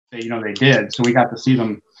they did. So we got to see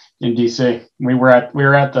them in DC. We were at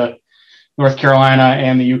the North Carolina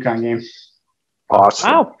and the UConn game.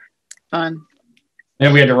 Awesome. Wow. Fun.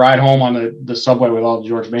 Then we had to ride home on the subway with all the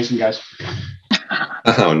George Mason guys.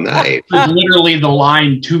 Oh, nice. Literally the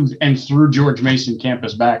line to and through George Mason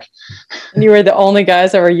campus back. And you were the only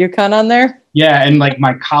guys that were UConn on there? Yeah, and like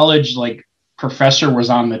my college professor was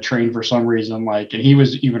on the train for some reason, and he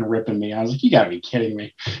was even ripping me. I was like, you gotta be kidding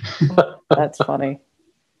me. That's funny.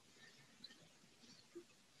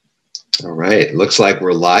 All right, looks like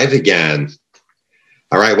we're live again.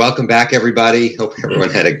 All right, welcome back, everybody. Hope everyone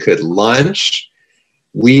had a good lunch.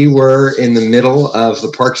 We were in the middle of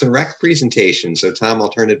the Parks and Rec presentation. So, Tom, I'll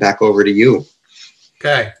turn it back over to you.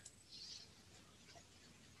 Okay.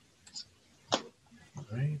 All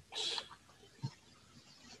right.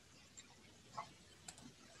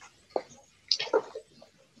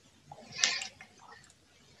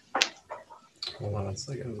 Hold on a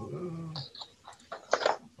second. Oh.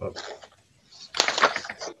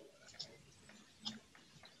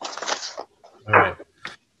 All right.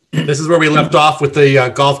 This is where we left off with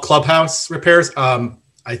the golf clubhouse repairs.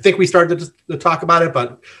 I think we started to talk about it,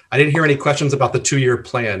 but I didn't hear any questions about the 2-year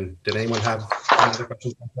plan. Did anyone have any other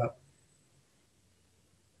questions about that?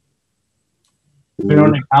 If we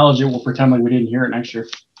don't acknowledge it, we'll pretend like we didn't hear it next year.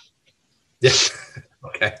 Yeah.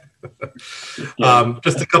 Okay.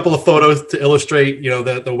 Just a couple of photos to illustrate,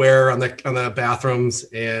 the wear on the bathrooms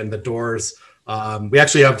and the doors. We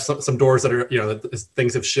actually have some doors that are,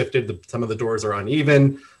 things have shifted. Some of the doors are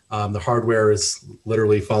uneven. The hardware is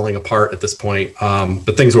literally falling apart at this point.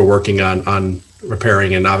 But things we're working on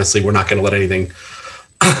repairing, and obviously we're not going to let anything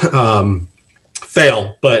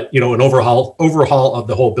fail. But an overhaul of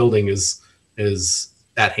the whole building is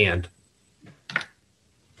at hand.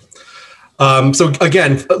 So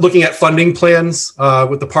again, looking at funding plans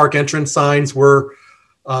with the park entrance signs, we're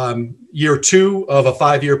year 2 of a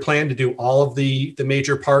 5-year plan to do all of the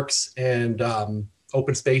major parks and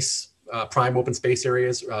open space. Prime open space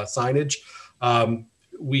areas signage.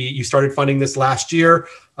 You started funding this last year.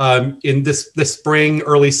 In this spring,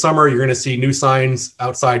 early summer, you're going to see new signs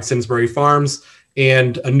outside Simsbury Farms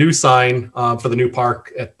and a new sign for the new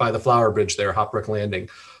park by the Flower Bridge there, Hop Brook Landing.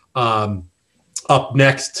 Up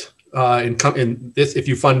next, in this, if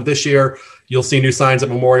you fund this year, you'll see new signs at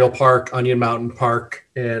Memorial Park, Onion Mountain Park,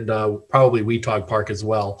 and probably Weetog Park as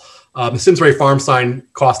well. The Simsbury Farm sign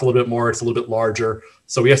costs a little bit more. It's a little bit larger.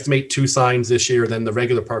 So we estimate 2 signs this year. Then the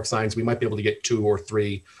regular park signs, we might be able to get 2 or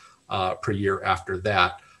 3 per year after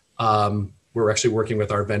that. We're actually working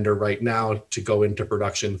with our vendor right now to go into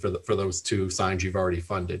production for those 2 signs you've already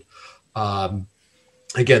funded.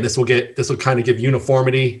 Again, this will kind of give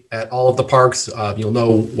uniformity at all of the parks. You'll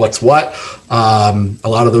know what's what. A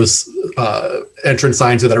lot of those entrance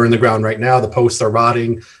signs that are in the ground right now, the posts are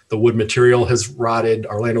rotting. The wood material has rotted.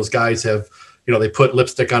 Orlando's guys have, they put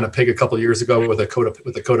lipstick on a pig a couple of years ago with a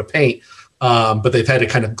coat of paint, but they've had to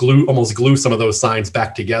kind of almost glue some of those signs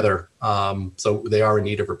back together. So they are in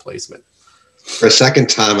need of replacement. For a second,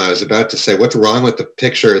 Tom, I was about to say, what's wrong with the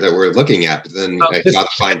picture that we're looking at? But then I saw the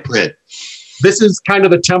fine print. This is kind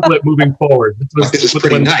of the template moving forward. This is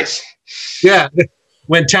pretty nice. Yeah.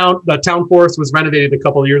 When the town forest was renovated a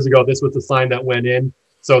couple of years ago, this was the sign that went in.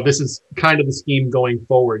 So this is kind of the scheme going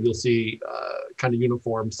forward. You'll see kind of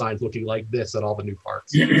uniform signs looking like this at all the new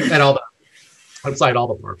parks and outside all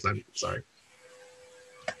the parks. I'm sorry.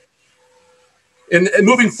 And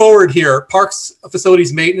moving forward here, parks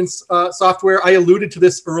facilities maintenance software. I alluded to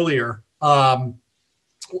this earlier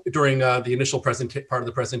during the initial part of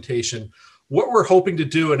the presentation. What we're hoping to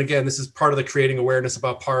do, and again, this is part of the creating awareness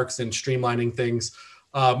about parks and streamlining things.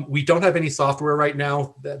 We don't have any software right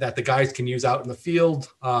now that the guys can use out in the field.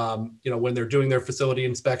 When they're doing their facility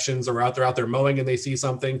inspections or they're out there mowing and they see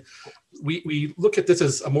something, we look at this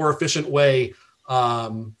as a more efficient way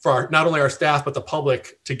for not only our staff but the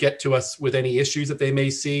public to get to us with any issues that they may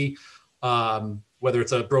see, whether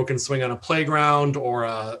it's a broken swing on a playground or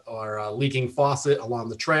a leaking faucet along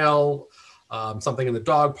the trail, something in the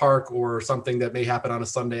dog park, or something that may happen on a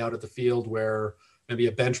Sunday out at the field where maybe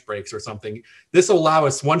a bench breaks or something. This will allow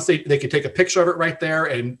us, once they can take a picture of it right there,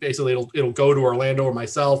 and basically it'll go to Orlando or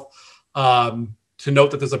myself to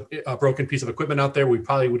note that there's a broken piece of equipment out there. We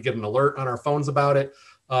probably would get an alert on our phones about it.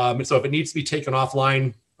 And so if it needs to be taken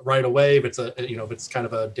offline right away, if it's kind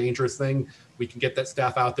of a dangerous thing, we can get that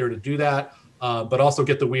staff out there to do that, but also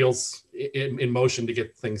get the wheels in motion to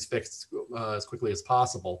get things fixed as quickly as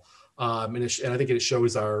possible. And I think it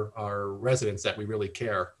shows our residents that we really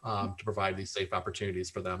care to provide these safe opportunities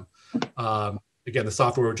for them. Again, the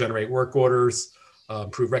software will generate work orders.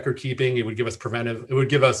 improve record keeping. It would give us it would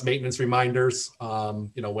give us maintenance reminders,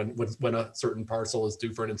 when a certain parcel is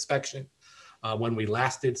due for an inspection, when we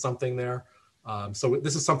last did something there. So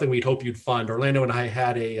this is something we'd hope you'd fund. Orlando and I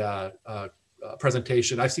had a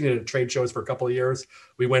presentation. I've seen it at trade shows for a couple of years.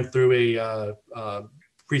 We went through a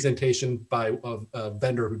presentation by a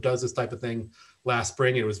vendor who does this type of thing last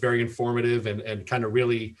spring. It was very informative and kind of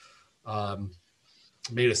really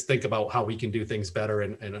made us think about how we can do things better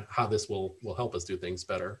and how this will help us do things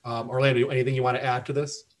better. Orlando, anything you want to add to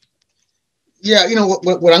this? Yeah,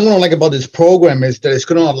 what I'm going to like about this program is that it's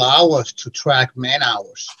going to allow us to track man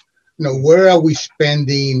hours. Where are we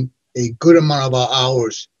spending a good amount of our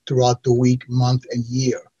hours throughout the week, month, and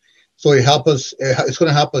year? So it's going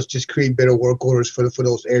to help us just create better work orders for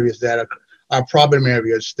those areas that are problem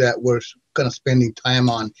areas that we're kind of spending time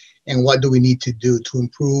on, and what do we need to do to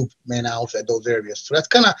improve man hours at those areas. So that's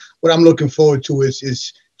kind of what I'm looking forward to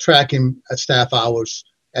is tracking staff hours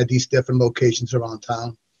at these different locations around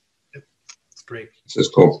town. That's great. This is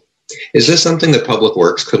cool. Is this something that Public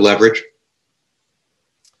Works could leverage?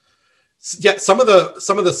 Yeah, some of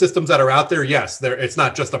the systems that are out there, yes, it's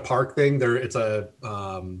not just a park thing. It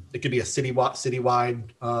could be a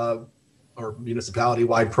citywide or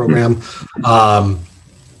municipality-wide program.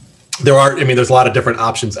 There's a lot of different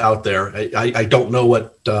options out there. I don't know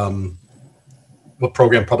what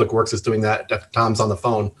program Public Works is doing that. If Tom's on the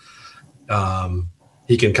phone,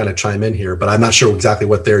 he can kind of chime in here, but I'm not sure exactly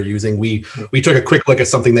what they're using. We took a quick look at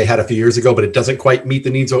something they had a few years ago, but it doesn't quite meet the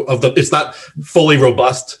needs it's not fully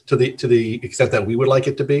robust to the extent that we would like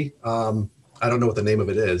it to be. I don't know what the name of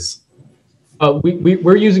it is.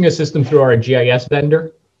 We're using a system through our GIS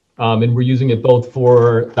vendor, and we're using it both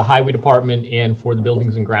for the highway department and for the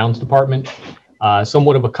buildings and grounds department.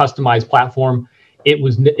 Somewhat of a customized platform.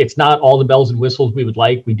 It's not all the bells and whistles we would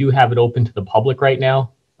like. We do have it open to the public right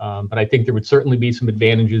now. But I think there would certainly be some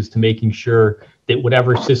advantages to making sure that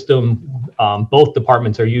whatever system both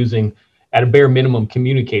departments are using at a bare minimum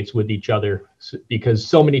communicates with each other, because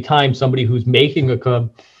so many times somebody who's making an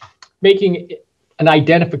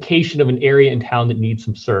identification of an area in town that needs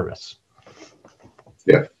some service.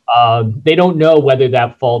 Yeah. They don't know whether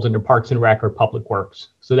that falls under Parks and Rec or Public Works.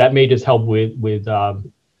 So that may just help with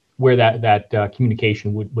where that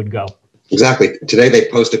communication would go. Exactly. Today they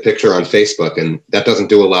post a picture on Facebook, and that doesn't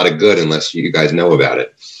do a lot of good unless you guys know about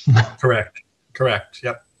it. Correct.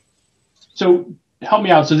 Yep. So help me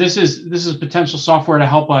out. So this is potential software to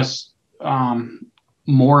help us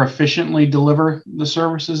more efficiently deliver the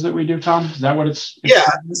services that we do, Tom? Is that what it's? Yeah.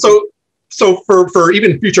 So for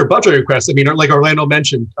even future budget requests, like Orlando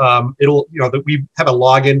mentioned, we have a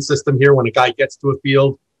login system here. When a guy gets to a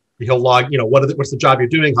field, he'll log, what's the job you're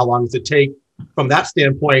doing? How long does it take? From that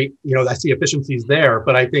standpoint, I see efficiencies there,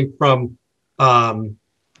 but I think from a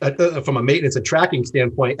maintenance and tracking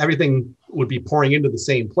standpoint, everything would be pouring into the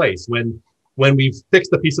same place. When we've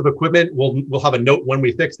fixed a piece of equipment, we'll have a note when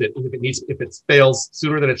we fixed it. If it fails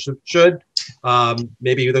sooner than it should,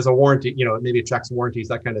 maybe there's a warranty. Maybe it tracks warranties,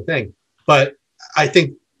 that kind of thing. But I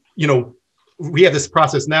think we have this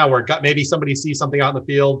process now where maybe somebody sees something out in the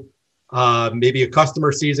field, maybe a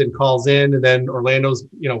customer sees it and calls in, and then Orlando's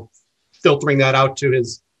filtering that out to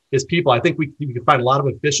his people. I think we can find a lot of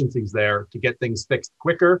efficiencies there to get things fixed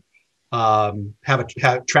quicker. Have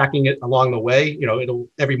tracking it along the way. It'll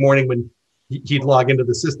every morning when he'd log into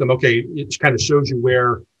the system. Okay, it kind of shows you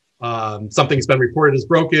where something's been reported as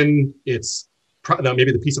broken. It's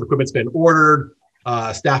maybe the piece of equipment's been ordered,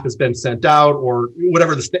 staff has been sent out, or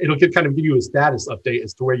whatever. It'll kind of give you a status update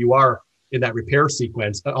as to where you are in that repair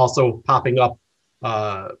sequence, but also popping up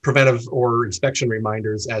preventive or inspection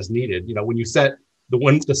reminders as needed. When you set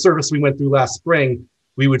the service we went through last spring,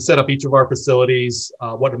 we would set up each of our facilities,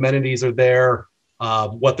 what amenities are there,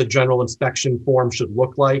 what the general inspection form should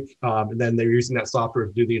look like, and then they're using that software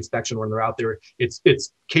to do the inspection when they're out there. It's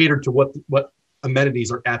catered to what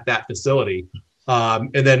amenities are at that facility,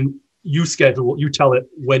 and then you tell it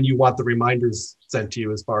when you want the reminders sent to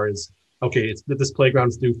you, as far as, okay, this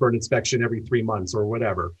playground's due for an inspection every 3 months or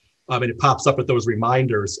whatever. And it pops up with those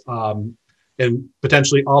reminders, and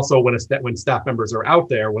potentially also when staff members are out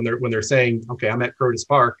there, when they're saying, okay, I'm at Curtis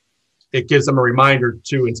Park, it gives them a reminder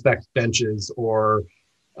to inspect benches or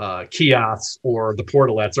kiosks or the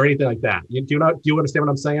portalettes or anything like that. Do you understand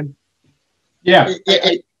what I'm saying? Yeah.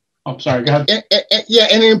 I'm sorry. Go ahead. Yeah,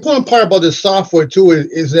 and the important part about this software too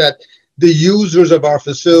is that the users of our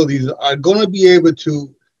facilities are going to be able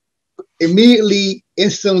to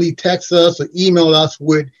instantly text us or email us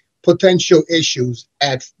with potential issues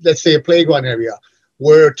at, let's say, a playground area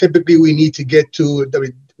where typically we need to get to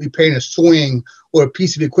repairing a swing or a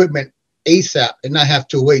piece of equipment ASAP and not have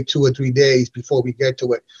to wait 2 or 3 days before we get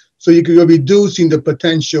to it. So you're reducing the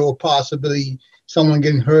potential possibility someone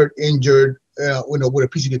getting hurt, injured, with a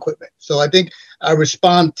piece of equipment. So I think our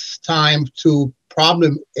response time to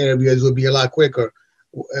problem areas will be a lot quicker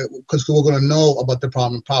because we're going to know about the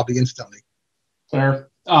problem probably instantly. Fair.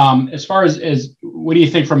 As far as what do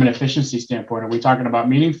you think from an efficiency standpoint? Are we talking about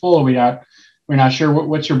meaningful? Or we're not sure.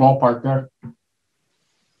 What's your ballpark there?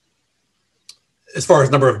 As far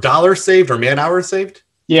as number of dollars saved or man hours saved?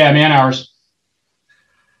 Yeah, man hours.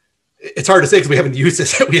 It's hard to say because we haven't used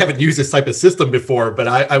this. We haven't used this type of system before. But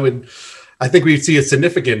I think we'd see a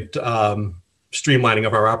significant streamlining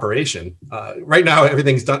of our operation. Right now,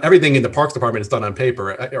 everything's done. Everything in the Parks Department is done on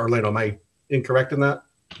paper. Orlando, am I incorrect in that?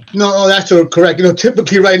 No, that's correct.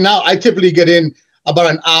 Typically right now, I typically get in about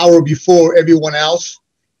an hour before everyone else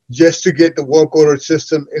just to get the work order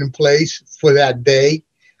system in place for that day.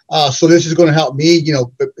 So this is going to help me,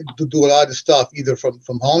 to do a lot of the stuff either from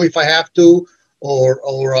home if I have to, or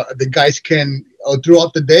the guys can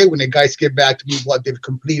throughout the day when the guys get back to me what they've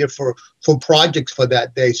completed for projects for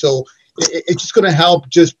that day. So it's just going to help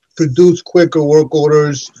just produce quicker work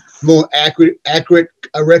orders, more accurate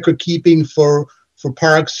record keeping for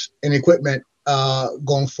parks and equipment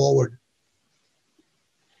going forward.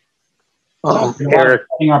 Eric,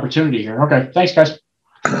 Opportunity here. Okay, thanks, guys.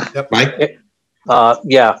 Yep. Mike?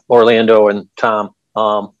 yeah, Orlando and Tom.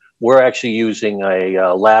 We're actually using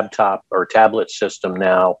a laptop or tablet system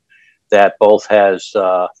now that both has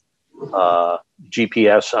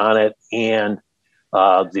GPS on it and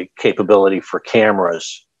the capability for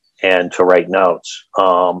cameras and to write notes.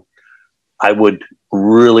 I would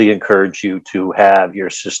really encourage you to have your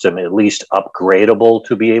system at least upgradable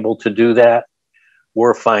to be able to do that.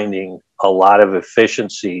 We're finding a lot of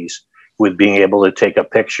efficiencies with being able to take a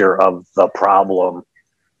picture of the problem,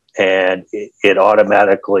 and it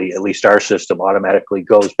automatically, at least our system automatically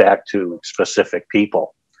goes back to specific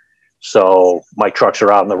people. So my trucks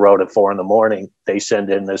are out on the road at 4 a.m. They send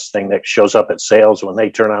in this thing that shows up at sales. When they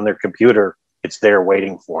turn on their computer, it's there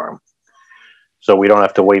waiting for them. So we don't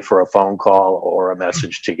have to wait for a phone call or a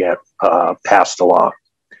message to get passed along.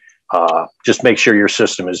 Just make sure your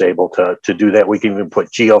system is able to do that. We can even put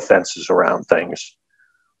geofences around things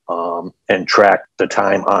and track the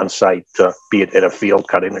time on site, be it at a field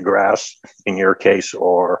cutting the grass in your case,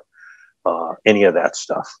 or any of that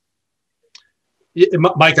stuff. Yeah,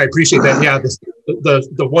 Mike, I appreciate that. Yeah,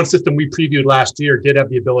 the one system we previewed last year did have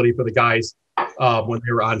the ability for the guys when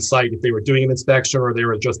they were on site, if they were doing an inspection or they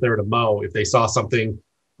were just there to mow, if they saw something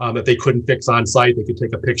that they couldn't fix on site, they could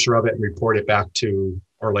take a picture of it and report it back to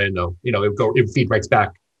Orlando. It would feed right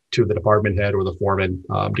back to the department head or the foreman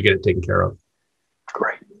to get it taken care of.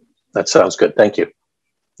 Great. That sounds good. Thank you.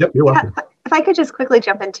 Yep, you're welcome. If I could just quickly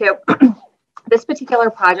jump into this particular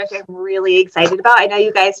project, I'm really excited about. I know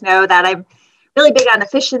you guys know that I'm really big on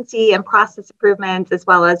efficiency and process improvements, as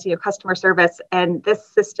well as customer service, and this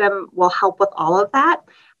system will help with all of that.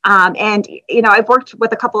 I've worked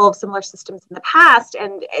with a couple of similar systems in the past,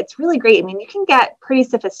 and it's really great. I mean, you can get pretty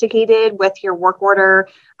sophisticated with your work order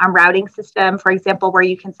routing system, for example, where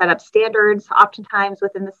you can set up standards oftentimes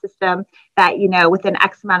within the system that, within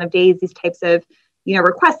X amount of days, these types of,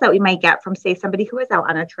 requests that we might get from, say, somebody who is out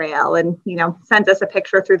on a trail and, sends us a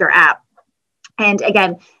picture through their app. And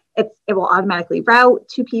again, it will automatically route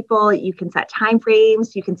to people. You can set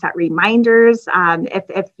timeframes. You can set reminders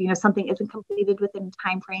if something isn't completed within a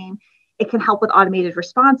time frame. It can help with automated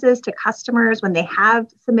responses to customers when they have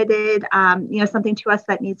submitted something to us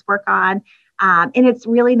that needs work on. And it's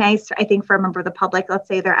really nice, I think, for a member of the public. Let's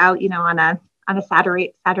say they're out, on a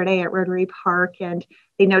Saturday at Rotary Park, and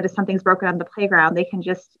they notice something's broken on the playground. They can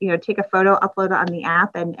just take a photo, upload it on the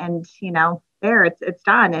app, and there it's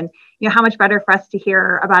done. And how much better for us to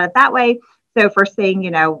hear about it that way. So first thing,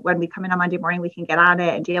 when we come in on Monday morning, we can get on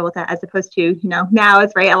it and deal with it, as opposed to, now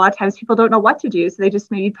it's right. A lot of times people don't know what to do. So they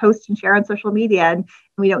just maybe post and share on social media, and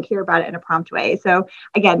we don't hear about it in a prompt way. So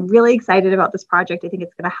again, really excited about this project. I think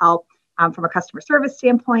it's going to help from a customer service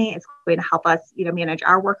standpoint. It's going to help us, manage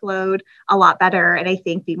our workload a lot better. And I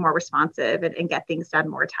think be more responsive and get things done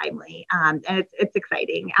more timely. And it's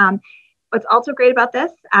exciting. What's also great about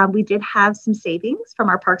this, we did have some savings from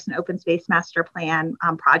our Parks and Open Space Master Plan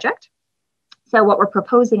project. So what we're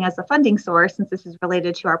proposing as a funding source, since this is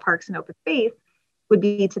related to our Parks and Open Space, would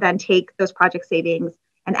be to then take those project savings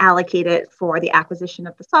and allocate it for the acquisition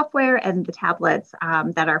of the software and the tablets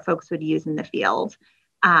that our folks would use in the field.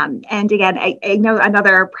 And again, I know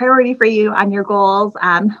another priority for you on your goals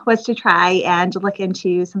was to try and look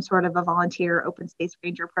into some sort of a volunteer open space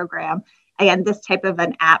ranger program. Again, this type of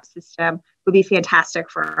an app system would be fantastic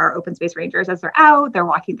for our open space rangers as they're out, they're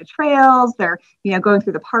walking the trails, they're going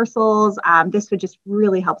through the parcels. This would just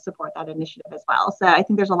really help support that initiative as well. So I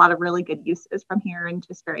think there's a lot of really good uses from here, and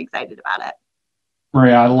just very excited about it.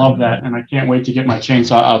 Maria, I love that, and I can't wait to get my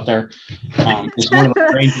chainsaw out there. It's one of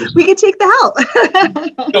the rangers. We could take the help.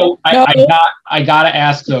 So I gotta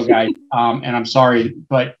ask though, guys, and I'm sorry,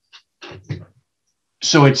 but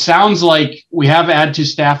so it sounds like we have add to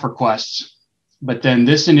staff requests, but then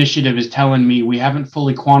this initiative is telling me we haven't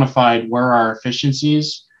fully quantified where our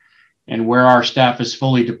efficiencies and where our staff is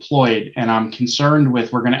fully deployed, and I'm concerned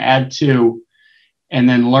with we're going to add to and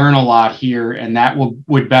then learn a lot here, and that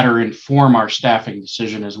would better inform our staffing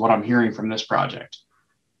decision, is what I'm hearing from this project.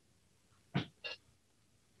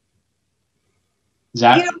 Is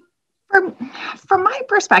that from my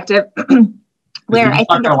perspective, where I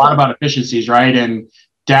think a lot about efficiencies, right, and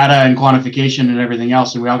data and quantification and everything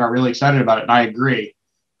else, and we all got really excited about it, and I agree.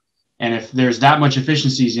 And if there's that much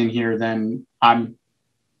efficiencies in here, then I'm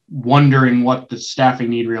wondering what the staffing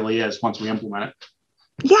need really is once we implement it.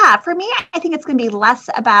 Yeah, for me, I think it's going to be less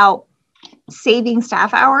about saving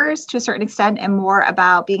staff hours to a certain extent and more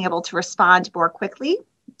about being able to respond more quickly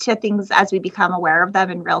to things as we become aware of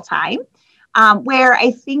them in real time. Where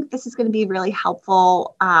I think this is going to be really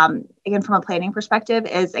helpful, again, from a planning perspective,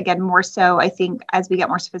 is, again, more so, I think, as we get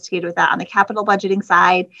more sophisticated with that on the capital budgeting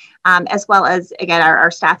side, as well as, again,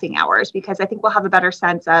 our staffing hours, because I think we'll have a better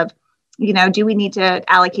sense of, do we need to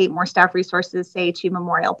allocate more staff resources, say, to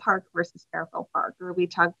Memorial Park versus Terriffill Park, or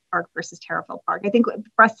Weetag Park versus Terriffill Park? I think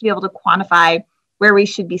for us to be able to quantify where we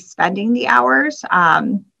should be spending the hours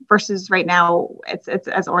versus right now, it's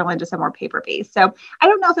as Orlando said, more paper-based. So I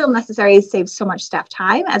don't know if it'll necessarily save so much staff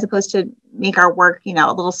time as opposed to make our work, a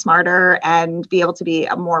little smarter and be able to be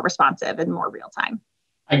more responsive and more real time.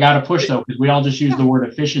 I got to push though, because we all just use the word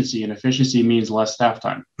efficiency, and efficiency means less staff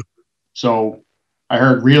time. So I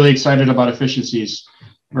heard really excited about efficiencies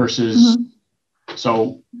versus,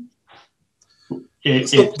 so I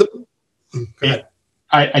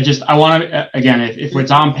want to, again, if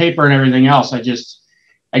it's on paper and everything else,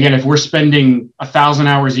 again, if we're spending 1,000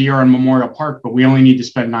 hours a year on Memorial Park, but we only need to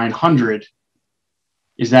spend 900,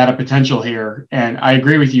 is that a potential here? And I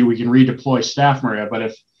agree with you, we can redeploy staff, Maria,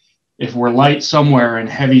 but if we're light somewhere and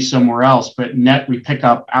heavy somewhere else, but net we pick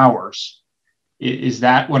up hours, is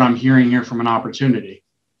that what I'm hearing here from an opportunity?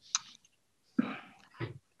 I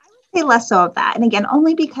would say less so of that. And again,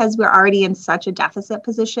 only because we're already in such a deficit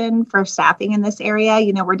position for staffing in this area.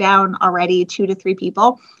 We're down already 2 to 3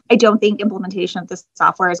 people. I don't think implementation of this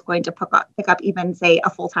software is going to pick up even, say, a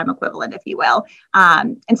full-time equivalent, if you will.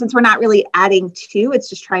 And since we're not really adding to, it's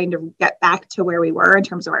just trying to get back to where we were in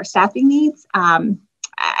terms of our staffing needs. I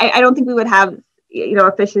don't think we would have,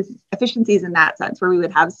 efficiencies in that sense where we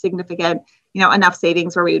would have significant, enough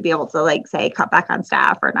savings where we would be able to, like, say, cut back on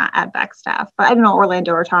staff or not add back staff. But I don't know,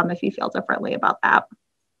 Orlando or Tom, if you feel differently about that.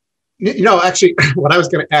 Actually, what I was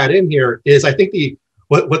going to add in here is I think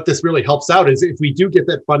what this really helps out is if we do get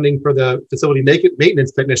that funding for the facility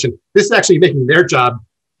maintenance technician, this is actually making their job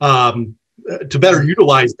to better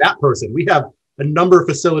utilize that person. We have a number of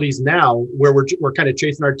facilities now where we're kind of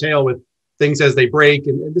chasing our tail with things as they break,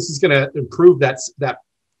 and this is going to improve that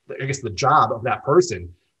I guess the job of that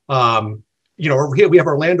person. We have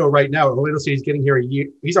Orlando right now. Orlando City's getting here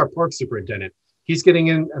he's our park superintendent. He's getting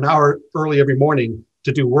in an hour early every morning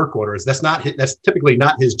to do work orders. That's typically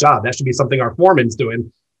not his job. That should be something our foreman's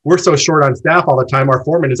doing. We're so short on staff all the time. Our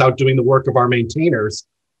foreman is out doing the work of our maintainers.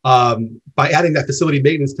 By adding that facility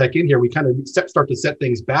maintenance tech in here, we kind of start to set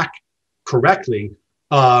things back correctly.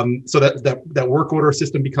 So that work order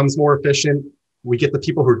system becomes more efficient. We get the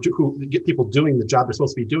people who get people doing the job they're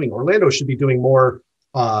supposed to be doing. Orlando should be doing more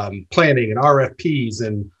planning and RFPs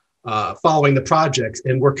and following the projects.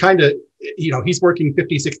 And we're kind of, he's working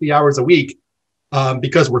 50, 60 hours a week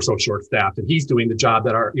because we're so short staffed, and he's doing the job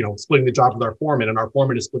that splitting the job with our foreman, and our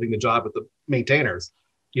foreman is splitting the job with the maintainers.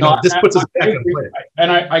 This puts us back in play.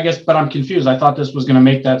 And I guess, but I'm confused. I thought this was going to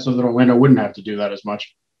make that so that Orlando wouldn't have to do that as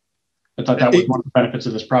much. I thought that was one of the benefits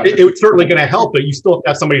of this project. It was certainly going to help, but you still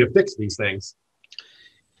have somebody to fix these things.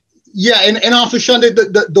 Yeah, and also, Sean,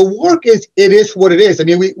 the work is what it is. I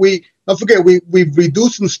mean, we don't forget, we've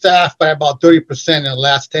reduced some staff by about 30% in the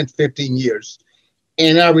last 10, 15 years.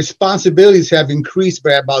 And our responsibilities have increased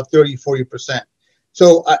by about 30, 40%.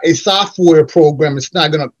 So a software program is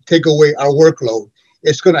not going to take away our workload.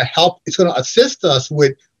 It's going to help. It's going to assist us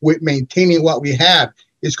with maintaining what we have.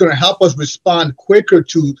 it's going to help us respond quicker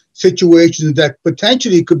to situations that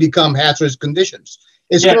potentially could become hazardous conditions.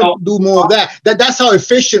 It's going to do more of that. That's how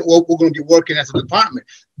efficient we're going to be working as a department.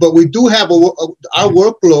 But we do have our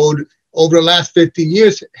workload over the last 15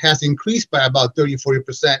 years has increased by about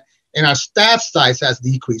 30-40%, and our staff size has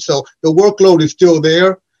decreased. So the workload is still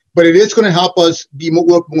there, but it is going to help us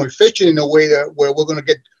work more efficient in a way where we're going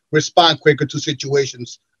to respond quicker to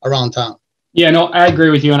situations around town. Yeah, no, I agree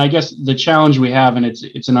with you. And I guess the challenge we have, and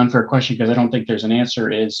it's an unfair question because I don't think there's an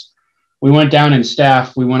answer, is we went down in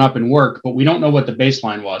staff, we went up in work, but we don't know what the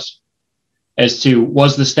baseline was as to,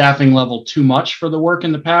 was the staffing level too much for the work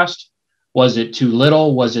in the past? Was it too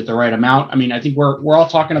little? Was it the right amount? I mean, I think we're all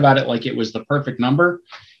talking about it like it was the perfect number.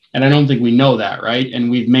 And I don't think we know that, right?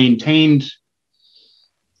 And we've maintained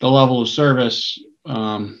the level of service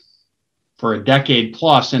for a decade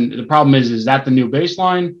plus. And the problem is that the new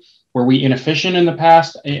baseline? Were we inefficient in the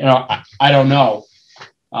past? You know, I don't know.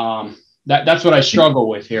 That's what I struggle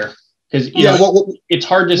with here. Because it's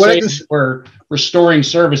hard to say we're restoring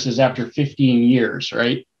services after 15 years,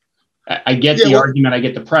 right? I get the argument, I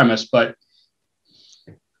get the premise, but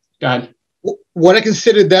go ahead. What I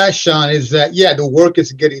consider that, Sean, is that, the work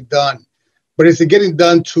is getting done, but is it getting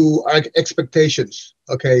done to our expectations?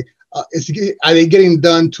 Okay. Are they getting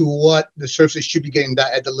done to what the services should be getting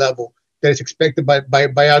done at the level that is expected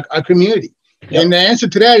by our community? Yep. And the answer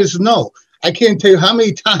to that is no. I can't tell you how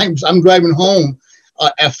many times I'm driving home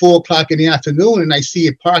at 4 o'clock in the afternoon and I see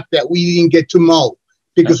a park that we didn't get to mow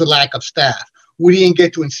because of lack of staff. We didn't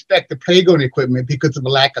get to inspect the playground equipment because of a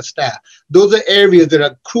lack of staff. Those are areas that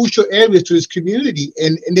are crucial areas to this community,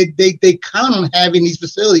 and they count on having these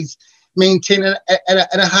facilities maintained at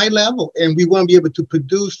a high level, and we want to be able to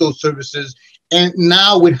produce those services. And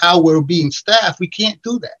now with how we're being staffed, we can't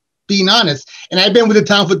do that, being honest. And I've been with the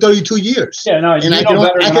town for 32 years. Yeah, no, and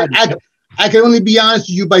I can only be honest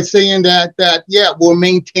with you by saying that we're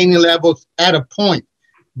maintaining levels at a point,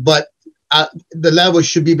 but the level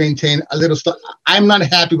should be maintained a little. I'm not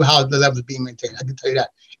happy with how the level is being maintained. I can tell you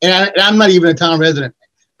that. And I'm not even a town resident,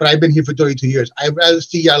 but I've been here for 32 years. I'd rather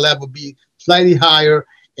see our level be slightly higher,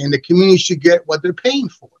 and the community should get what they're paying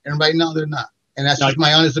for. And right now they're not. And that's just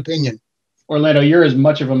my honest opinion. Orlando, you're as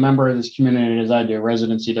much of a member of this community as I do.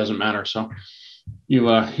 Residency doesn't matter. So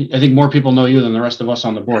I think more people know you than the rest of us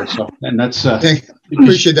on the board. So, and that's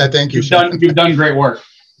appreciate that. Thank you. You've done great work.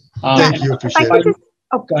 Thank you. Appreciate it.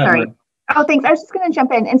 Sorry. Oh, thanks. I was just going to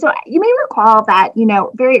jump in. And so you may recall that,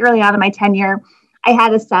 very early on in my tenure, I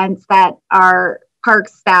had a sense that our park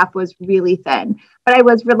staff was really thin, but I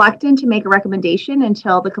was reluctant to make a recommendation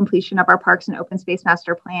until the completion of our Parks and Open Space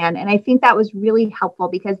Master Plan. And I think that was really helpful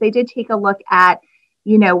because they did take a look at,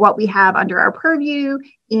 what we have under our purview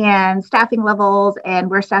and staffing levels and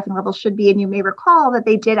where staffing levels should be. And you may recall that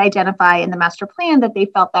they did identify in the master plan that they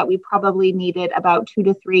felt that we probably needed about 2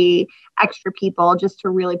 to 3 extra people just to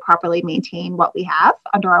really properly maintain what we have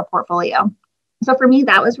under our portfolio. So for me,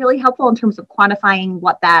 that was really helpful in terms of quantifying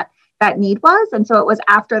what that need was. And so it was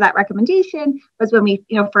after that recommendation was when we,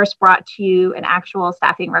 first brought to you an actual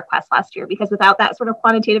staffing request last year, because without that sort of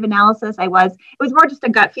quantitative analysis, it was more just a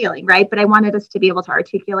gut feeling, right? But I wanted us to be able to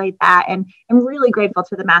articulate that. And I'm really grateful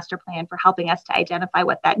to the master plan for helping us to identify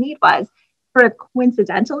what that need was. Sort of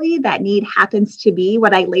coincidentally, that need happens to be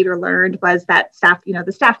what I later learned was that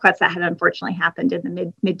the staff cuts that had unfortunately happened in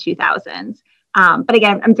the mid 2000s. But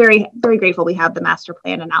again, I'm very, very grateful we have the master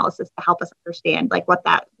plan analysis to help us understand what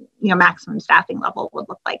that, maximum staffing level would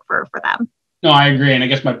look like for them. No, I agree. And I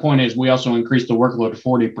guess my point is we also increased the workload to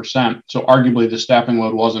 40%. So arguably the staffing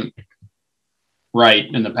load wasn't right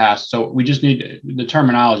in the past. So we just need the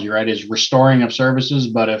terminology, right, is restoring of services.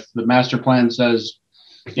 But if the master plan says,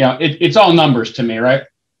 it's all numbers to me, right?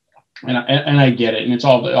 And I get it. And it's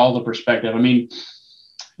all the perspective. I mean,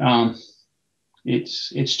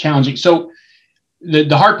 it's challenging. So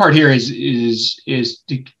the hard part here is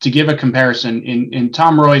to give a comparison in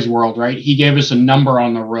Tom Roy's world, right? He gave us a number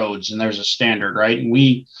on the roads and there's a standard, right? And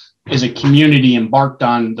we as a community embarked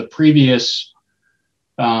on the previous,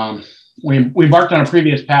 we embarked on a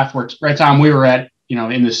previous path where, right, Tom, we were at, in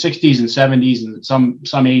the 60s and 70s and some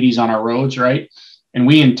 80s on our roads, right? And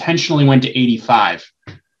we intentionally went to 85.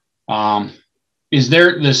 Is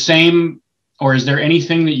there the same, or is there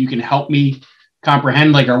anything that you can help me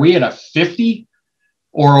comprehend? Are we at a 50?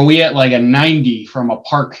 Or are we at a 90 from a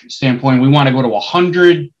park standpoint? We want to go to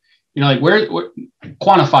 100, where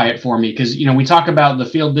quantify it for me. Cause we talk about the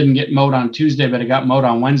field didn't get mowed on Tuesday, but it got mowed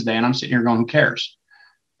on Wednesday. And I'm sitting here going, who cares?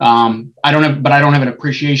 I don't have an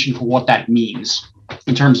appreciation for what that means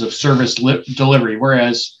in terms of service delivery.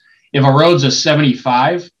 Whereas if a road's a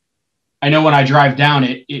 75, I know when I drive down,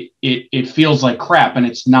 it feels like crap, and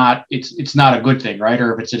it's not a good thing, right?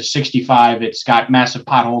 Or if it's at a 65, it's got massive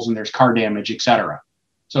potholes and there's car damage, etc.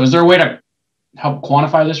 So is there a way to help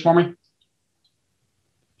quantify this for me?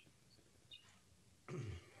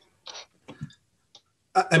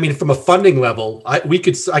 I mean, from a funding level, I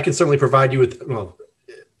can certainly provide you with, well,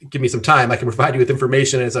 give me some time. I can provide you with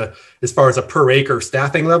information as far as a per acre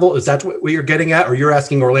staffing level. Is that what you're getting at? Or you're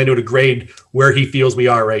asking Orlando to grade where he feels we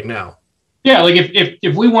are right now? Yeah, like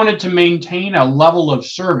if we wanted to maintain a level of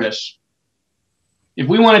service, if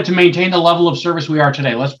we wanted to maintain the level of service we are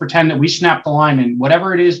today, let's pretend that we snap the line and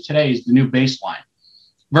whatever it is today is the new baseline,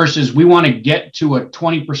 versus we want to get to a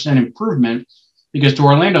 20% improvement because, to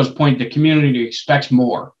Orlando's point, the community expects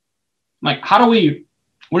more. Like,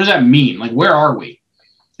 what does that mean? Like, where are we?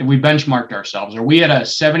 If we benchmarked ourselves, are we at a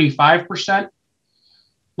 75%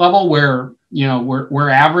 level where, we're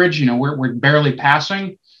average, we're barely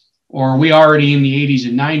passing, or are we already in the 80s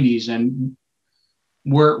and 90s and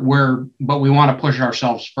but we want to push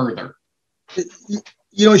ourselves further?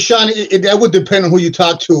 Sean, that would depend on who you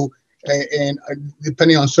talk to and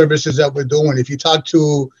depending on services that we're doing. If you talk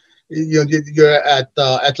to, you're at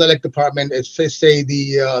the athletic department, say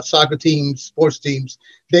the soccer teams, sports teams,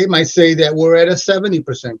 they might say that we're at a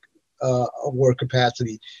 70% work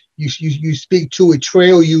capacity. You speak to a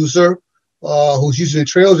trail user who's using the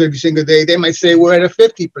trails every single day, they might say we're at a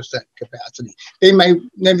 50% capacity. They might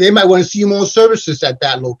want to see more services at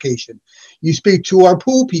that location. You speak to our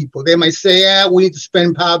pool people, they might say, we need to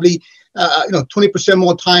spend probably 20%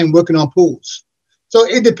 more time working on pools. So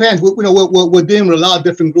it depends. We're dealing with a lot of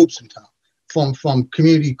different groups in town, from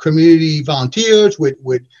community volunteers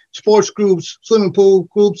with sports groups, swimming pool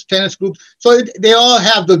groups, tennis groups. So they all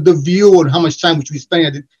have the view on how much time we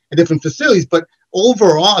spend at different facilities. But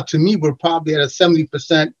overall, to me, we're probably at a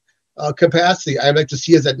 70% capacity. I'd like to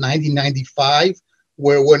see us at 90, 95,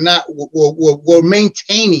 where we're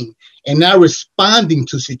maintaining and not responding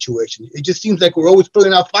to situations. It just seems like we're always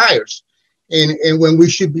putting out fires, and when we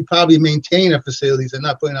should be probably maintaining our facilities and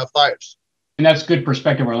not putting out fires. And that's good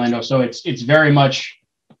perspective, Orlando. So it's very much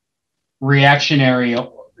reactionary,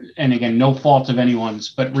 and again, no fault of anyone's,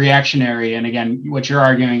 but reactionary. And again, what you're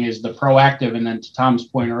arguing is the proactive, and then to Tom's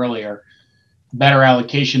point earlier, better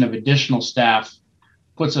allocation of additional staff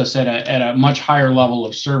puts us at a much higher level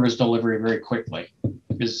of service delivery very quickly.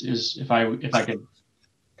 Is if I could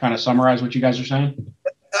kind of summarize what you guys are saying?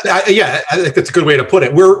 Yeah, I think that's a good way to put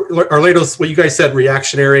it. Orlando's, what you guys said,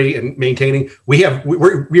 reactionary and maintaining. We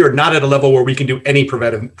are not at a level where we can do any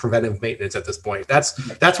preventive maintenance at this point.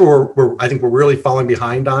 That's where I think we're really falling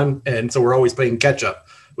behind on, and so we're always playing catch up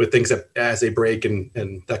with things as they break and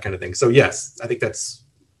that kind of thing. So yes, I think that's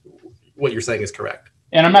what you're saying is correct.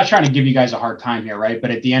 And I'm not trying to give you guys a hard time here, right?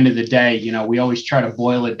 But at the end of the day, we always try to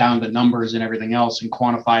boil it down to numbers and everything else and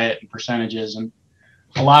quantify it in percentages, and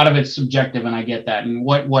a lot of it's subjective, and I get that. And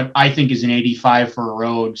what I think is an 85 for a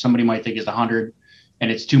road, somebody might think is 100,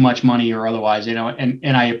 and it's too much money or otherwise, and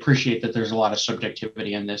I appreciate that there's a lot of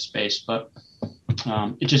subjectivity in this space, but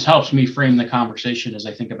it just helps me frame the conversation as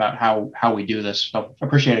I think about how we do this. So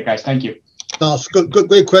appreciate it, guys. Thank you. No, it's good,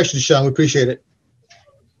 great question, Sean. We appreciate it.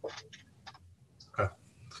 Okay.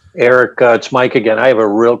 Eric, it's Mike again. I have a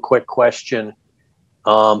real quick question.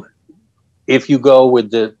 If you go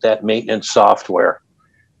with that maintenance software,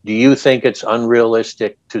 do you think it's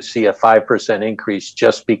unrealistic to see a 5% increase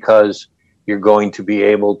just because you're going to be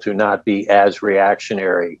able to not be as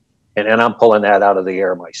reactionary? And I'm pulling that out of the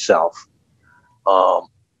air myself.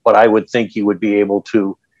 But I would think you would be able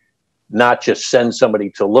to not just send somebody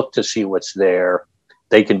to look to see what's there.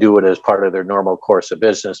 They can do it as part of their normal course of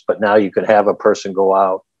business. But now you could have a person go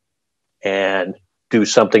out and do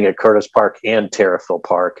something at Curtis Park and Terriffill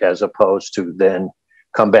Park, as opposed to then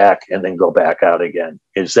come back and then go back out again.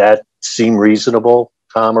 Does that seem reasonable,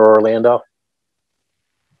 Tom or Orlando?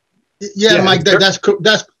 Yeah, Mike, that's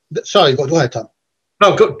sorry, go ahead, Tom.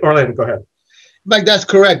 No, Orlando, go ahead. Mike, that's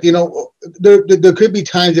correct. There could be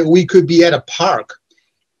times that we could be at a park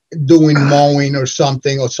doing mowing or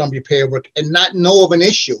something or some repair work and not know of an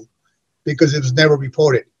issue because it was never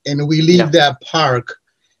reported. And we leave that park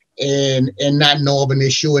and not know of an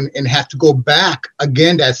issue and have to go back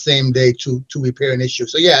again that same day to repair an issue.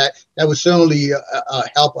 So yeah, that would certainly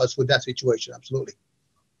help us with that situation. Absolutely.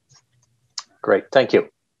 Great, thank you.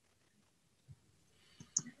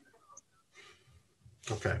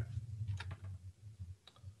 Okay.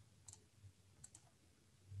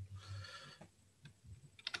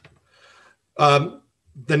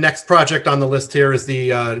 The next project on the list here is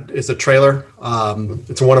a trailer.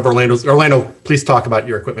 It's one of Orlando's. Orlando, please talk about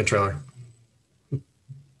your equipment trailer.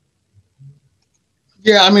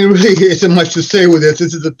 Yeah, I mean, really isn't much to say with this.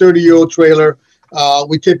 This is a 30-year-old trailer.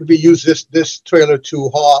 We typically use this trailer to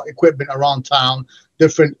haul equipment around town,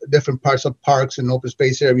 different parts of parks and open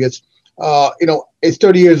space areas. It's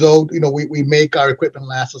 30 years old. We make our equipment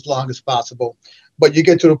last as long as possible. But you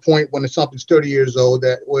get to the point when something's 30 years old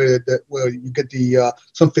where you get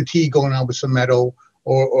some fatigue going on with some metal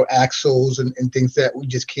or axles and things that we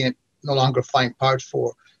just can't no longer find parts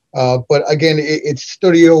for. But again, it's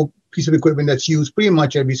 30-year-old piece of equipment that's used pretty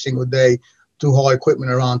much every single day to haul equipment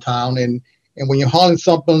around town. And when you're hauling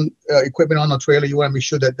equipment on a trailer, you want to be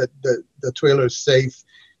sure that the trailer is safe.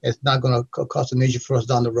 It's not going to cause an issue for us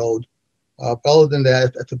down the road. But other than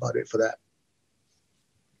that, that's about it for that.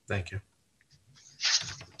 Thank you.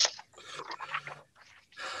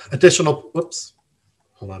 Additional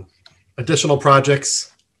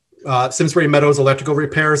projects. Simsbury Meadows electrical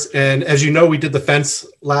repairs. And as you know, we did the fence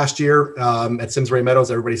last year at Simsbury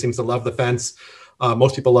Meadows. Everybody seems to love the fence.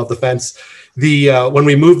 Most people love the fence. When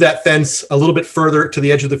we moved that fence a little bit further to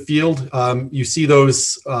the edge of the field, you see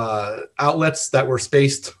those outlets that were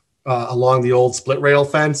spaced along the old split rail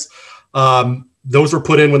fence. Those were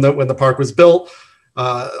put in when the park was built.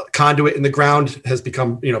 Conduit in the ground has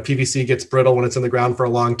become, PVC gets brittle when it's in the ground for a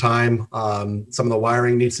long time. Some of the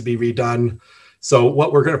wiring needs to be redone. So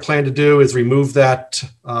what we're going to plan to do is remove those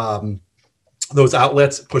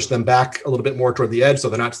outlets, push them back a little bit more toward the edge so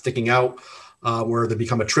they're not sticking out where they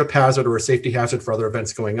become a trip hazard or a safety hazard for other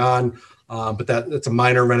events going on. But that's a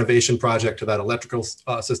minor renovation project to that electrical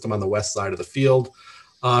system on the west side of the field.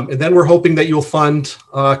 And then we're hoping that you'll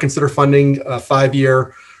consider funding a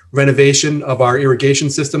 5-year renovation of our irrigation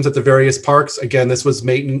systems at the various parks. Again, this was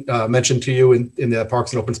mentioned to you in the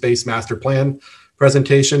Parks and Open Space Master Plan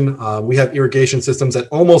presentation. We have irrigation systems at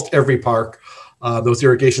almost every park. Those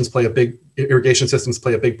irrigation systems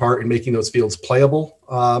play a big part in making those fields playable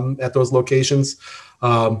at those locations.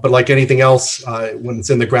 But like anything else, when it's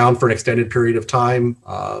in the ground for an extended period of time,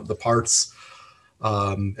 the parts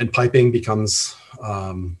and piping reaches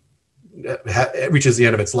the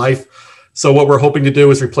end of its life. So what we're hoping to do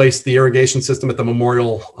is replace the irrigation system at the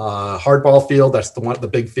Memorial Hardball Field. That's the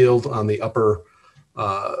big field on the upper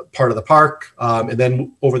part of the park. And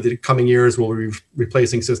then over the coming years, we'll be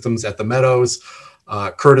replacing systems at the Meadows,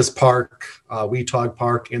 Curtis Park, Weetog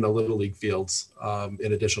Park, and the Little League fields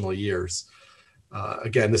in additional years.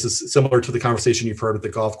 Again, this is similar to the conversation you've heard at the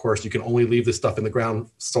golf course. You can only leave this stuff in the ground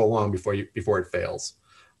so long before it fails.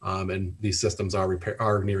 And these systems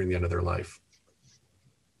are nearing the end of their life.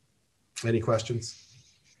 Any questions?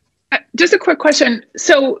 Just a quick question.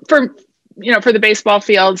 So for the baseball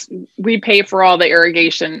fields, we pay for all the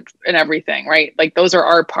irrigation and everything, right? Like those are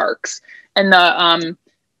our parks. And the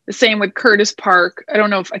same with Curtis Park. I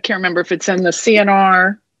don't know I can't remember if it's in the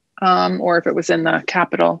CNR or if it was in the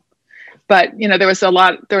Capitol. But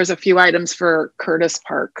there was a few items for Curtis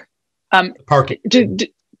Park. Parking.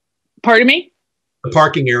 Pardon me? The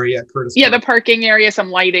parking area at Curtis Park. Yeah, the parking area,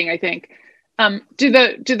 some lighting, I think. Do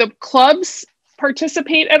the clubs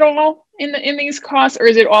participate at all in these costs, or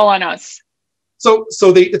is it all on us? So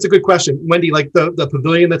it's a good question, Wendy. Like the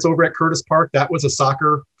pavilion that's over at Curtis Park, that was a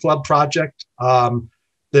soccer club project.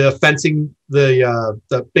 The fencing,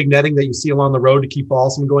 the big netting that you see along the road to keep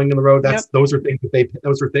balls from going in the road. Those are things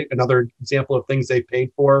that another example of things they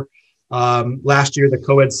paid for. Last year,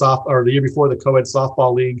 the year before, the co-ed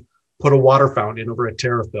softball league put a water fountain over at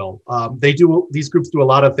Terrafil. These groups do a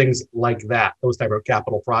lot of things like that, those type of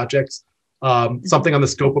capital projects. Something on the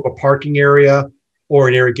scope of a parking area or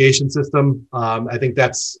an irrigation system. I think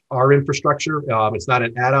that's our infrastructure. It's not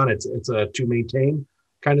an add-on, it's a to maintain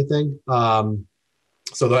kind of thing.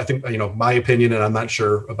 So I think, my opinion, and I'm not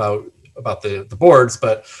sure about the boards,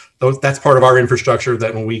 but that's part of our infrastructure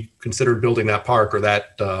that when we considered building that park or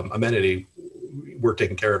that amenity, we're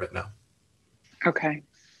taking care of it now. Okay.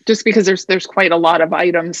 Just because there's quite a lot of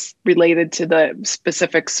items related to the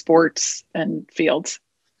specific sports and fields.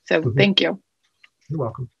 So Thank you. You're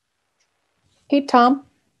welcome. Hey, Tom.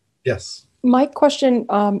 Yes. My question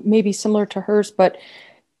may be similar to hers, but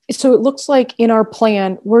so it looks like in our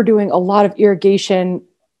plan, we're doing a lot of irrigation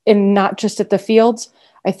and not just at the fields.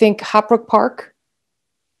 I think Hopbrook Park.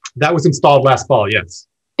 That was installed last fall, yes.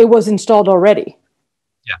 It was installed already.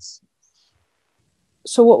 Yes.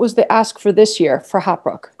 So what was the ask for this year for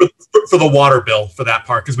Hopbrook? For the water bill for that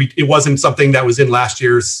park, because it wasn't something that was in last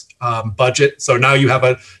year's budget. So now you have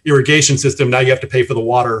an irrigation system. Now you have to pay for the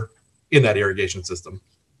water in that irrigation system.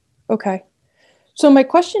 Okay. So my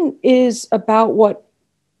question is about what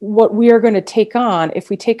we are going to take on if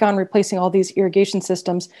we take on replacing all these irrigation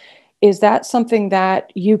systems. Is that something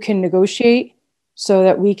that you can negotiate so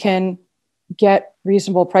that we can get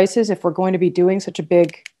reasonable prices if we're going to be doing such a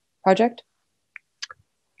big project?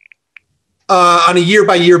 On a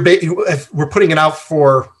year-by-year basis, if we're putting it out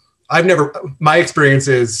for, my experience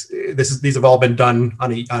is these have all been done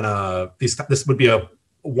this would be a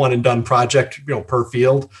one and done project, per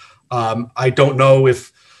field. I don't know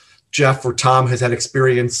if Jeff or Tom has had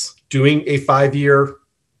experience doing a 5-year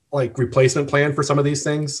replacement plan for some of these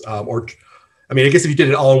things. I guess if you did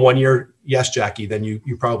it all in 1 year, yes, Jackie, then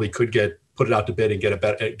you probably could put it out to bid and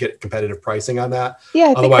get competitive pricing on that.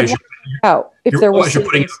 Yeah. Otherwise, you're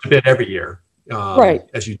putting it to bid every year, right,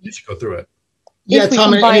 as you go through it. Yeah,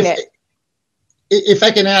 Tom, if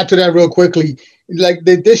I can add to that real quickly,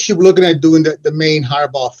 this ship looking at doing the main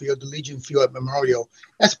hardball field, the Legion field at Memorial,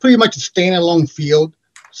 that's pretty much a standalone field.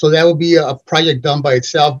 So that would be a project done by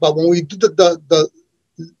itself. But when we do the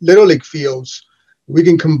Little League fields, we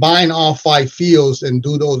can combine all 5 fields and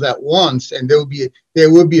do those at once, and there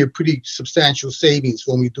will be a pretty substantial savings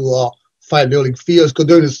when we do all 5 Little League fields because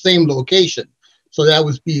they're in the same location. So there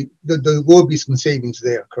will be some savings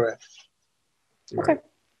there, correct? Okay.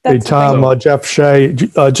 Hey, Tom, Jeff Shea,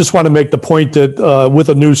 just want to make the point that with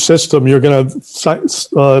a new system, you're going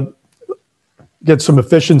to get some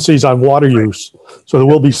efficiencies on water use. So there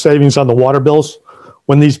will be savings on the water bills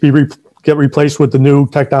when these get replaced with the new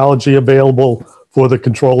technology available for the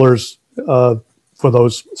controllers for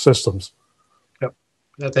those systems. Yep.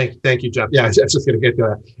 Thank you, Jeff. Yeah, I was just going to get to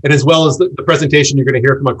that. And as well as the presentation you're going to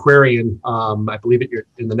hear from Aquarian, I believe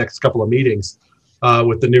in the next couple of meetings,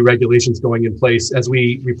 with the new regulations going in place. As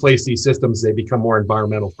we replace these systems, they become more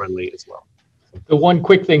environmental friendly as well. The one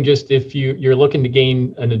quick thing, just if you're looking to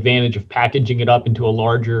gain an advantage of packaging it up into a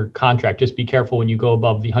larger contract, just be careful when you go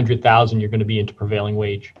above the 100,000, you're going to be into prevailing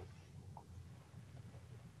wage.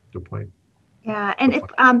 Good point. Yeah, and if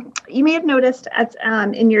you may have noticed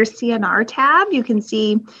in your CNR tab, you can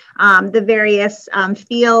see the various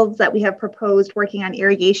fields that we have proposed working on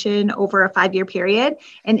irrigation over a 5-year period.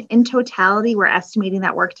 And in totality, we're estimating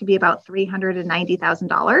that work to be about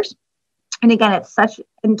 $390,000. And again,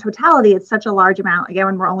 in totality, it's such a large amount. Again,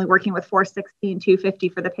 when we're only working with 460 and 250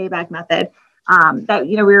 for the payback method, that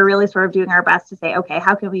we were really sort of doing our best to say, okay,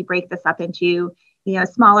 how can we break this up into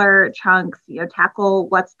smaller chunks, tackle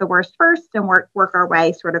what's the worst first and work our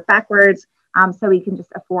way sort of backwards, so we can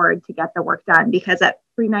just afford to get the work done. Because at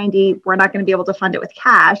 390, we're not going to be able to fund it with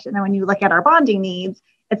cash. And then when you look at our bonding needs,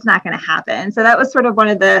 it's not going to happen. So that was sort of one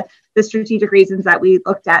of the strategic reasons that we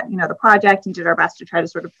looked at, the project and did our best to try to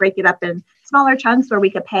sort of break it up in smaller chunks where we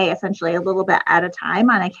could pay essentially a little bit at a time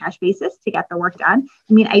on a cash basis to get the work done.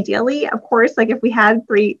 I mean, ideally, of course, if we had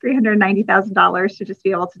 $390,000 to just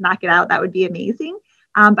be able to knock it out, that would be amazing.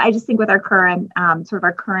 But I just think with our current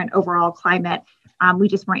overall climate, we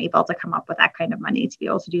just weren't able to come up with that kind of money to be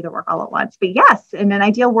able to do the work all at once. But yes, in an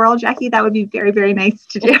ideal world, Jackie, that would be very, very nice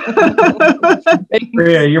to do.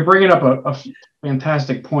 Yeah, you're bringing up a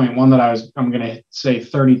fantastic point, one that I'm going to say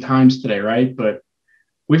 30 times today, right? But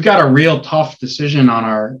we've got a real tough decision on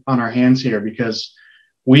our hands here because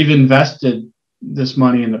we've invested this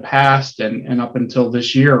money in the past and up until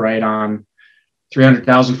this year, right, on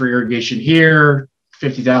 $300,000 for irrigation here,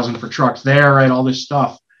 $50,000 for trucks there, right, all this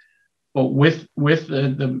stuff. But with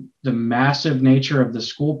the massive nature of the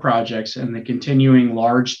school projects and the continuing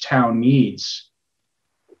large town needs,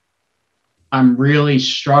 I'm really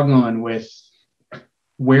struggling with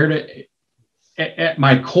where to. At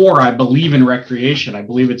my core, I believe in recreation. I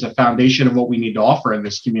believe it's a foundation of what we need to offer in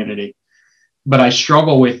this community. But I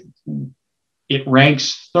struggle with it.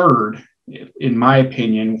 Ranks third, in my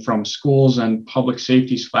opinion, from schools and public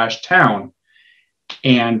safety / town.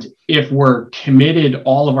 And if we're committed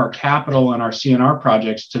all of our capital and our CNR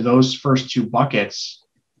projects to those first 2 buckets,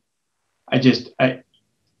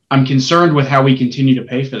 I'm concerned with how we continue to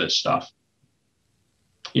pay for this stuff,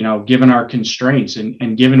 given our constraints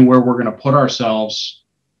and given where we're going to put ourselves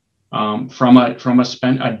from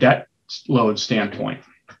a debt load standpoint,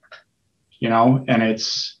 and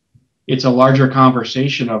it's a larger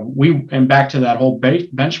conversation and back to that whole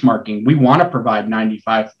benchmarking, we want to provide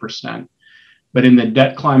 95%. But in the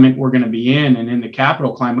debt climate we're going to be in and in the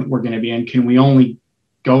capital climate we're going to be in, can we only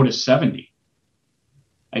go to 70?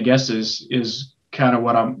 I guess is kind of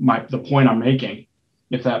what the point I'm making,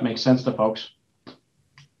 if that makes sense to folks.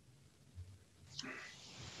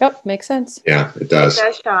 Yep, makes sense. Yeah, it does. It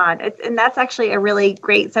does, Sean. And that's actually a really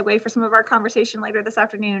great segue for some of our conversation later this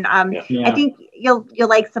afternoon. Yeah. I think you'll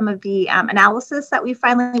like some of the analysis that we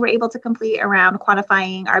finally were able to complete around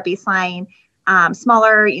quantifying our baseline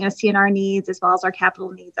smaller, CNR needs as well as our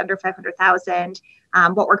capital needs under 500,000.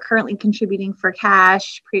 What we're currently contributing for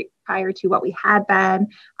cash prior to what we had been.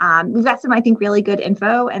 We've got some, I think, really good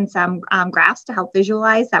info and some graphs to help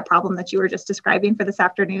visualize that problem that you were just describing for this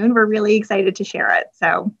afternoon. We're really excited to share it.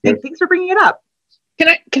 So thanks for bringing it up.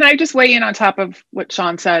 Can I just weigh in on top of what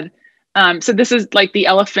Sean said? So this is like the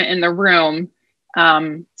elephant in the room.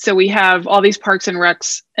 So we have all these parks and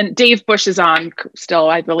recs, and Dave Bush is on still,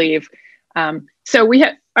 I believe. So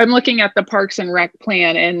I'm looking at the Parks and Rec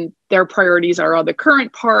plan, and their priorities are all the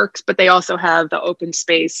current parks, but they also have the open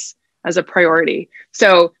space as a priority.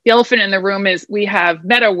 So the elephant in the room is we have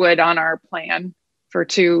Meadowood on our plan for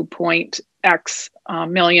 $2.x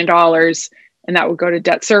million, and that would go to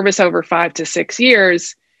debt service over 5 to 6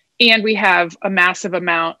 years. And we have a massive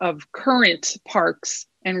amount of current parks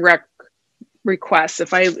and rec requests.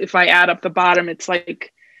 If I add up the bottom, it's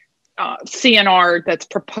like CNR that's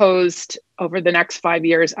proposed over the next 5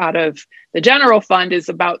 years out of the general fund is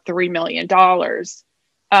about $3 million.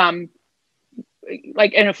 And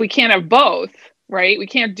if we can't have both, right? We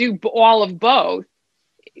can't do all of both.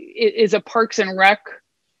 Is a Parks and Rec?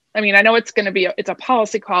 I mean, I know it's going to be it's a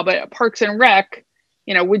policy call, but Parks and Rec,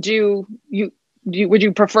 would you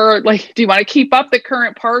prefer, like, do you want to keep up the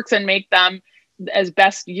current parks and make them as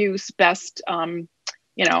best use, as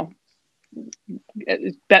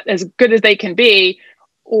good as they can be,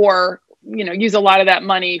 or use a lot of that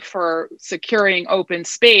money for securing open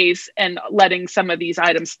space and letting some of these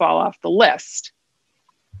items fall off the list?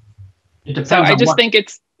 So I just think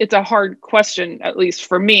it's a hard question, at least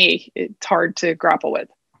for me. It's hard to grapple with.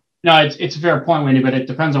 No, it's a fair point, Wendy, but it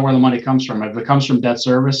depends on where the money comes from. If it comes from debt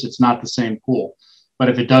service, it's not the same pool. But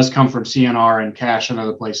if it does come from CNR and cash and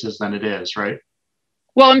other places, then it is, right?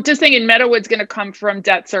 Well, I'm just thinking Meadowood's going to come from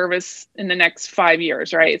debt service in the next 5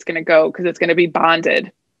 years, right? It's going to go because it's going to be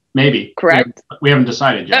bonded. Maybe. Correct? We haven't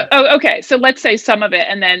decided yet. Okay. So let's say some of it,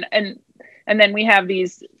 and then we have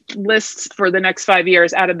these lists for the next 5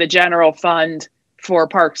 years out of the general fund for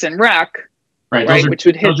Parks and Rec. Right. Those are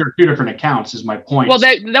two different accounts, is my point. Well,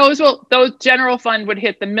 those general fund would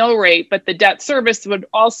hit the mill rate, but the debt service would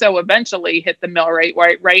also eventually hit the mill rate,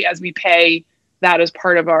 right? As we pay that as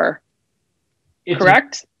part of our.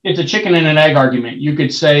 Correct? It's a chicken and an egg argument. You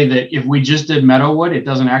could say that if we just did Meadowood, it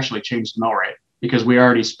doesn't actually change the mill rate because we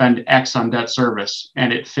already spend X on debt service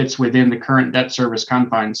and it fits within the current debt service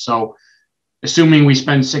confines. So assuming we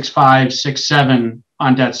spend 6.5, 6.7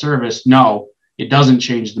 on debt service, no, it doesn't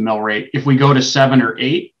change the mill rate. If we go to 7 or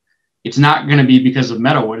 8, it's not going to be because of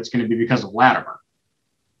Meadowood. It's going to be because of Latimer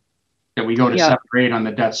that we go to 7 or 8 on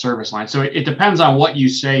the debt service line. So it depends on what you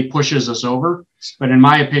say pushes us over. But in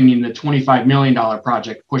my opinion, the $25 million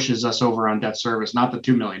project pushes us over on debt service, not the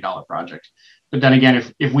 $2 million project. But then again,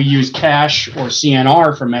 if we use cash or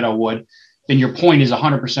CNR for Meadowood, then your point is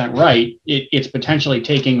 100% right. It's potentially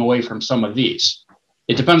taking away from some of these.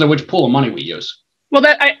 It depends on which pool of money we use. Well,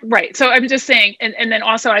 right. So I'm just saying, and then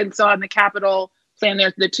also I saw in the capital plan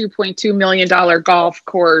there, the $2.2 million golf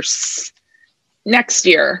course next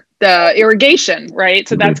year, the irrigation, right?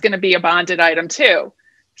 So that's going to be a bonded item too.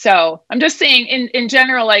 So I'm just saying in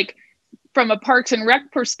general, like from a Parks and Rec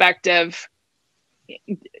perspective,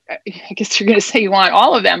 I guess you're going to say you want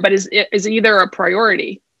all of them, but is either a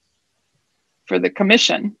priority for the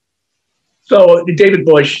commission? So David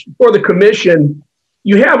Bush, for the commission,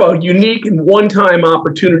 you have a unique and one-time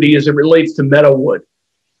opportunity as it relates to Meadowood.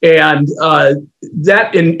 And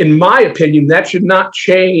that, in my opinion, that should not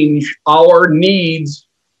change our needs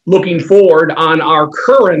looking forward on our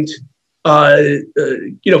current,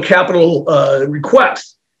 capital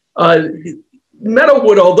requests.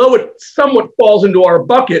 Meadowood, although it somewhat falls into our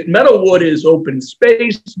bucket, Meadowood is open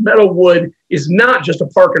space. Meadowood is not just a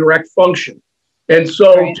park and rec function. And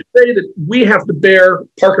so to say that we have to bear,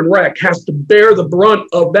 Park and Rec has to bear the brunt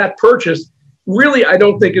of that purchase, really, I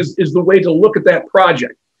don't think is the way to look at that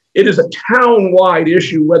project. It is a town-wide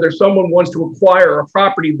issue whether someone wants to acquire a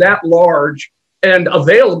property that large and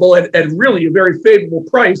available at really a very favorable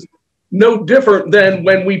price, no different than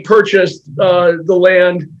when we purchased the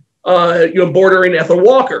land bordering Ethel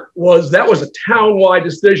Walker. That was a town-wide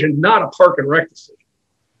decision, not a Park and Rec decision.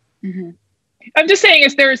 Mm-hmm. I'm just saying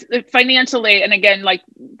if there's financially, and again, like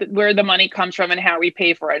where the money comes from and how we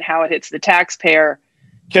pay for it, how it hits the taxpayer.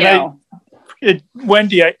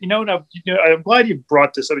 Wendy, I'm glad you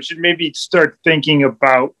brought this up. We should maybe start thinking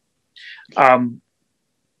about, the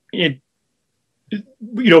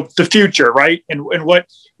future, right? And what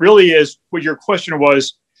really is what your question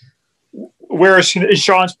was. Whereas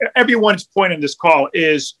Sean's, everyone's point in this call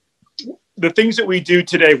is the things that we do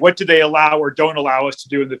today. What do they allow or don't allow us to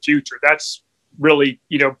do in the future? That's really,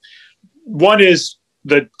 one is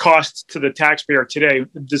the cost to the taxpayer today,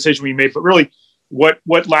 the decision we made, but really what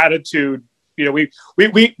latitude, we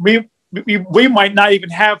might not even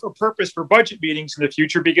have a purpose for budget meetings in the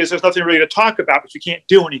future because there's nothing really to talk about, but you can't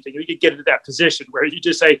do anything. We could get into that position where you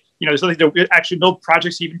just say, there's nothing to actually no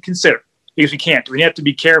projects to even consider because we can't. We have to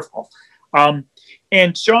be careful.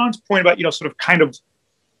 And Sean's point about, sort of kind of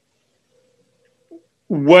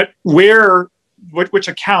which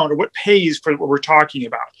account or what pays for what we're talking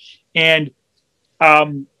about. And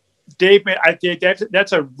Dave,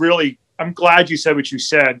 that's a really, I'm glad you said what you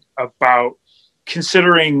said about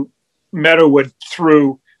considering Meadowood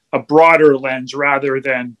through a broader lens rather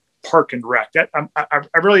than Park and Rec. That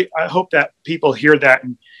I hope that people hear that,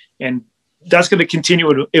 and that's going to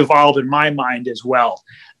continue to evolve in my mind as well.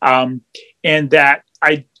 And that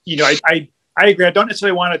I agree. I don't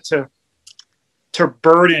necessarily want it to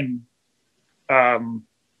burden, the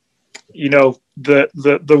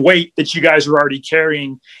weight that you guys are already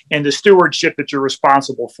carrying and the stewardship that you're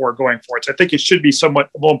responsible for going forward. So I think it should be somewhat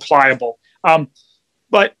more pliable. But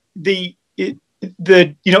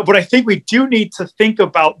but I think we do need to think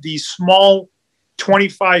about these small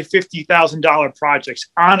 $25,000, $50,000 projects.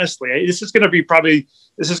 Honestly, this is going to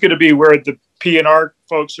be where the P&R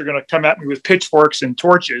folks are going to come at me with pitchforks and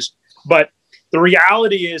torches. But the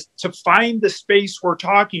reality is, to find the space we're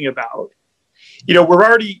talking about, we're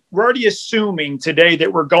already assuming today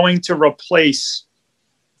that we're going to replace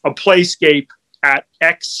a playscape at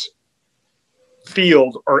X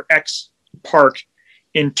field or X park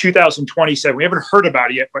in 2027. We haven't heard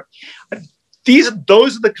about it yet, but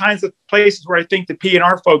those are the kinds of places where I think the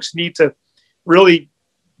P&R folks need to really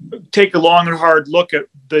take a long and hard look at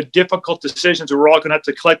the difficult decisions that we're all going to have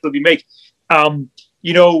to collectively make.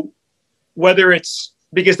 Whether it's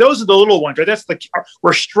because those are the little ones, right?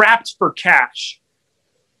 We're strapped for cash,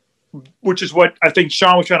 which is what I think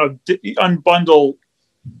Sean was trying to unbundle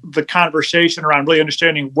the conversation around, really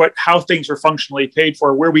understanding how things are functionally paid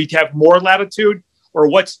for, where we have more latitude, or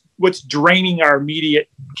what's draining our immediate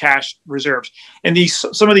cash reserves. And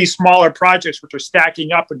some of these smaller projects, which are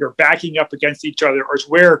stacking up and they're backing up against each other, is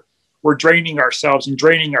where we're draining ourselves and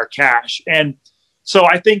draining our cash. And so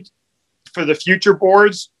I think for the future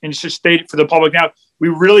boards, and just state it for the public now, we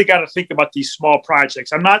really got to think about these small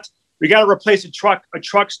projects. We got to replace a truck. A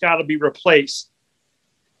truck's got to be replaced.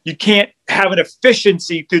 You can't have an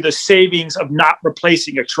efficiency through the savings of not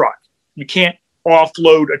replacing a truck. You can't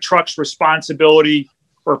offload a truck's responsibility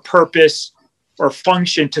or purpose or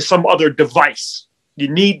function to some other device. You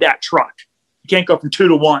need that truck. You can't go from 2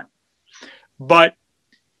 to 1. But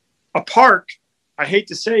a park, I hate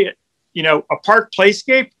to say it, a park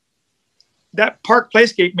playscape, that park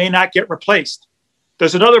playscape may not get replaced.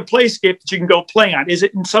 There's another playscape that you can go play on. Is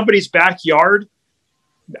it in somebody's backyard?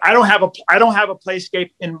 I don't have a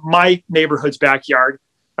playscape in my neighborhood's backyard.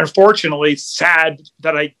 Unfortunately, it's sad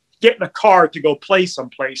that I get in a car to go play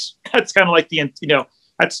someplace. That's kind of like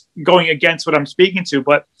that's going against what I'm speaking to.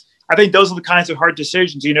 But I think those are the kinds of hard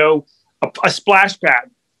decisions. A splash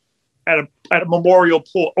pad at a memorial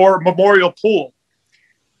pool.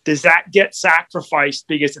 Does that get sacrificed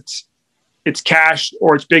because it's cash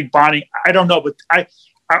or it's big bonding? I don't know, but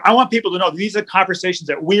I want people to know these are conversations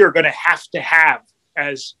that we are going to have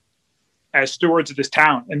as stewards of this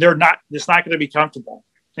town, and it's not going to be comfortable.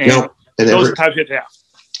 And those are times we have to have.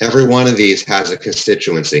 Every one of these has a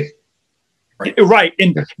constituency. Right.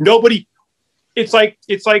 And nobody, it's like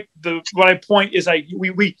what I point is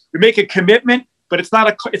we make a commitment, but it's not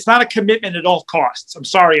a commitment at all costs. I'm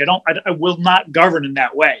sorry. I will not govern in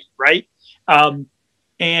that way. Right.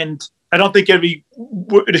 And I don't think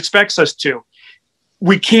it expects us to.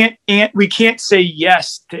 We can't say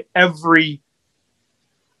yes to every,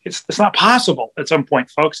 it's not possible at some point,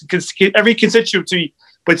 folks, because every constituency,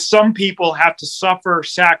 but some people have to suffer,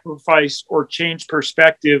 sacrifice, or change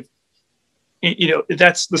perspective.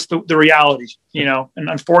 That's the reality, and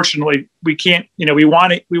unfortunately we can't, we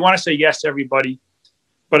want to say yes to everybody,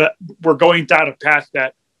 but we're going down a path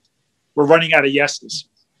that we're running out of yeses.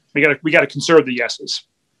 We got to conserve the yeses.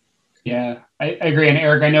 Yeah, I agree. And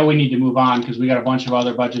Eric, I know we need to move on because we got a bunch of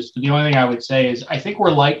other budgets, but the only thing I would say is I think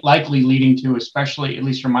we're likely leading to, especially at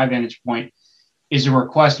least from my vantage point, is a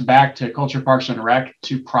request back to Culture, Parks, and Rec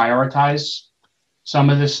to prioritize some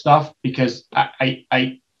of this stuff, because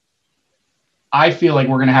I feel like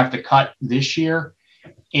we're going to have to cut this year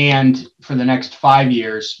and for the next 5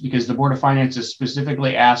 years, because the Board of Finance has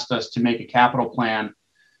specifically asked us to make a capital plan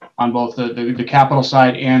on both the capital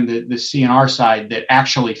side and the CNR side that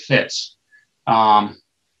actually fits.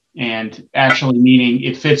 And actually meaning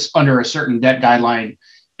it fits under a certain debt guideline.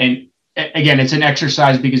 And again, it's an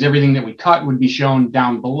exercise because everything that we cut would be shown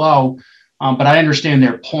down below. But I understand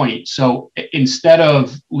their point. So instead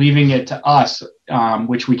of leaving it to us,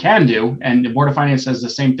 which we can do, and the Board of Finance says the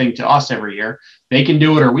same thing to us every year, they can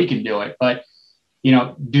do it or we can do it. But, you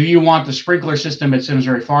know, do you want the sprinkler system at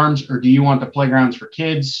Simsbury Farms or do you want the playgrounds for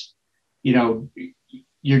kids? You know,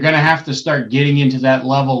 you're going to have to start getting into that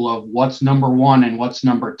level of what's number 1 and what's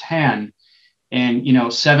number 10. And, you know,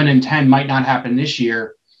 7 and 10 might not happen this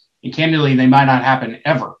year. And candidly, they might not happen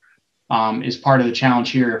ever. Is part of the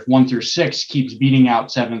challenge here. If 1 through 6 keeps beating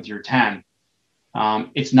out 7 through 10,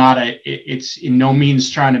 it's in no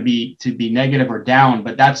means trying to be negative or down,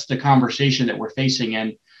 but that's the conversation that we're facing.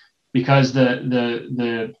 And because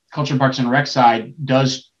the Culture, Parks and Rec side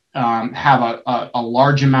does have a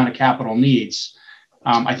large amount of capital needs,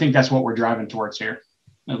 I think that's what we're driving towards here.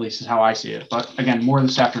 At least is how I see it. But again, more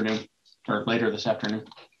this afternoon or later this afternoon.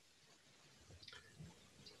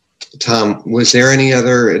 Tom, was there any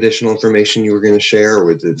other additional information you were going to share,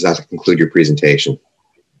 or does that conclude your presentation?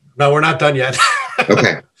 No, we're not done yet.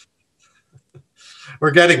 Okay.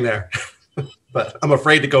 We're getting there, but I'm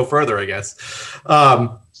afraid to go further, I guess. Give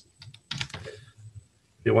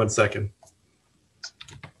me 1 second.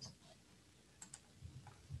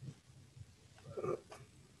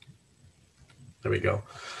 There we go.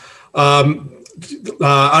 I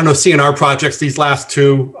don't know, CNR projects, these last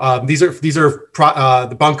two, these are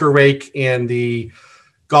the bunker rake and the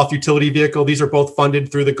golf utility vehicle. These are both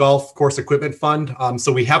funded through the golf course equipment fund.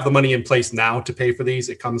 So we have the money in place now to pay for these.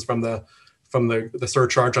 It comes from the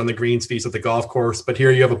surcharge on the greens fees of the golf course. But here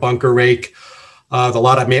you have a bunker rake with a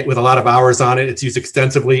lot of hours on it. It's used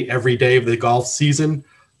extensively every day of the golf season.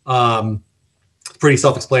 Pretty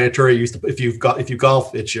self-explanatory. If you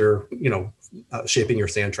golf, it's your, shaping your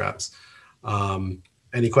sand traps.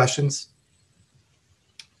 Any questions?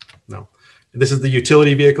 No. This is the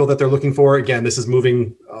utility vehicle that they're looking for. Again, this is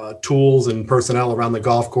moving tools and personnel around the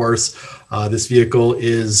golf course. This vehicle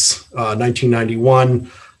is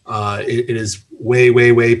 1991. It is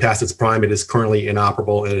way past its prime. It is currently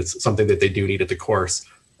inoperable, and it's something that they do need at the course.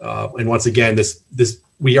 And once again, this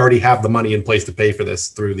we already have the money in place to pay for this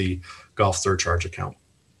through the golf surcharge account.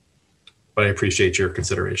 But I appreciate your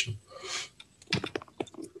consideration.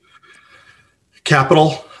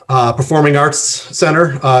 Capital Performing Arts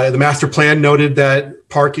Center. The master plan noted that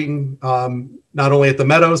parking, not only at the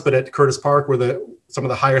Meadows, but at Curtis Park were some of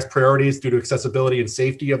the highest priorities due to accessibility and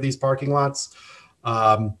safety of these parking lots.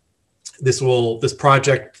 This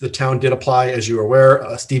project, the town did apply, as you are aware,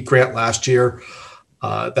 a steep grant last year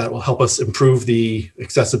that will help us improve the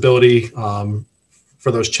accessibility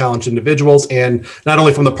for those challenged individuals, and not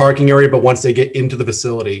only from the parking area, but once they get into the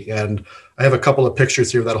facility. And I have a couple of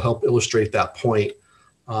pictures here that'll help illustrate that point.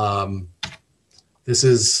 This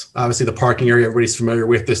is obviously the parking area everybody's familiar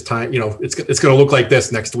with this time. It's going to look like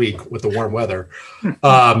this next week with the warm weather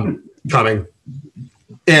coming.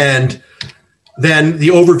 And then the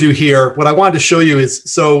overview here, what I wanted to show you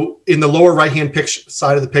is, so in the lower right-hand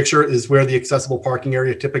side of the picture is where the accessible parking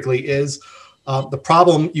area typically is. The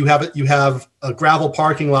problem you have a gravel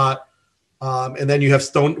parking lot, and then you have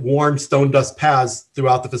worn stone dust paths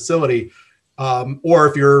throughout the facility. Or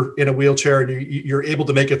if you're in a wheelchair and you're able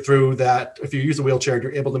to make it through that, if you use a wheelchair and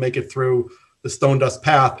you're able to make it through the stone dust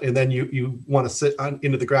path, and then you want to sit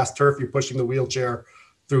into the grass turf, you're pushing the wheelchair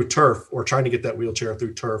through turf or trying to get that wheelchair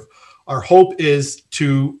through turf. Our hope is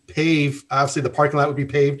to pave, obviously the parking lot would be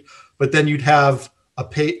paved, but then you'd have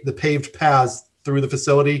the paved paths through the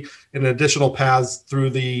facility and additional paths through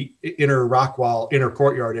the inner rock wall, inner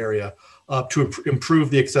courtyard area to improve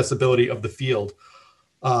the accessibility of the field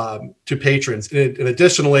to patrons. And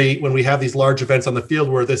additionally, when we have these large events on the field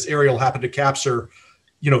where this area will happen to capture,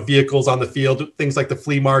 vehicles on the field, things like the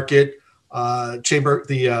flea market,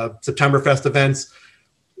 the Septemberfest events,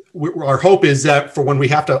 our hope is that for when we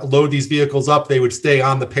have to load these vehicles up, they would stay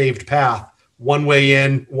on the paved path, one way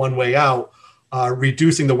in, one way out,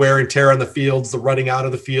 reducing the wear and tear on the fields, the running out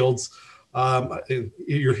of the fields.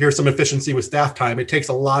 You hear some efficiency with staff time. It takes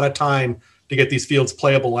a lot of time to get these fields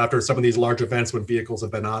playable after some of these large events when vehicles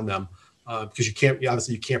have been on them, because you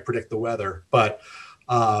can't predict the weather. But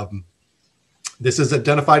this is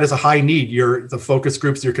identified as a high need. The focus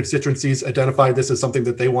groups, your constituencies identified this as something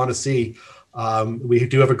that they want to see. We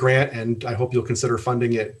do have a grant, and I hope you'll consider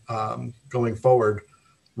funding it going forward.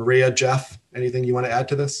 Maria, Jeff, anything you want to add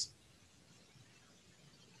to this?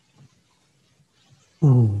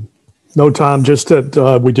 No, Tom, just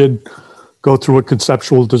that we did go through a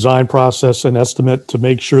conceptual design process and estimate to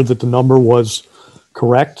make sure that the number was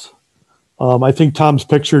correct. I think Tom's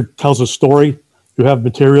picture tells a story. You have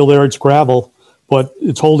material there, it's gravel, but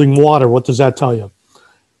it's holding water. What does that tell you?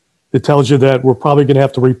 it tells you that we're probably going to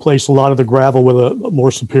have to replace a lot of the gravel with a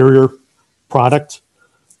more superior product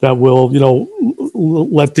that will,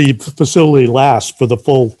 let the facility last for the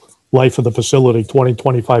full life of the facility, 20,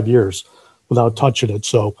 25 years without touching it.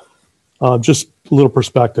 So just a little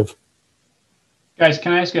perspective. Guys,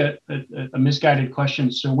 can I ask a misguided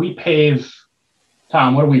question? So we pave,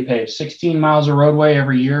 Tom, what do we pave? 16 miles of roadway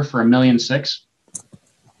every year for $1.6 million?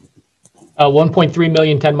 1.3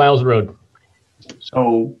 million, 10 miles of road.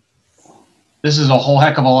 So this is a whole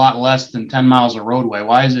heck of a lot less than 10 miles of roadway.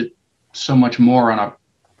 Why is it so much more on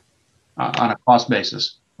a cost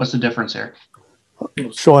basis? What's the difference here?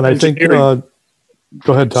 Sean, I think, go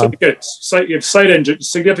ahead, Tom. You have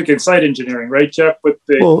significant site engineering, right, Jeff? With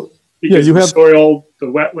the you have soil, the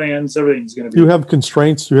wetlands, everything's going to be. You have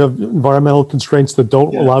constraints. You have environmental constraints that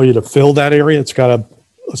don't allow you to fill that area. It's got to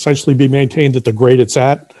essentially be maintained at the grade it's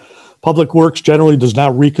at. Public Works generally does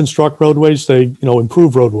not reconstruct roadways; they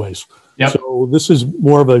improve roadways. Yep. So this is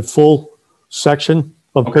more of a full section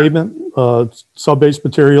of pavement, sub-base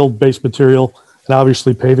material, base material, and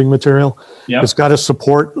obviously paving material. Yep. It's got to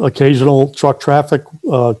support occasional truck traffic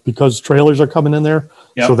because trailers are coming in there.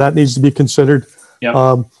 Yep. So that needs to be considered.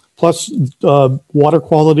 Yep. Plus, water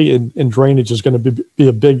quality and drainage is going to be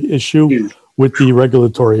a big issue with the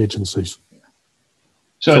regulatory agencies.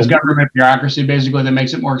 So it's government bureaucracy basically that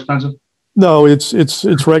makes it more expensive? No, it's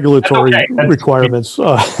regulatory requirements.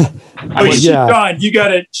 Sean,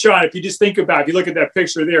 Sean, if you just think about it, if you look at that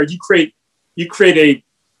picture there, you create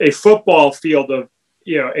a football field of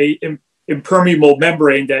a impermeable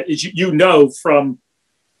membrane that is from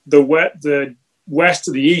the west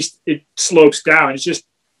to the east, it slopes down. It's just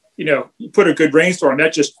you put a good rainstorm,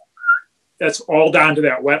 that's all down to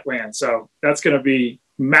that wetland. So that's going to be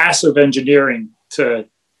massive engineering to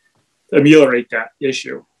ameliorate that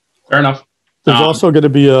issue. Fair enough. There's also going to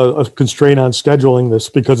be a constraint on scheduling this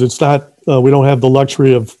because it's not, we don't have the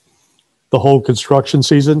luxury of the whole construction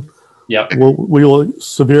season. Yep. We will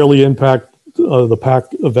severely impact the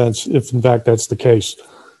PAC events if in fact that's the case.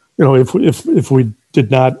 If we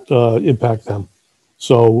did not impact them.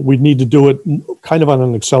 So we need to do it kind of on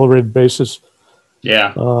an accelerated basis.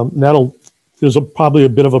 Yeah. There's probably a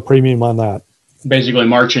bit of a premium on that. Basically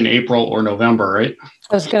March and April or November, right?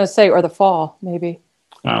 I was going to say, or the fall, maybe.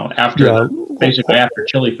 Well, basically after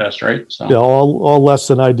Chili Fest, right? So. Yeah, all less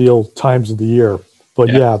than ideal times of the year.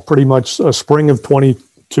 But pretty much spring of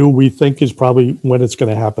 22, we think is probably when it's going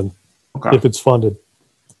to happen if it's funded.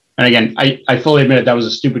 And again, I fully admit that was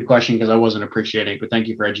a stupid question because I wasn't appreciating it, but thank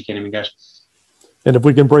you for educating me, guys. And if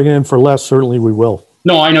we can bring it in for less, certainly we will.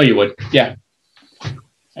 No, I know you would. Yeah. I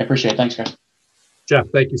appreciate it. Thanks, guys. Jeff,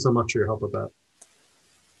 thank you so much for your help with that.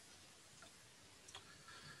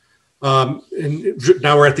 And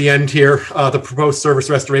now we're at the end here. The proposed service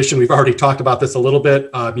restoration, we've already talked about this a little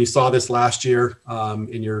bit. You saw this last year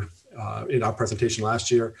in our presentation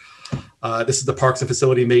last year. This is the Parks and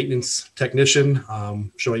Facility Maintenance Technician,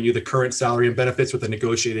 showing you the current salary and benefits with a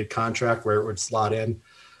negotiated contract where it would slot in.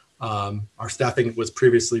 Our staffing was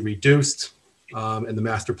previously reduced, and the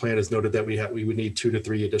master plan has noted that we would need 2 to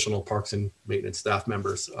 3 additional parks and maintenance staff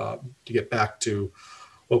members to get back to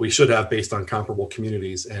what we should have based on comparable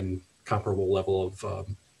communities and comparable level of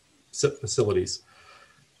facilities.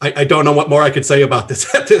 I don't know what more I could say about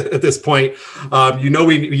this at this point.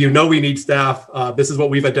 We need staff. This is what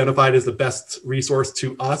we've identified as the best resource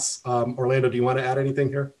to us. Orlando, do you want to add anything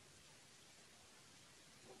here?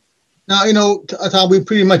 Now, Tom, we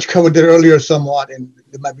pretty much covered it earlier somewhat, and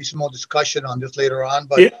there might be some more discussion on this later on,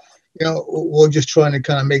 but, we're just trying to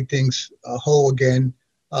kind of make things whole again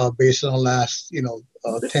based on the last,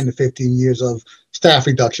 10 to 15 years of staff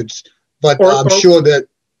reductions. But I'm sure that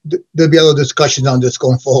there'll be other discussions on this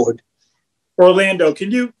going forward. Orlando, can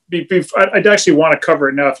you I'd actually want to cover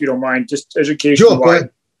it now, if you don't mind, just education-wise.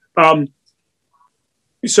 Sure,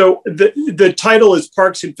 so the title is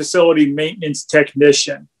Parks and Facility Maintenance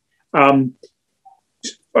Technician.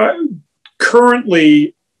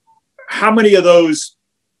 Currently, how many of those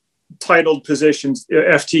titled positions,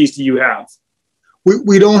 FTs, do you have?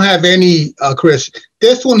 We don't have any, Chris.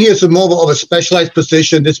 This one here is more of a specialized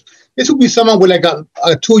position. This would be someone with like a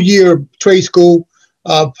 2-year trade school,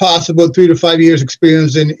 possible 3 to 5 years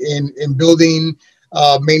experience in building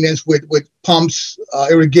maintenance with pumps,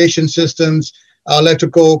 irrigation systems,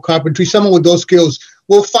 electrical, carpentry, someone with those skills.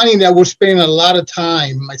 We're finding that we're spending a lot of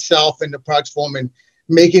time, myself and the parks foreman,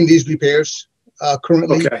 making these repairs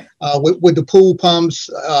currently with the pool pumps,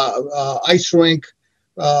 ice rink,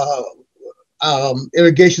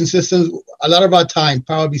 irrigation systems. A lot of our time,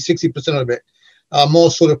 probably 60% of it,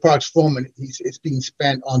 most of the parks foremen, it's being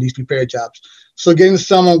spent on these repair jobs. So getting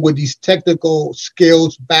someone with these technical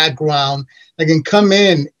skills, background, that can come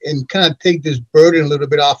in and kind of take this burden a little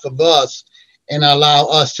bit off of us and allow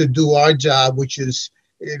us to do our job, which is,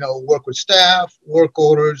 work with staff, work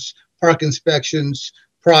orders, park inspections,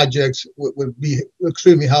 projects would be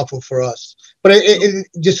extremely helpful for us. But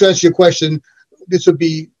just to answer your question, this would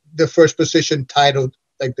be the first position titled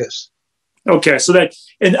like this. Okay, so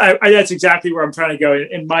that's exactly where I'm trying to go.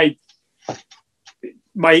 And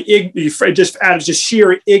just out of just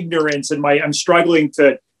sheer ignorance and I'm struggling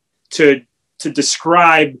to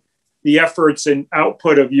describe the efforts and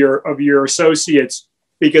output of your associates,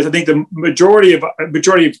 because I think the majority of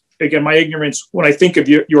again, my ignorance, when I think of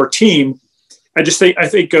your team, I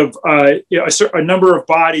think of a number of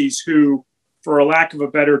bodies who, for a lack of a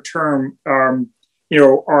better term, are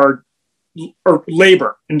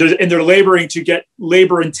labor, and they're laboring to get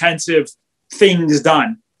labor-intensive things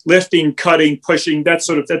done, lifting, cutting, pushing.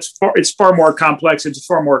 It's far more complex. It's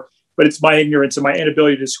far more, but it's my ignorance and my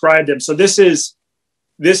inability to describe them. So this is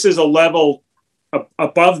a level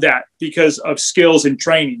above that because of skills and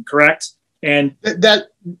training, correct? And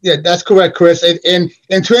that's correct, Chris. And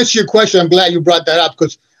to answer your question, I'm glad you brought that up,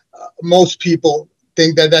 because most people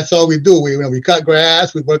think that that's all we do. We cut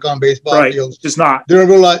grass, we work on baseball fields. It's not. They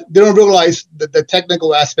don't realize the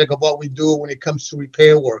technical aspect of what we do when it comes to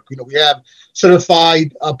repair work. We have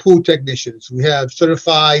certified pool technicians. We have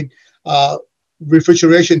certified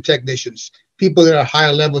refrigeration technicians. People that are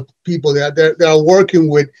higher level people that are working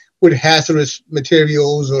with hazardous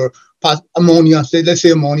materials or ammonia. Let's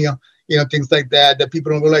say ammonia. Things like that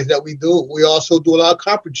people don't realize that we do. We also do a lot of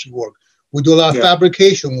carpentry work. We do a lot of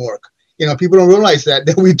fabrication work. People don't realize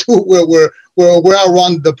that we do. We're a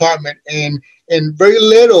run department, and very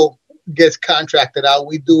little gets contracted out.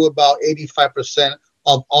 We do about 85%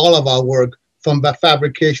 of all of our work from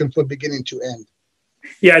fabrication from beginning to end.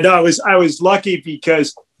 Yeah, no, I was lucky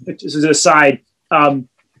because, just as an aside,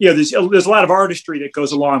 there's a lot of artistry that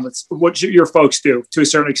goes along with what your folks do to a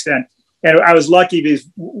certain extent. And I was lucky because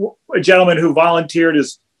a gentleman who volunteered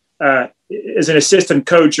as an assistant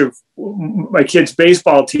coach of my kid's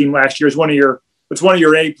baseball team last year was one of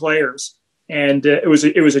your A players, and it was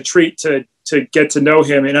a treat to get to know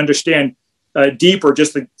him and understand deeper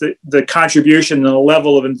just the contribution and the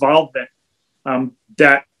level of involvement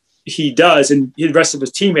that he does and the rest of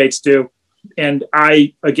his teammates do. And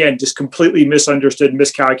I, again, just completely misunderstood and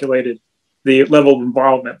miscalculated the level of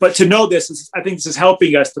involvement. But to know this, I think this is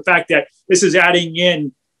helping us. The fact that this is adding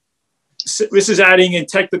in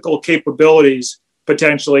technical capabilities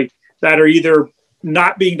potentially that are either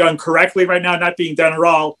not being done correctly right now, not being done at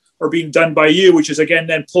all, or being done by you, which is again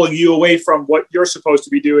then pulling you away from what you're supposed to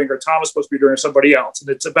be doing, or Tom is supposed to be doing, or somebody else. And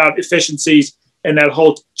it's about efficiencies and that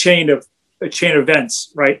whole chain of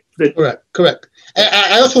events, right? Correct. And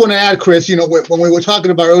I also want to add, Chris, when we were talking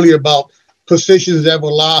about earlier about positions that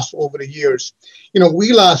were lost over the years,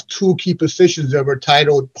 we lost 2 key positions that were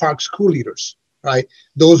titled park school leaders, right?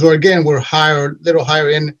 Those were little higher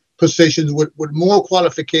end positions with more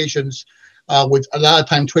qualifications, with a lot of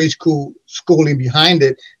time trade school schooling behind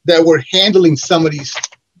it, that were handling some of these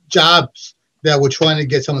jobs that we're trying to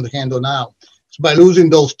get someone to handle now. So by losing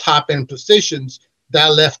those top end positions, that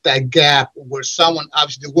left that gap where someone,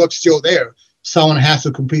 obviously the work's still there, someone has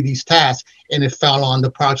to complete these tasks, and it fell on the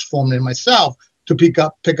parks foreman and myself to pick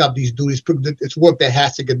up these duties. It's work that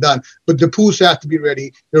has to get done, but the pools have to be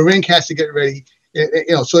ready, the rink has to get ready,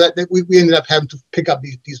 so that we ended up having to pick up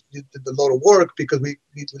the load of work because we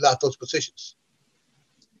lost those positions.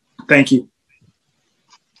 Thank you.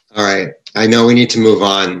 All right, I know we need to move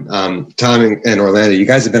on. Tom and Orlando, you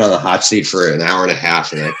guys have been on the hot seat for an hour and a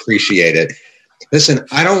half, and I appreciate it. Listen,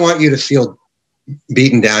 I don't want you to feel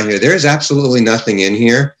beaten down here. There's absolutely nothing in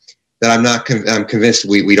here that I'm convinced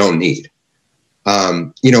we don't need.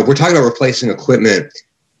 We're talking about replacing equipment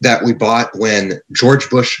that we bought when George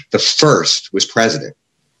Bush the first was president.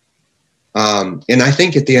 And I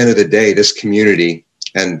think at the end of the day, this community,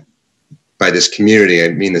 and by this community, I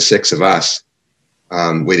mean the 6 of us,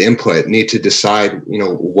 with input, need to decide,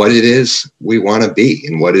 what it is we want to be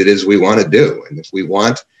and what it is we want to do. And if we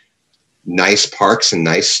want nice parks and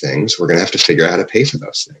nice things, we're going to have to figure out how to pay for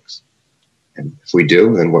those things. And if we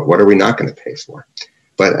do, then what are we not going to pay for?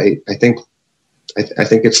 But I think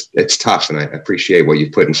it's tough, and I appreciate what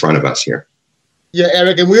you put in front of us here. Yeah,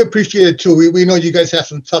 Eric, and we appreciate it too. We know you guys have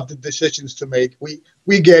some tough decisions to make.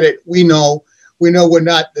 We get it. We know we're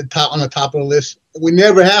not on the top of the list. We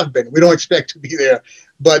never have been. We don't expect to be there.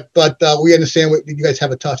 But we understand you guys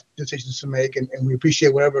have a tough decisions to make, and we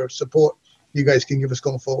appreciate whatever support you guys can give us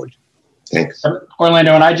going forward. Thanks.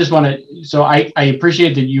 Orlando, and I just want to, so I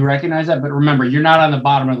appreciate that you recognize that, but remember, you're not on the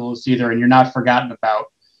bottom of the list either, and you're not forgotten about.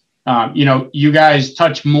 You guys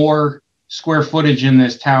touch more square footage in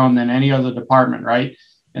this town than any other department, right?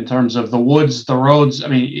 In terms of the woods, the roads. I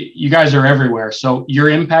mean, you guys are everywhere. So your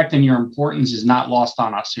impact and your importance is not lost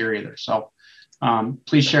on us here either. So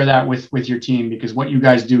please share that with your team, because what you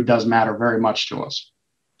guys do does matter very much to us.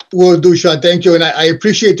 Will do, Sean. Thank you. And I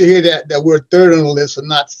appreciate to hear that we're third on the list and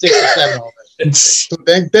not 6 or 7 on the list. So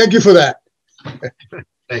thank you for that.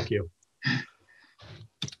 Thank you.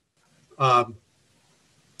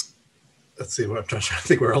 Let's see what I'm trying to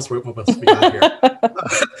think. What else we got here?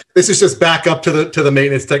 This is just back up to the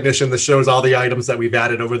maintenance technician that shows all the items that we've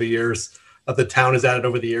added over the years, that the town has added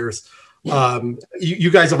over the years.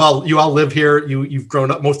 You guys have all live here. You've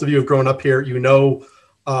grown up. Most of you have grown up here.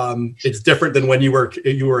 It's different than when you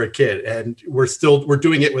were a kid, and we're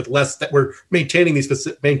doing it with less. We're maintaining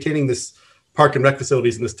this park and rec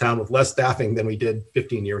facilities in this town with less staffing than we did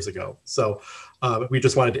 15 years ago. So we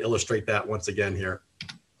just wanted to illustrate that once again here.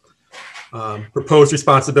 Proposed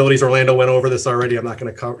responsibilities. Orlando went over this already. I'm not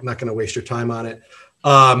going to waste your time on it.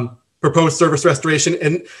 Proposed service restoration.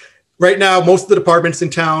 And right now, most of the departments in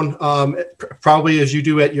town, probably as you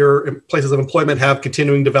do at your places of employment, have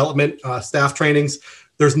continuing development staff trainings.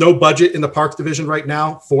 There's no budget in the Parks Division right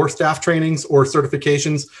now for staff trainings or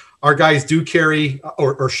certifications. Our guys do carry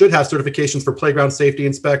or should have certifications for playground safety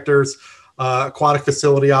inspectors, aquatic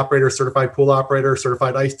facility operator, certified pool operator,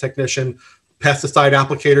 certified ice technician. Pesticide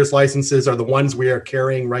applicators licenses are the ones we are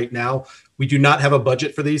carrying right now. We do not have a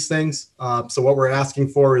budget for these things. So what we're asking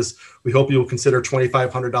for is, we hope you will consider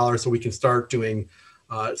 $2,500 so we can start doing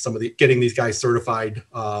getting these guys certified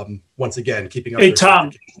once again, keeping up. Hey,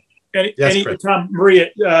 Tom, Tom,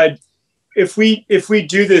 Maria, if we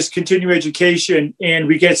do this continue education and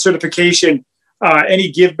we get certification,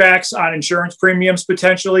 any givebacks on insurance premiums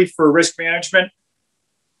potentially for risk management?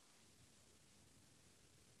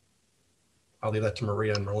 I'll leave that to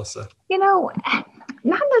Maria and Melissa. Not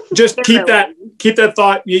necessarily. Just keep that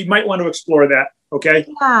thought. You might want to explore that. Okay.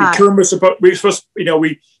 Yeah. We're supposed,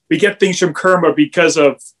 we get things from Kerma because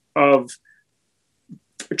of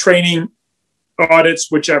training,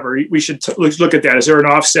 audits, whichever. We should look at that. Is there an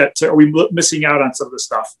offset? Are we missing out on some of the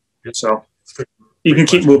stuff? So you can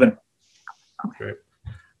keep moving. Okay.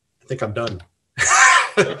 I think I'm done.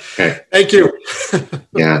 Okay. Thank you.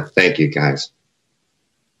 Yeah. Thank you, guys.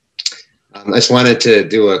 I just wanted to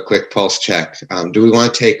do a quick pulse check. Do we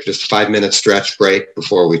want to take just a 5-minute stretch break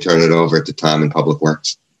before we turn it over to Tom in Public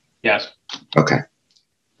Works? Yes. Okay.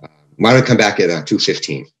 Why don't we come back at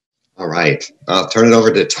 2:15? All right. I'll turn it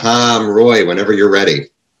over to Tom Roy whenever you're ready.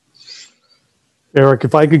 Eric,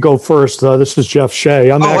 if I could go first, this is Jeff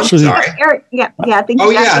Shea. I'm sorry. Eric, yeah. Thank you. Oh,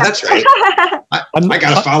 yeah, that's right. I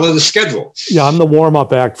got to follow the schedule. Yeah, I'm the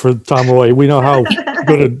warm-up act for Tom Roy. We know how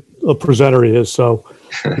good a presenter he is, so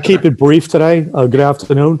to keep it brief today. Good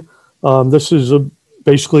afternoon. This is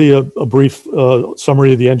basically a brief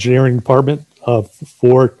summary of the engineering department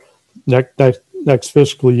for next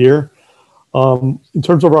fiscal year. In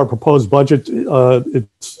terms of our proposed budget,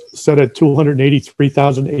 it's set at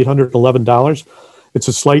 $283,811. It's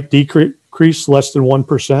a slight decrease, less than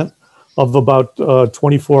 1%, of about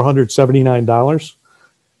 $2,479.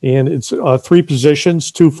 And it's 3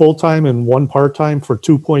 positions, 2 full-time and 1 part-time, for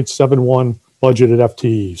 2.71 budgeted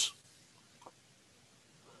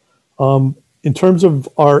FTEs. In terms of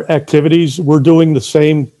our activities, we're doing the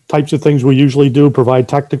same types of things we usually do, provide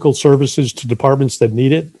technical services to departments that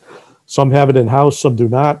need it. Some have it in-house, some do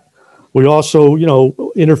not. We also,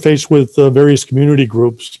 interface with various community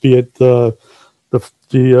groups, be it the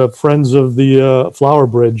Friends of the Flower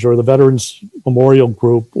Bridge or the Veterans Memorial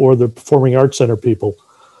Group or the Performing Arts Center people.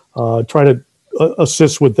 Try to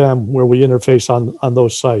assist with them where we interface on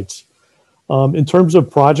those sites. In terms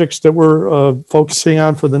of projects that we're focusing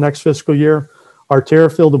on for the next fiscal year, our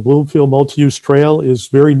Terrifield to Bloomfield multi-use trail is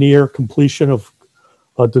very near completion of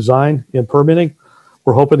design and permitting.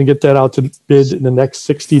 We're hoping to get that out to bid in the next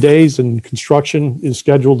 60 days, and construction is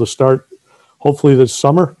scheduled to start hopefully this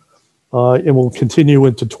summer, and will continue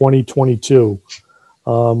into 2022.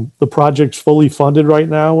 The project's fully funded right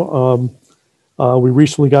now. We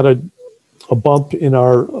recently got a bump in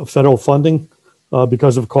our federal funding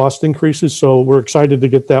because of cost increases, so we're excited to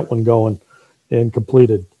get that one going and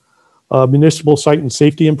completed. Municipal site and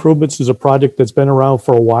safety improvements is a project that's been around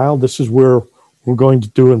for a while. This is where we're going to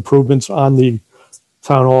do improvements on the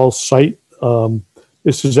town hall site.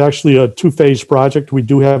 This is actually a 2-phase project. We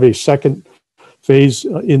do have a second phase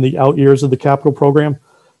in the out years of the capital program,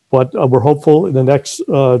 but we're hopeful in the next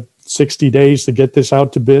 60 days to get this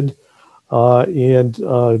out to bid and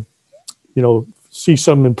see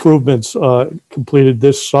some improvements completed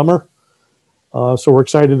this summer. So we're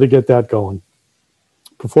excited to get that going.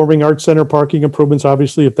 Performing Arts Center parking improvements,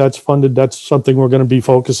 obviously, if that's funded, that's something we're going to be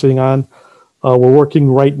focusing on. We're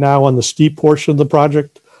working right now on the steep portion of the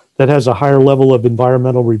project that has a higher level of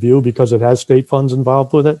environmental review because it has state funds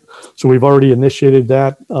involved with it. So we've already initiated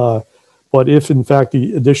that. But if, in fact,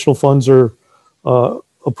 the additional funds are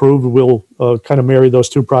approved, we'll kind of marry those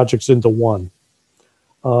two projects into one.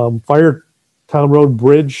 Firetown Road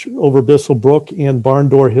Bridge over Bissell Brook and Barn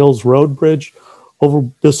Door Hills Road Bridge over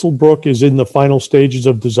Bissell Brook is in the final stages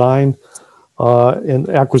of design and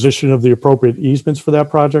acquisition of the appropriate easements for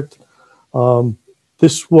that project.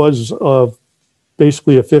 This was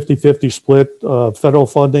basically a 50-50 split, federal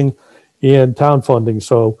funding and town funding.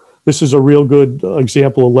 So this is a real good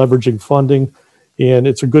example of leveraging funding, and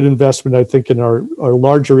it's a good investment, I think, in our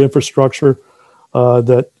larger infrastructure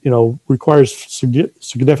that requires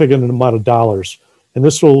significant amount of dollars. And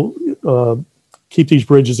this will keep these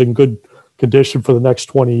bridges in good condition for the next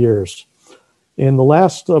 20 years. And the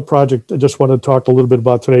last project I just want to talk a little bit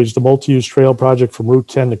about today is the multi-use trail project from Route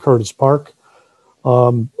 10 to Curtis Park.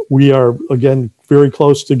 We are, again, very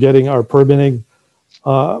close to getting our permitting,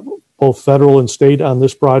 both federal and state, on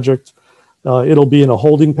this project. It'll be in a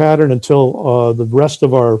holding pattern until the rest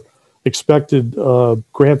of our expected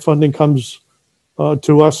grant funding comes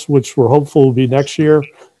to us, which we're hopeful will be next year,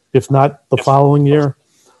 if not the following year.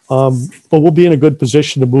 But we'll be in a good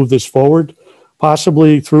position to move this forward,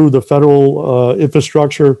 possibly through the federal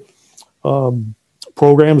infrastructure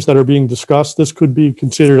programs that are being discussed. This could be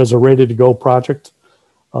considered as a ready-to-go project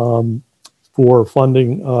for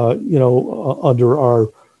funding, under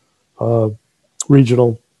our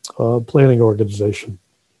regional planning organization.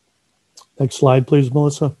 Next slide, please,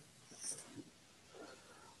 Melissa.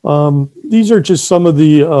 These are just some of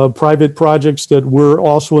the private projects that we're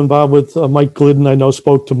also involved with. Mike Glidden, I know,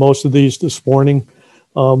 spoke to most of these this morning.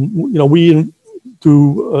 We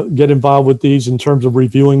do get involved with these in terms of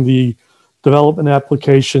reviewing the development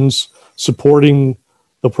applications, supporting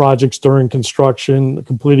the projects during construction,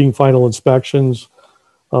 completing final inspections,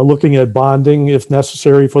 looking at bonding if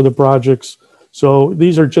necessary for the projects. So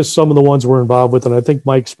these are just some of the ones we're involved with, and I think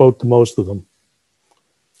Mike spoke to most of them.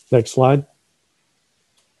 Next slide.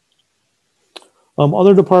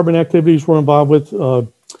 Other department activities we're involved with,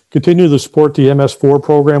 continue to support the MS4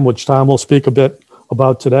 program, which Tom will speak a bit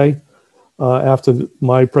about today after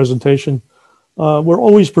my presentation. We're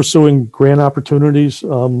always pursuing grant opportunities.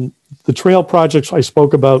 The trail projects I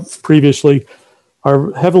spoke about previously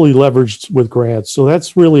are heavily leveraged with grants. So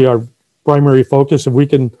that's really our primary focus. If we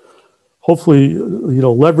can hopefully,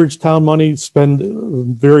 leverage town money, spend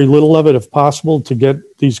very little of it if possible to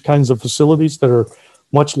get these kinds of facilities that are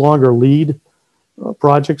much longer lead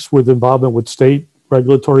projects with involvement with state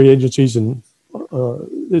regulatory agencies, and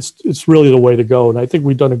it's really the way to go. And I think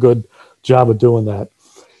we've done a good job of doing that.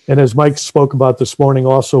 And as Mike spoke about this morning,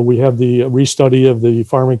 also we have the restudy of the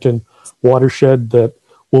Farmington watershed that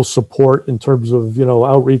will support in terms of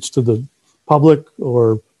outreach to the public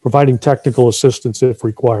or providing technical assistance if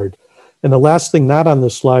required. And the last thing not on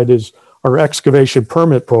this slide is our excavation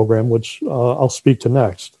permit program, which I'll speak to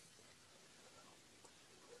next.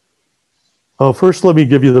 First, let me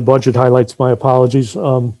give you the budget highlights. My apologies.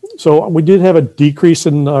 So we did have a decrease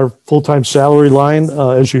in our full-time salary line.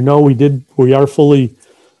 As you know, we are fully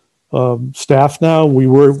staffed now.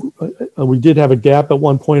 We did have a gap at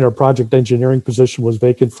one point. Our project engineering position was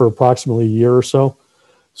vacant for approximately a year or so.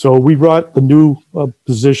 So we brought the new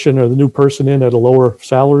position or the new person in at a lower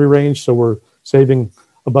salary range. So we're saving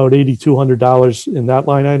about $8,200 in that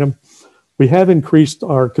line item. We have increased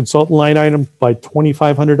our consultant line item by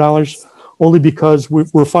 $2,500. Only because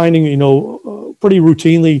we're finding, pretty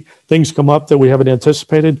routinely things come up that we haven't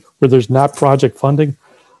anticipated where there's not project funding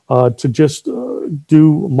to just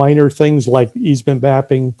do minor things like easement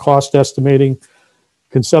mapping, cost estimating,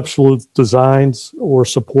 conceptual designs, or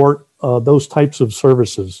support those types of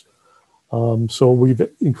services. So we've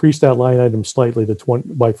increased that line item slightly to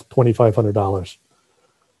by $2,500.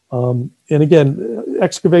 And again,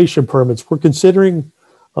 excavation permits. We're considering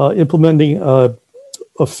implementing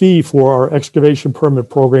a fee for our excavation permit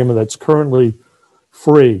program that's currently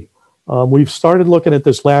free. We've started looking at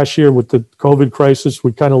this last year with the COVID crisis.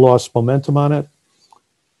 We kind of lost momentum on it.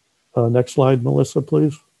 Next slide, Melissa,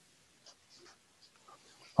 please.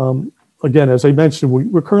 Again, as I mentioned,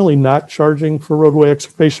 we're currently not charging for roadway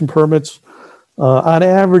excavation permits. On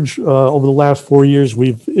average, over the last 4 years,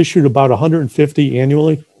 we've issued about 150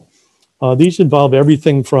 annually. These involve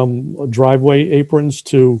everything from driveway aprons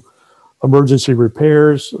to emergency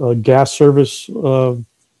repairs, gas service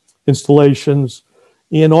installations,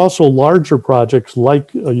 and also larger projects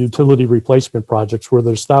like utility replacement projects where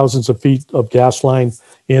there's thousands of feet of gas line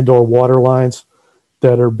and or water lines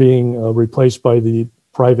that are being replaced by the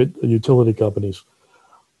private utility companies.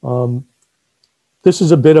 This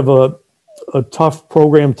is a bit of a tough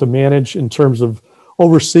program to manage in terms of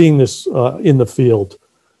overseeing this in the field.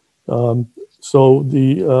 So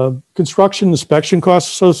the construction inspection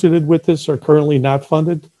costs associated with this are currently not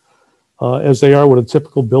funded as they are with a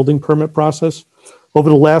typical building permit process. Over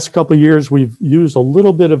the last couple of years, we've used a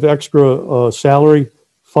little bit of extra salary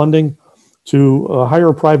funding to hire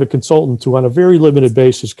a private consultant to, on a very limited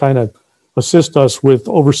basis, kind of assist us with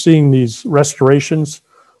overseeing these restorations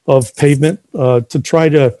of pavement to try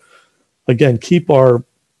to, again, keep our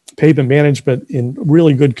pavement management in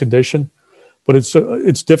really good condition. But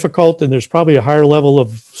it's difficult, and there's probably a higher level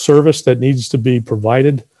of service that needs to be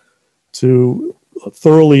provided to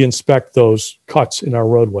thoroughly inspect those cuts in our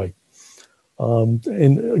roadway.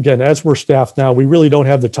 And again, as we're staffed now, we really don't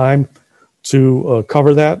have the time to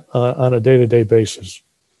cover that on a day-to-day basis.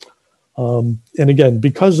 And again,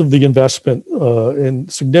 because of the investment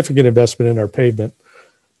and significant investment in our pavement,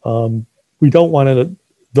 we don't want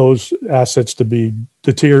those assets to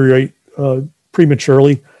deteriorate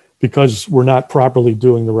prematurely because we're not properly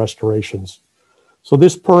doing the restorations. So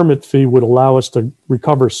this permit fee would allow us to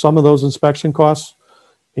recover some of those inspection costs,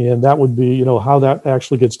 and that would be, how that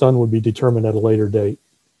actually gets done would be determined at a later date.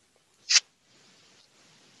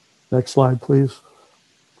 Next slide, please.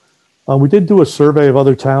 We did do a survey of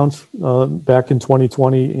other towns back in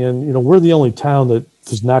 2020, and we're the only town that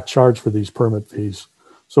does not charge for these permit fees.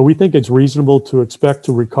 So we think it's reasonable to expect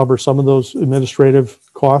to recover some of those administrative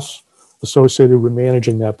costs associated with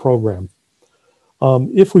managing that program.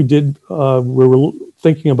 If we did, we were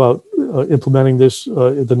thinking about implementing this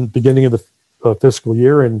at the beginning of the fiscal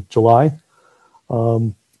year in July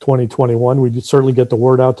 2021. We'd certainly get the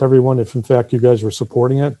word out to everyone if, in fact, you guys were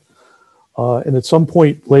supporting it. And at some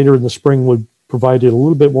point later in the spring, we'd provide you a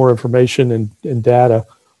little bit more information and data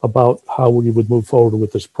about how we would move forward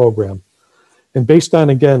with this program. And based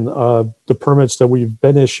on, again, the permits that we've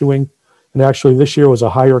been issuing, and actually this year was a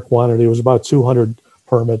higher quantity, it was about 200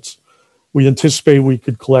 permits, we anticipate we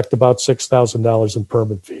could collect about $6,000 in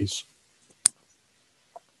permit fees.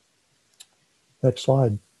 Next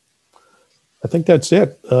slide. I think that's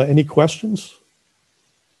it. Any questions?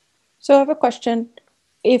 So I have a question.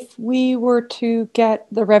 If we were to get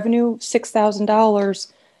the revenue,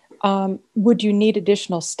 $6,000, would you need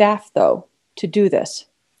additional staff, though, to do this?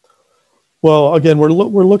 Well, again, we're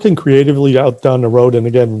looking creatively out down the road. And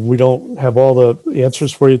again, we don't have all the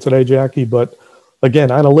answers for you today, Jackie. But again,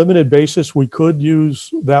 on a limited basis, we could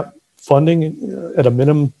use that funding at a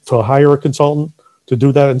minimum to hire a consultant to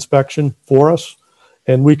do that inspection for us.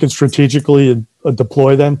 And we can strategically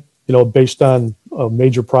deploy them, based on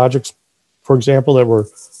major projects, for example, that were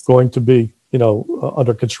going to be,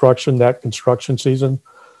 under construction, that construction season.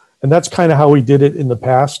 And that's kind of how we did it in the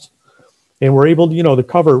past. And we're able to, to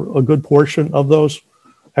cover a good portion of those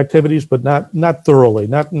activities, but not thoroughly,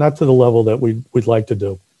 not to the level that we'd like to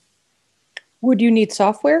do. Would you need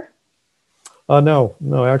software? No,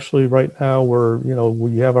 actually right now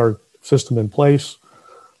we have our system in place.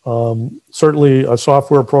 Certainly a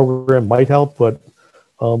software program might help, but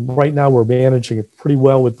right now we're managing it pretty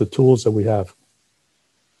well with the tools that we have.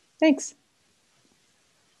 Thanks.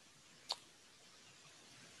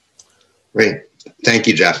 Great. Thank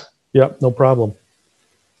you, Jeff. Yep, no problem.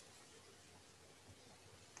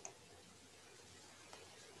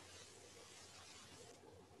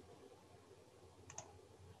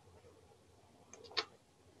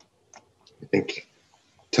 I think,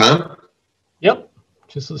 Tom? Yep.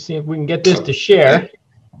 Just let's see if we can get this to share.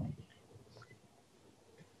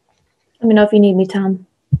 Let me know if you need me, Tom.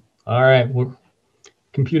 All right.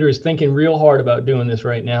 Computer is thinking real hard about doing this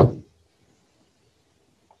right now.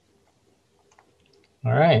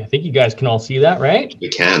 All right. I think you guys can all see that, right? We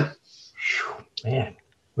can. Man,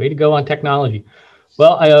 way to go on technology.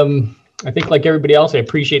 Well, I think like everybody else, I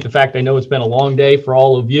appreciate the fact I know it's been a long day for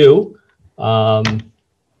all of you. If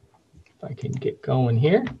I can get going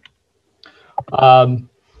here. And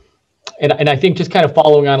I think just kind of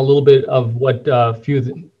following on a little bit of what a few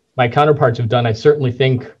of my counterparts have done, I certainly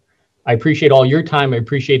think I appreciate all your time. I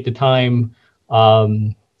appreciate the time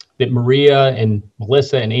that Maria and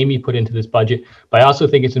Melissa and Amy put into this budget. But I also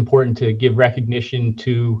think it's important to give recognition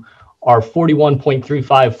to our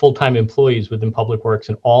 41.35 full-time employees within Public Works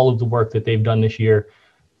and all of the work that they've done this year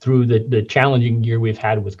through the challenging year we've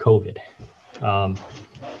had with COVID.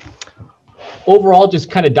 Overall,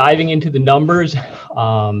 just kind of diving into the numbers,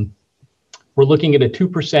 we're looking at a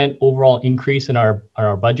 2% overall increase in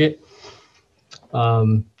our budget.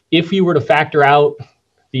 If you were to factor out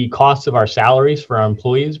the costs of our salaries for our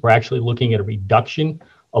employees, we're actually looking at a reduction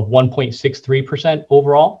of 1.63%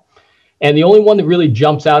 overall. And the only one that really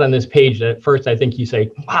jumps out on this page that at first I think you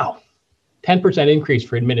say, wow, 10% increase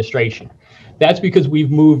for administration. That's because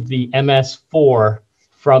we've moved the MS4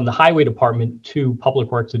 from the highway department to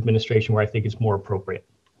Public Works Administration, where I think it's more appropriate.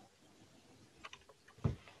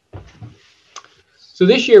 So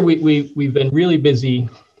this year we've been really busy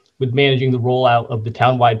with managing the rollout of the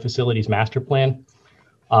townwide facilities master plan.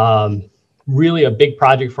 Really a big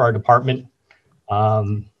project for our department.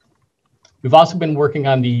 We've also been working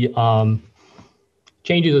on the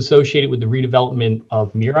changes associated with the redevelopment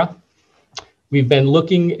of Mira. We've been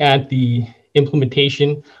looking at the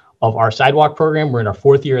implementation of our sidewalk program. We're in our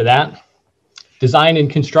 4th year of that. Design and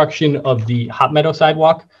construction of the Hot Meadow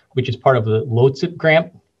sidewalk, which is part of the LOTSIP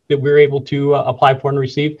grant that we were able to apply for and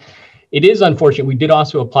receive. It is unfortunate. We did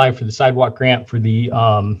also apply for the sidewalk grant for the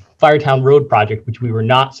Firetown Road project, which we were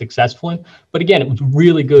not successful in. But again, it was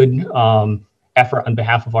really good effort on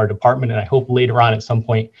behalf of our department. And I hope later on at some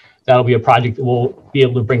point, that'll be a project that we'll be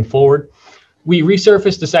able to bring forward. We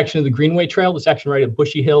resurfaced a section of the Greenway Trail, the section right at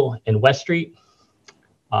Bushy Hill and West Street.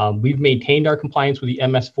 We've maintained our compliance with the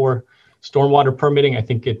MS4 stormwater permitting. I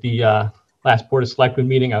think at the last Board of Selectmen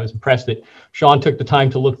meeting, I was impressed that Sean took the time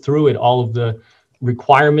to look through at all of the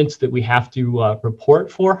requirements that we have to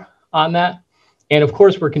report for on that. And of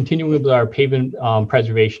course, we're continuing with our pavement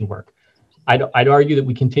preservation work. I'd argue that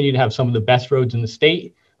we continue to have some of the best roads in the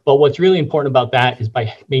state, but what's really important about that is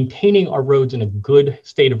by maintaining our roads in a good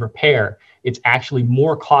state of repair, it's actually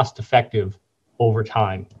more cost effective over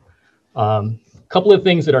time. Couple of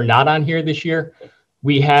things that are not on here this year.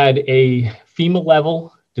 We had a FEMA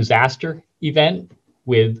level disaster event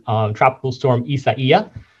with Tropical Storm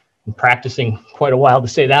Isaiah. I'm practicing quite a while to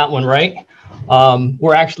say that one right.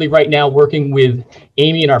 We're actually right now working with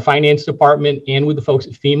Amy in our finance department and with the folks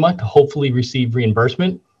at FEMA to hopefully receive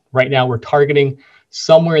reimbursement. Right now we're targeting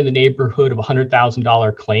somewhere in the neighborhood of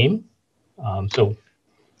 $100,000 claim. So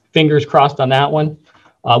fingers crossed on that one.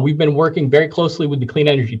 We've been working very closely with the Clean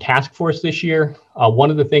Energy Task Force this year.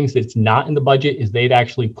 One of the things that's not in the budget is they'd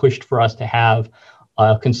actually pushed for us to have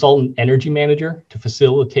a consultant energy manager to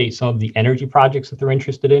facilitate some of the energy projects that they're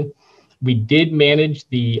interested in. We did manage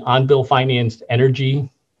the on-bill financed energy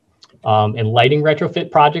and lighting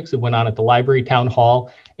retrofit projects that went on at the library, town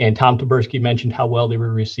hall, and Tom Taberski mentioned how well they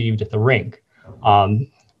were received at the rink.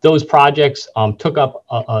 Those projects took up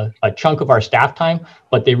a chunk of our staff time,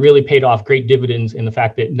 but they really paid off great dividends in the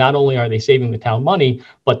fact that not only are they saving the town money,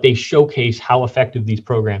 but they showcase how effective these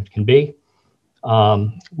programs can be.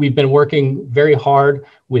 We've been working very hard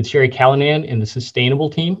with Sherry Callanan and the sustainable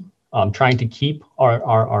team, trying to keep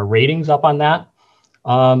our ratings up on that.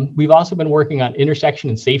 We've also been working on intersection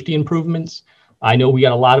and safety improvements. I know we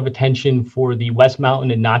got a lot of attention for the West Mountain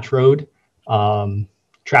and Notch Road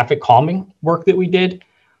traffic calming work that we did.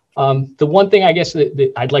 The one thing I guess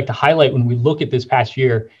that I'd like to highlight when we look at this past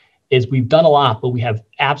year is we've done a lot, but we have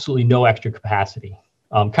absolutely no extra capacity.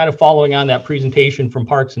 Kind of following on that presentation from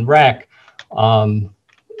Parks and Rec,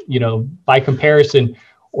 you know, by comparison,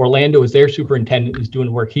 Orlando as their superintendent is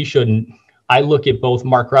doing work he shouldn't. I look at both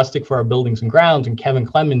Mark Rustick for our buildings and grounds and Kevin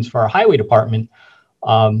Clemens for our highway department.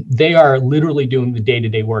 They are literally doing the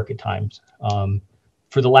day-to-day work at times.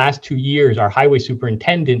 For the last 2 years, our highway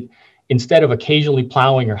superintendent, instead of occasionally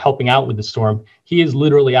plowing or helping out with the storm, he is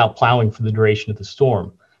literally out plowing for the duration of the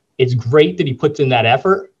storm. It's great that he puts in that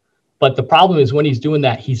effort, but the problem is when he's doing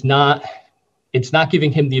that, it's not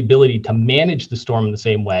giving him the ability to manage the storm in the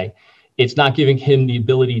same way. It's not giving him the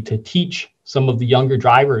ability to teach some of the younger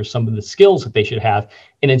drivers some of the skills that they should have.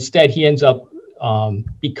 And instead, he ends up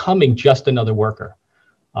becoming just another worker.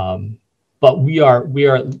 But we are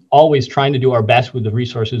always trying to do our best with the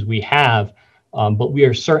resources we have, but we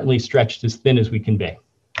are certainly stretched as thin as we can be.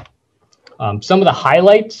 Some of the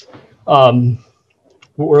highlights,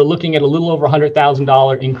 we're looking at a little over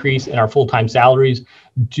 $100,000 increase in our full-time salaries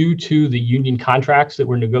due to the union contracts that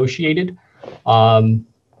were negotiated.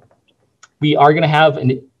 We are going to have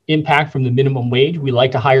an impact from the minimum wage. We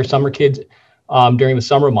like to hire summer kids during the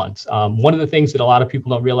summer months. One of the things that a lot of people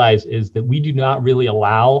don't realize is that we do not really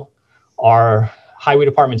allow our highway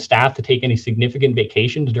department staff to take any significant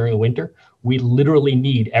vacations during the winter. We literally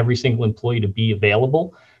need every single employee to be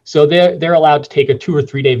available. So they're allowed to take a 2 or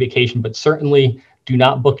 3 day vacation, but certainly do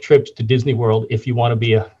not book trips to Disney World if you want to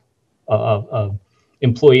be a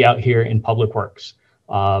employee out here in Public Works.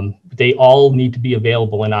 They all need to be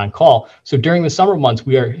available and on call. So during the summer months,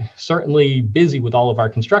 we are certainly busy with all of our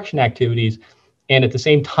construction activities. And at the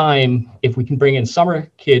same time, if we can bring in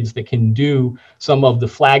summer kids that can do some of the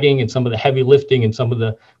flagging and some of the heavy lifting and some of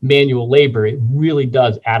the manual labor, it really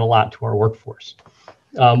does add a lot to our workforce.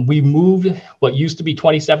 We moved what used to be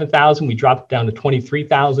 27,000. We dropped it down to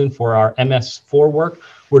 23,000 for our MS4 work.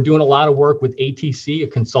 We're doing a lot of work with ATC, a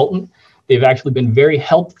consultant. They've actually been very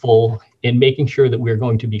helpful in making sure that we're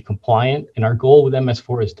going to be compliant. And our goal with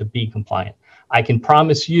MS4 is to be compliant. I can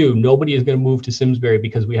promise you, nobody is going to move to Simsbury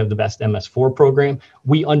because we have the best MS4 program.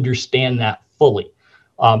 We understand that fully.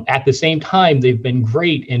 At the same time, they've been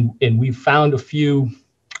great, and we've found a few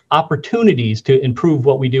opportunities to improve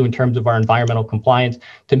what we do in terms of our environmental compliance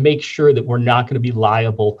to make sure that we're not going to be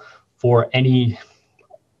liable for any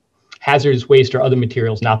hazardous waste or other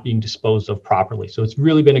materials not being disposed of properly. So it's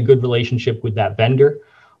really been a good relationship with that vendor.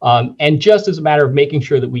 And just as a matter of making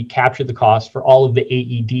sure that we capture the cost for all of the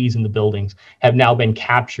AEDs in the buildings have now been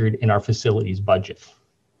captured in our facilities budget.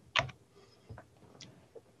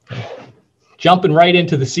 Jumping right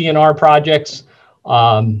into the CNR projects,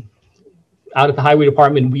 out at the highway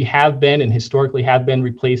department, we have been and historically have been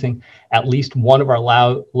replacing at least one of our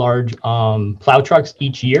large plow trucks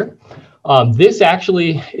each year. This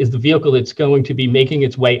actually is the vehicle that's going to be making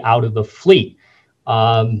its way out of the fleet.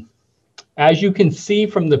 As you can see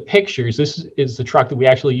from the pictures, this is the truck that we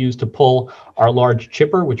actually use to pull our large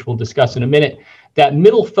chipper, which we'll discuss in a minute. That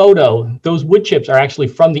middle photo, those wood chips are actually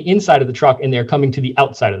from the inside of the truck and they're coming to the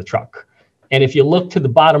outside of the truck. And if you look to the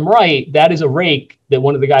bottom right, that is a rake that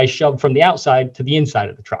one of the guys shoved from the outside to the inside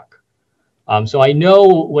of the truck. So I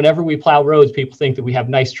know whenever we plow roads, people think that we have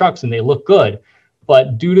nice trucks and they look good,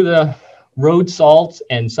 but due to the road salts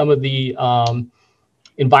and some of the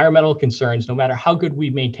environmental concerns, no matter how good we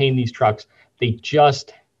maintain these trucks, they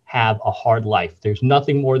just have a hard life. There's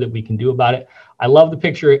nothing more that we can do about it. I love the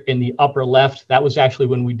picture in the upper left. That was actually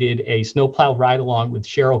when we did a snowplow ride along with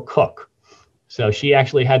Cheryl Cook. So she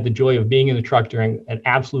actually had the joy of being in the truck during an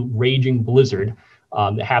absolute raging blizzard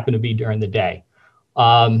that happened to be during the day.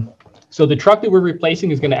 So the truck that we're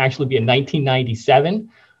replacing is going to actually be a 1997.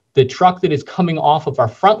 The truck that is coming off of our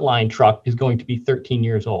frontline truck is going to be 13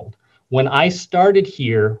 years old. When I started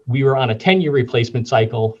here, we were on a 10-year replacement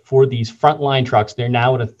cycle for these frontline trucks. They're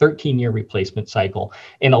now at a 13-year replacement cycle.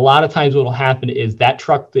 And a lot of times what will happen is that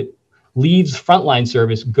truck that leaves frontline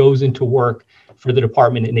service goes into work for the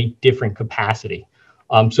department in a different capacity.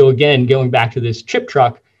 So again, going back to this chip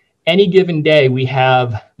truck, any given day we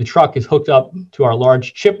have the truck is hooked up to our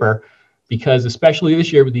large chipper, because especially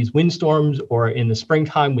this year with these windstorms or in the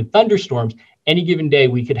springtime with thunderstorms, any given day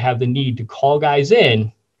we could have the need to call guys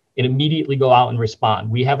in and immediately go out and respond.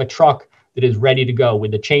 We have a truck that is ready to go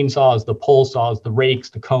with the chainsaws, the pole saws, the rakes,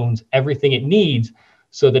 the cones, everything it needs,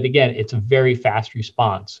 so that again, it's a very fast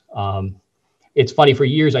response. It's funny, for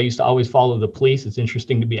years, I used to always follow the police. It's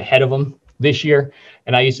interesting to be ahead of them this year.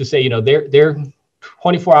 And I used to say, you know, they're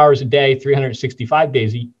 24 hours a day, 365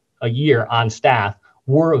 days a year on staff.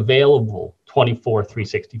 We're available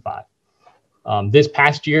 365. This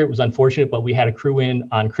past year, it was unfortunate, but we had a crew in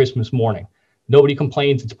on Christmas morning. Nobody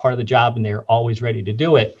complains. It's part of the job and they're always ready to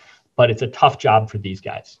do it, but it's a tough job for these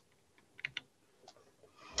guys.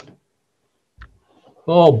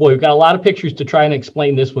 Oh boy, we've got a lot of pictures to try and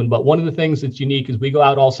explain this one, but one of the things that's unique is we go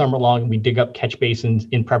out all summer long and we dig up catch basins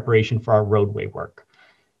in preparation for our roadway work.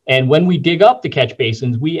 And when we dig up the catch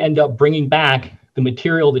basins, we end up bringing back the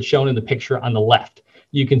material that's shown in the picture on the left.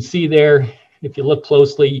 You can see there, if you look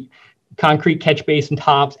closely, concrete catch basin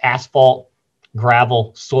tops, asphalt,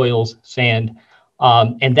 gravel, soils, sand,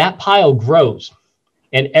 and that pile grows.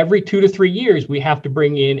 And every 2 to 3 years, we have to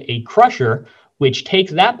bring in a crusher, which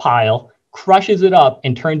takes that pile, crushes it up,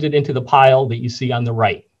 and turns it into the pile that you see on the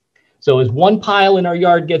right. So as one pile in our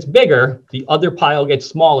yard gets bigger, the other pile gets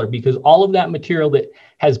smaller, because all of that material that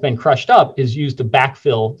has been crushed up is used to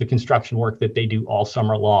backfill the construction work that they do all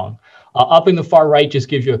summer long. Up in the far right just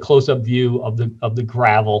gives you a close-up view of the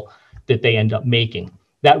gravel that they end up making.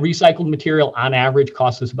 That recycled material on average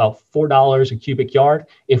costs us about $4 a cubic yard.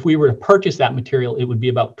 If we were to purchase that material, it would be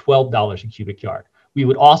about $12 a cubic yard. We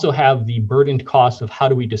would also have the burdened cost of how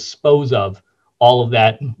do we dispose of all of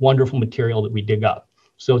that wonderful material that we dig up.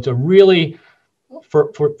 So it's a really,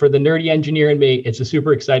 for the nerdy engineer in me, it's a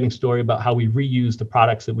super exciting story about how we reuse the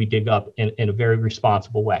products that we dig up in a very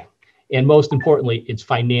responsible way. And most importantly, it's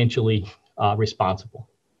financially responsible.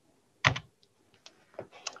 A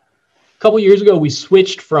couple years ago, we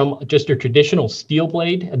switched from just a traditional steel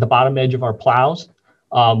blade at the bottom edge of our plows.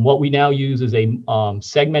 What we now use is a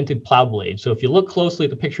segmented plow blade. So if you look closely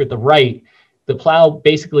at the picture at the right, the plow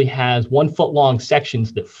basically has 1 foot long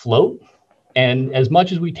sections that float. And as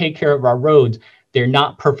much as we take care of our roads, they're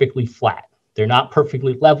not perfectly flat. They're not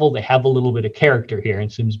perfectly level. They have a little bit of character here in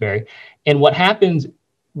Simsbury. And what happens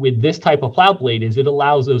with this type of plow blade is it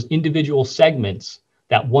allows those individual segments,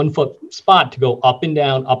 that 1 foot spot, to go up and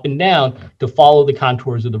down to follow the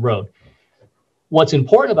contours of the road. What's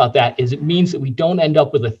important about that is it means that we don't end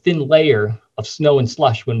up with a thin layer of snow and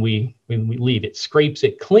slush when we leave. It scrapes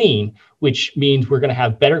it clean, which means we're going to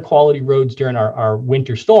have better quality roads during our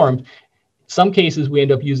winter storms. Some cases we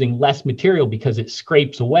end up using less material because it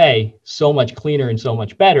scrapes away so much cleaner and so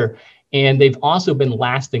much better. And they've also been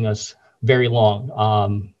lasting us very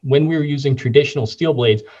long. When we were using traditional steel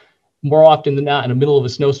blades, more often than not, in the middle of a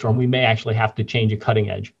snowstorm, we may actually have to change a cutting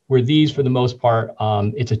edge. Where these, for the most part,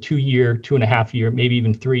 it's a 2-year, 2.5 year, maybe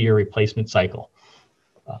even 3-year replacement cycle.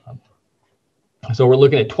 So we're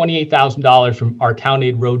looking at $28,000 from our town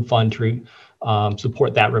aid road fund to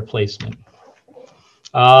support that replacement.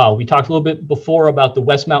 We talked a little bit before about the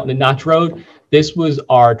West Mountain and Notch Road. This was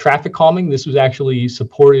our traffic calming. This was actually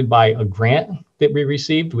supported by a grant that we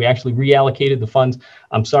received. We actually reallocated the funds.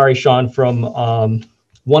 I'm sorry, Sean, from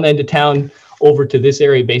one end of town over to this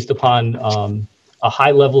area based upon a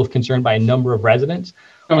high level of concern by a number of residents.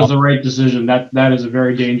 That was the right decision. That is a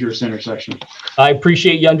very dangerous intersection. I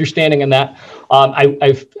appreciate you understanding on that.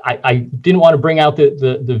 I didn't want to bring out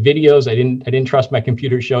the videos. I didn't trust my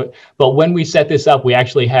computer to show it. But when we set this up, we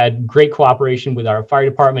actually had great cooperation with our fire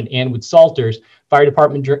department and with Salters. Fire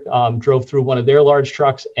department drove through one of their large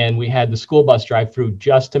trucks, and we had the school bus drive through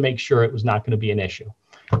just to make sure it was not going to be an issue.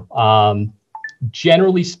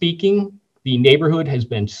 Generally speaking, the neighborhood has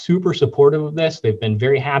been super supportive of this. They've been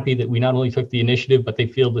very happy that we not only took the initiative, but they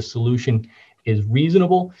feel the solution is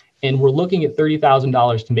reasonable. And we're looking at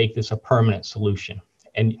 $30,000 to make this a permanent solution.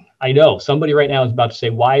 And I know somebody right now is about to say,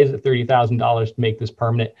 why is it $30,000 to make this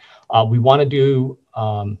permanent? We want to do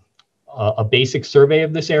a basic survey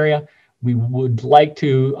of this area. We would like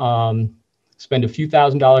to spend a few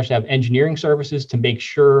 $1,000s to have engineering services to make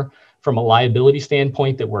sure from a liability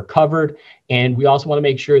standpoint that we're covered. And we also want to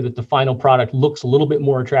make sure that the final product looks a little bit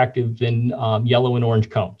more attractive than yellow and orange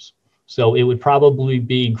cones. So it would probably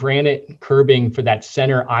be granite curbing for that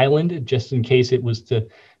center island, just in case it was to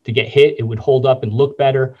get hit, it would hold up and look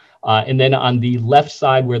better. And then on the left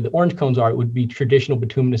side where the orange cones are, it would be traditional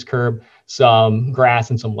bituminous curb, some grass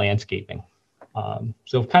and some landscaping.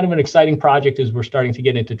 So kind of an exciting project as we're starting to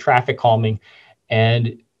get into traffic calming.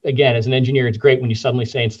 And again, as an engineer, it's great when you suddenly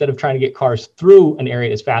say, instead of trying to get cars through an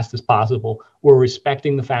area as fast as possible, we're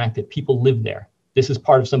respecting the fact that people live there. This is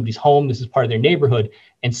part of somebody's home. This is part of their neighborhood.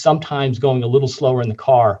 And sometimes going a little slower in the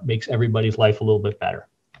car makes everybody's life a little bit better.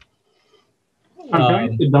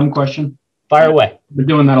 Okay, a dumb question. Fire away. We're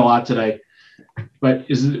doing that a lot today. But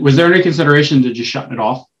was there any consideration to just shutting it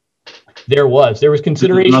off? There was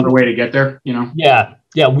consideration. Another way to get there, you know? Yeah.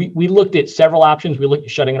 We looked at several options. We looked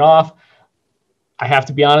at shutting it off. I have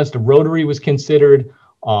to be honest, a rotary was considered,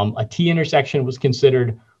 a T intersection was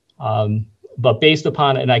considered, but based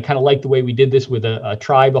upon, and I kind of like the way we did this with a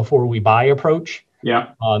try before we buy approach.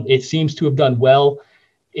 Yeah. It seems to have done well.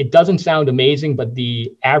 It doesn't sound amazing, but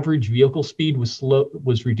the average vehicle speed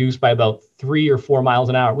was reduced by about 3 or 4 miles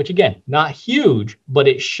an hour, which again, not huge, but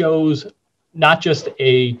it shows not just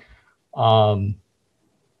a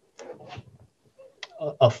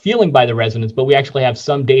feeling by the residents, but we actually have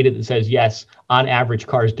some data that says, yes, on average,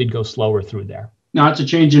 cars did go slower through there. No, it's a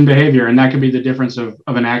change in behavior, and that could be the difference of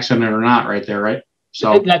an accident or not right there, right?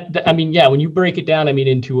 So I mean, yeah, when you break it down, I mean,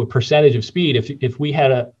 into a percentage of speed, if we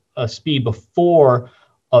had a speed before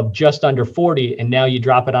of just under 40 and now you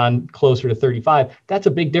drop it on closer to 35, that's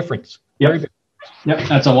a big difference. Yep,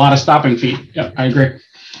 that's a lot of stopping feet. Yep, I agree.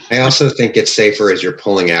 I also think it's safer as you're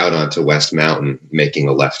pulling out onto West Mountain, making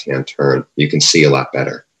a left-hand turn. You can see a lot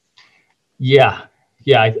better. Yeah,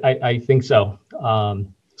 I think so.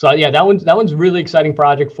 So yeah, that one's a really exciting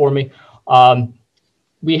project for me.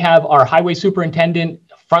 We have our highway superintendent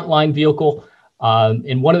frontline vehicle.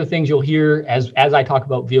 And one of the things you'll hear as I talk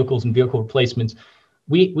about vehicles and vehicle replacements,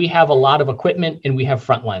 we have a lot of equipment and we have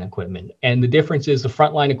frontline equipment. And the difference is the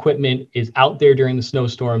frontline equipment is out there during the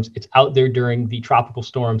snowstorms. It's out there during the tropical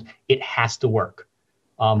storms. It has to work.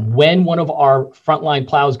 When one of our frontline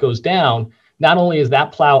plows goes down, not only is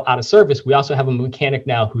that plow out of service, we also have a mechanic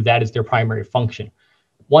now who that is their primary function.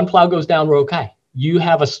 One plow goes down, we're okay. You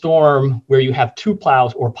have a storm where you have 2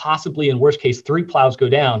 plows or possibly in worst case, 3 plows go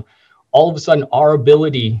down. All of a sudden, our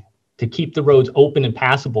ability to keep the roads open and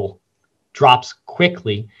passable drops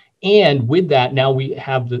quickly. And with that, now we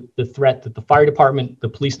have the threat that the fire department, the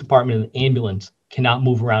police department, and the ambulance cannot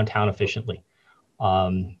move around town efficiently.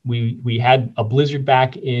 We had a blizzard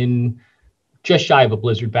back in, just shy of a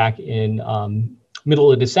blizzard back in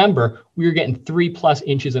middle of December, we were getting 3+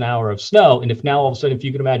 inches an hour of snow. And if now all of a sudden, if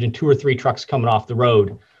you can imagine 2 or 3 trucks coming off the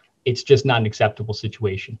road, it's just not an acceptable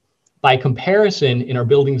situation. By comparison, in our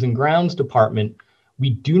buildings and grounds department, we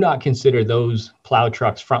do not consider those plow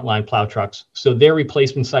trucks, frontline plow trucks. So their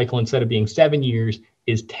replacement cycle, instead of being 7 years,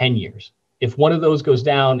 is 10 years. If one of those goes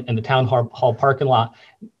down and the town hall parking lot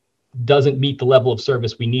doesn't meet the level of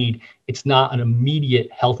service we need, it's not an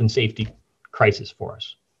immediate health and safety crisis for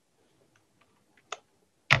us.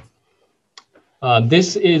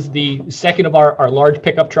 This is the second of our large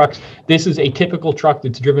pickup trucks. This is a typical truck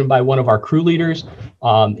that's driven by one of our crew leaders.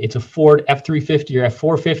 It's a Ford F350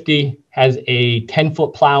 or F450, has a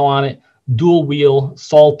 10-foot plow on it, dual wheel,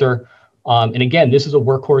 salter. And again, this is a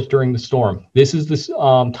workhorse during the storm. This is this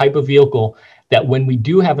type of vehicle that when we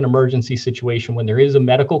do have an emergency situation, when there is a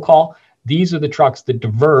medical call, these are the trucks that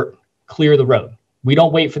divert, clear the road. We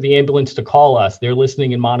don't wait for the ambulance to call us. They're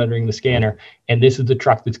listening and monitoring the scanner. And this is the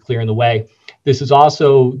truck that's clearing the way. This is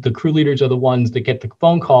also, the crew leaders are the ones that get the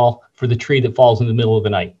phone call for the tree that falls in the middle of the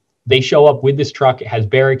night. They show up with this truck. It has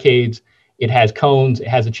barricades, it has cones, it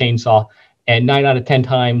has a chainsaw. And 9 out of 10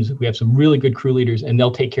 times, we have some really good crew leaders and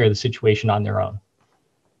they'll take care of the situation on their own.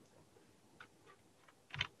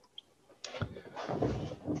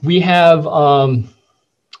 We have,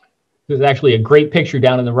 there's actually a great picture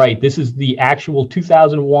down on the right. This is the actual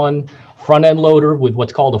 2001 front end loader with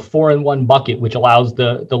what's called a 4-in-1 bucket, which allows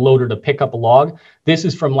the loader to pick up a log. This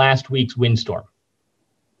is from last week's windstorm.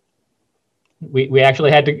 We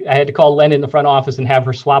actually I had to call Len in the front office and have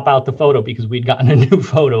her swap out the photo because we'd gotten a new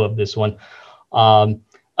photo of this one.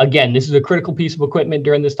 Again, this is a critical piece of equipment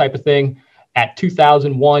during this type of thing. At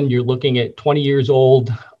 2001, you're looking at 20 years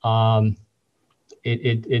old.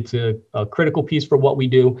 It's a critical piece for what we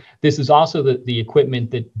do. This is also the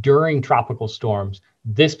equipment that during tropical storms,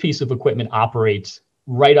 this piece of equipment operates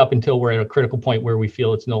right up until we're at a critical point where we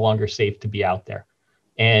feel it's no longer safe to be out there.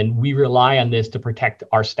 And we rely on this to protect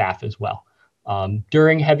our staff as well.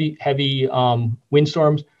 During heavy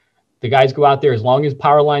windstorms, the guys go out there, as long as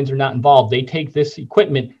power lines are not involved, they take this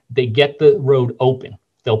equipment, they get the road open.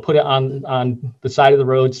 They'll put it on the side of the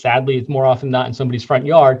road. Sadly, it's more often not in somebody's front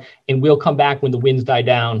yard, and we'll come back when the winds die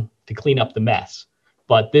down to clean up the mess.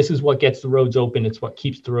 But this is what gets the roads open. It's what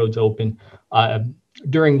keeps the roads open.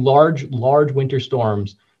 During large winter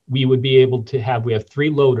storms, we would be able to we have 3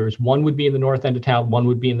 loaders. One would be in the north end of town, one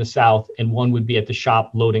would be in the south, and one would be at the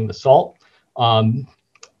shop loading the salt.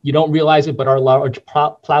 You don't realize it, but our large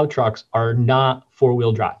plow trucks are not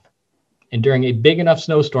 4-wheel drive. And during a big enough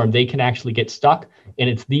snowstorm, they can actually get stuck, and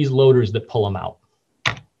it's these loaders that pull them out.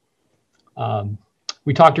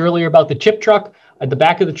 We talked earlier about the chip truck. At the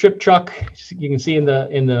back of the chip truck, you can see in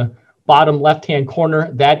the bottom left-hand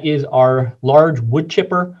corner, that is our large wood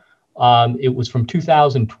chipper. It was from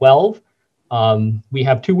 2012. We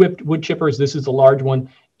have 2 wood chippers. This is a large one.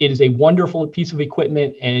 It is a wonderful piece of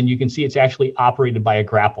equipment, and you can see it's actually operated by a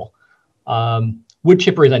grapple. Wood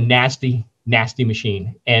chipper is a nasty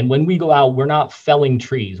machine. And when we go out, we're not felling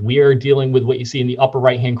trees. We are dealing with what you see in the upper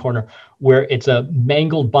right-hand corner, where it's a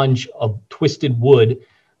mangled bunch of twisted wood.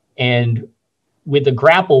 And with the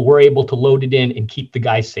grapple, we're able to load it in and keep the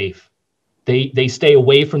guys safe. They stay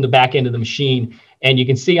away from the back end of the machine. And you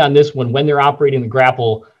can see on this one, when they're operating the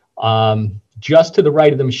grapple, just to the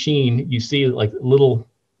right of the machine, you see like little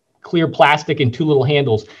clear plastic and 2 little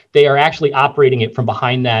handles. They are actually operating it from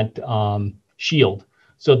behind that shield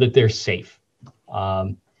so that they're safe.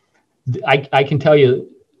 I can tell you,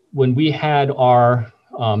 when we had our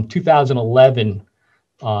 2011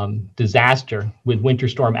 disaster with Winter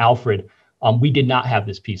Storm Alfred, we did not have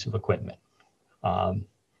this piece of equipment.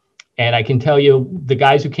 And I can tell you, the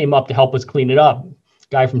guys who came up to help us clean it up,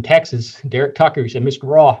 guy from Texas, Derek Tucker, he said, "Mr.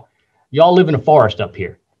 Raw, y'all live in a forest up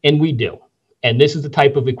here." And we do. And this is the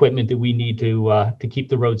type of equipment that we need to keep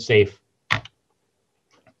the roads safe.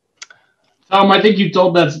 Tom, I think you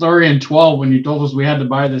told that story in 12 when you told us we had to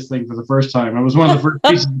buy this thing for the first time. It was one of the first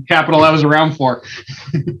pieces of capital I was around for.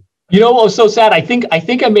 You know what was so sad? I think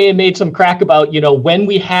I may have made some crack about, when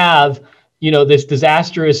we have, this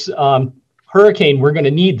disastrous hurricane, we're going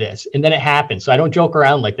to need this. And then it happened. So I don't joke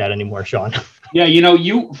around like that anymore, Sean. Yeah,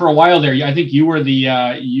 you for a while there, I think you were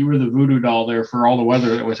the voodoo doll there for all the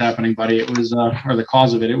weather that was happening, buddy. It was or the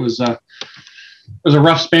cause of it. It was a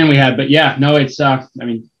rough span we had, but yeah, no, it's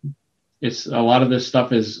it's a lot of this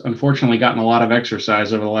stuff has unfortunately gotten a lot of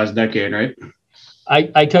exercise over the last decade, right?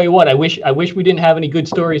 I tell you what, I wish we didn't have any good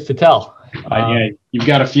stories to tell. Yeah, you've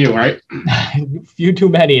got a few, right? Few too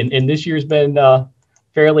many, and this year's been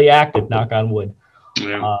fairly active. Knock on wood.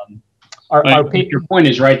 Yeah. Your point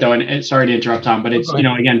is right, though, and sorry to interrupt, Tom, but it's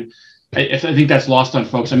again, I think that's lost on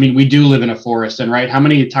folks. I mean, we do live in a forest, and right, how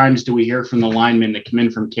many times do we hear from the linemen that come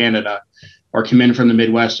in from Canada or come in from the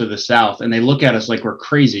Midwest or the South, and they look at us like we're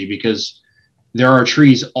crazy because there are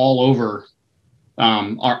trees all over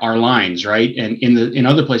our lines, right? And in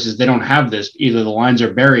other places they don't have this. Either the lines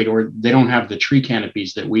are buried or they don't have the tree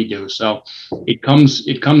canopies that we do. So it comes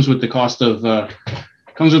with the cost of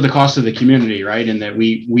the community, right? And that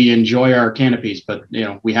we enjoy our canopies, but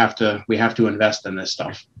we have to invest in this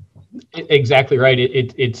stuff. Exactly right.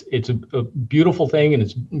 It's a beautiful thing and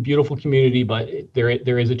it's a beautiful community, but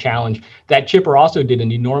there is a challenge. That chipper also did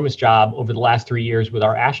an enormous job over the last 3 years with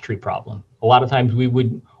our ash tree problem. A lot of times we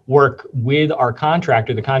would work with our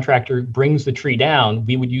contractor. The contractor brings the tree down.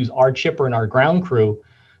 We would use our chipper and our ground crew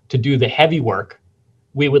to do the heavy work.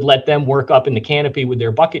 We would let them work up in the canopy with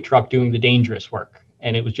their bucket truck doing the dangerous work.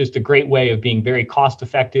 And it was just a great way of being very cost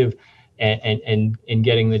effective and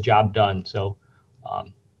getting the job done. So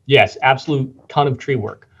yes, absolute ton of tree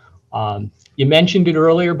work. You mentioned it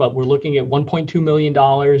earlier, but we're looking at $1.2 million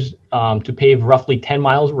to pave roughly 10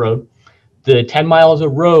 miles of road. The 10 miles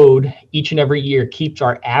of road each and every year keeps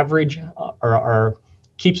our average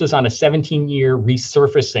keeps us on a 17-year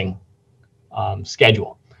resurfacing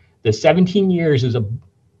schedule. The 17 years is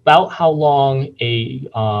about how long a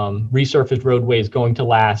resurfaced roadway is going to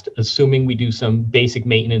last, assuming we do some basic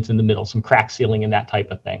maintenance in the middle, some crack sealing and that type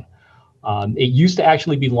of thing. It used to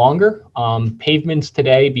actually be longer. Pavements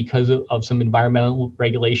today, because of some environmental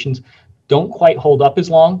regulations, don't quite hold up as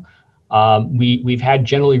long. We've had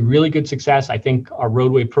generally really good success. I think our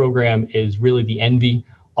roadway program is really the envy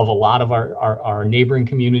of a lot of our neighboring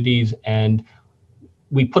communities, and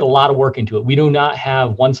we put a lot of work into it. We do not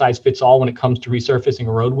have one size fits all when it comes to resurfacing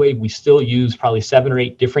a roadway. We still use probably 7 or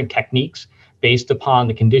 8 different techniques based upon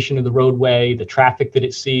the condition of the roadway, the traffic that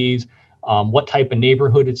it sees, what type of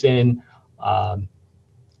neighborhood it's in.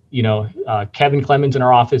 Kevin Clemens in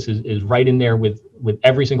our office is right in there with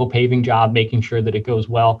every single paving job, making sure that it goes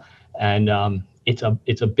well. And it's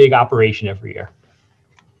a big operation every year.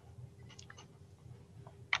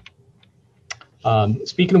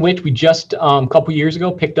 Speaking of which, we just a couple years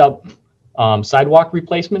ago picked up sidewalk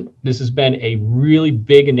replacement. This has been a really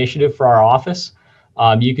big initiative for our office.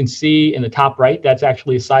 You can see in the top right, that's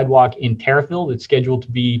actually a sidewalk in Terriffill that's scheduled to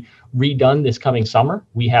be redone this coming summer.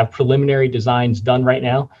 We have preliminary designs done right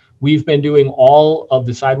now. We've been doing all of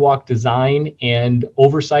the sidewalk design and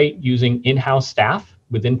oversight using in-house staff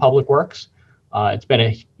within Public Works. It's been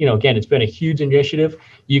it's been a huge initiative.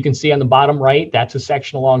 You can see on the bottom right, that's a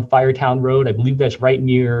section along Firetown Road. I believe that's right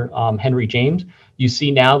near Henry James. You see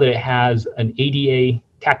now that it has an ADA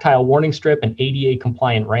tactile warning strip and ADA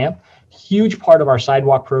compliant ramp. Huge part of our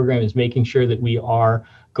sidewalk program is making sure that we are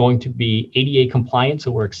going to be ADA compliant, so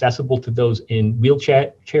we're accessible to those in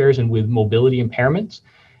wheelchairs and with mobility impairments.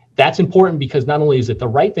 That's important because not only is it the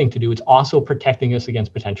right thing to do, it's also protecting us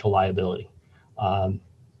against potential liability.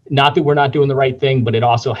 Not that we're not doing the right thing, but it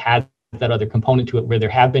also has that other component to it where there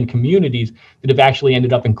have been communities that have actually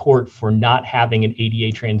ended up in court for not having an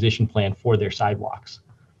ADA transition plan for their sidewalks.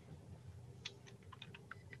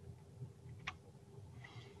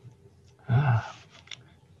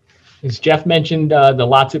 As Jeff mentioned, the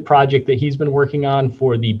Lotsit project that he's been working on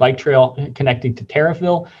for the bike trail connecting to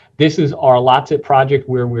Terriffill. This is our Lotsit project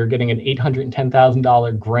where we're getting an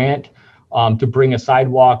 $810,000 grant to bring a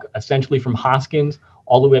sidewalk essentially from Hoskins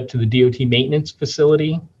all the way up to the DOT maintenance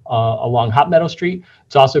facility along Hot Meadow Street.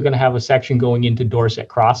 It's also going to have a section going into Dorset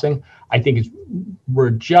Crossing. I think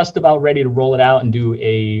we're just about ready to roll it out and do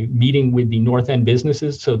a meeting with the North End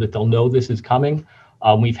businesses so that they'll know this is coming.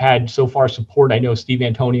 We've had so far support. I know Steve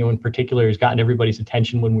Antonio in particular has gotten everybody's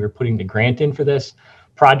attention when we were putting the grant in for this.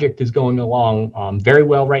 Project is going along very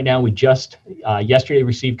well right now. We just yesterday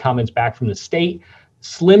received comments back from the state.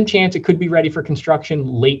 Slim chance it could be ready for construction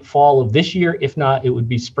late fall of this year. If not, it would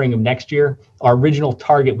be spring of next year. Our original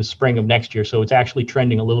target was spring of next year, so it's actually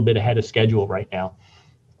trending a little bit ahead of schedule right now.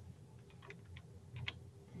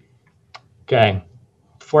 Okay.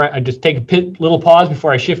 Before I just take a little pause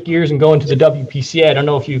before I shift gears and go into the WPCA. I don't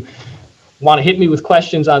know if you want to hit me with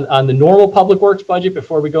questions on the normal Public Works budget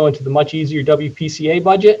before we go into the much easier WPCA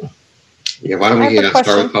budget. Yeah, why don't we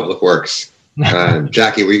start with Public Works?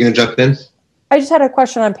 Jackie, were you going to jump in? I just had a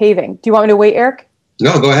question on paving. Do you want me to wait, Eric?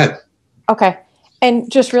 No, go ahead. Okay. And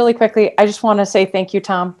just really quickly, I just want to say thank you,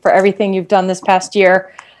 Tom, for everything you've done this past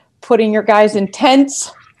year, putting your guys in tents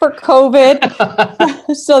for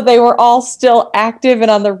COVID so they were all still active and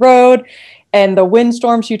on the road, and the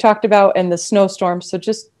windstorms you talked about and the snowstorms. So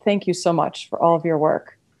just thank you so much for all of your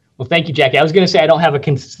work. Well, thank you, Jackie. I was going to say I don't have a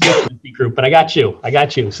constituency group, but I got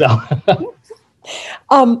you. So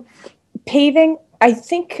paving, I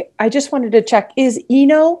think I just wanted to check, is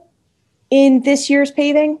Eno in this year's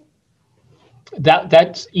paving?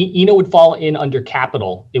 That's Eno would fall in under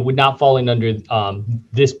capital. It would not fall in under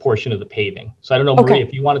this portion of the paving. So I don't know, Maria,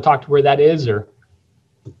 if you want to talk to where that is, or.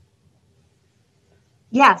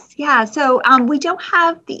 Yes, yeah. So we don't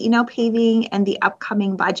have the Eno paving and the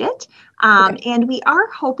upcoming budget, and we are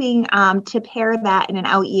hoping to pair that in an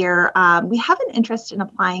out year. We have an interest in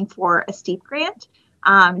applying for a STEEP grant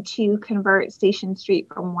to convert Station Street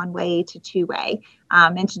from one-way to two-way,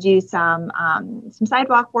 and to do some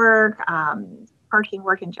sidewalk work, parking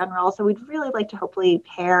work in general. So we'd really like to hopefully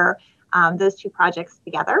pair those two projects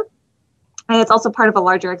together. And it's also part of a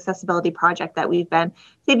larger accessibility project that we've been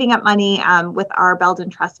saving up money with our Belden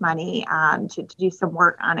Trust money to do some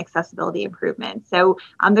work on accessibility improvements. So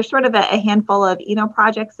there's sort of a handful of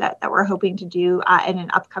projects that we're hoping to do in an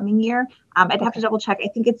upcoming year. I'd have to double check. I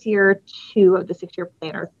think it's year 2 of the 6-year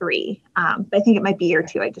plan, or 3. But I think it might be year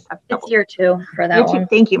 2. I just have to double. It's year 2 for that one.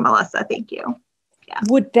 Thank you, Melissa. Thank you. Yeah.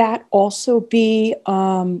 Would that also be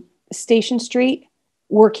Station Street?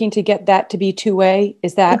 Working to get that to be two-way?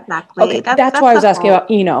 Is that exactly? Okay, that's why I was asking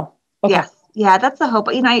about Eno. Okay. Yes, yeah, that's the hope.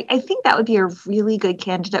 I think that would be a really good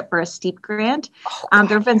candidate for a STEEP grant. There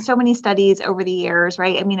have been so many studies over the years,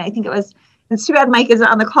 right? I think it's too bad Mike isn't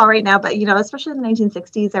on the call right now, but especially in the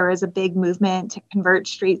 1960s, there was a big movement to convert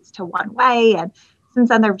streets to one way, and since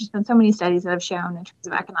then there have just been so many studies that have shown, in terms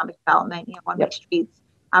of economic development, one-way streets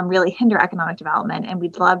really hinder economic development, and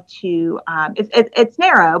we'd love to, it's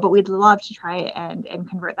narrow, but we'd love to try and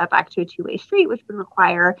convert that back to a two-way street, which would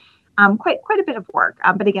require quite a bit of work.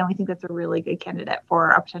 But again, we think that's a really good candidate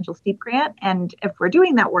for a potential STEEP grant. And if we're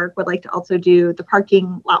doing that work, we'd like to also do the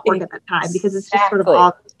parking lot work at that time, because it's just sort of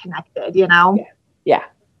all connected, Yeah.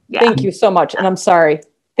 Thank you so much. And I'm sorry.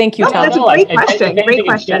 Thank you, Tom. That's a great question. Great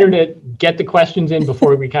question. It's better to get the questions in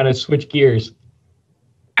before we kind of switch gears.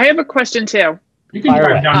 I have a question too. You can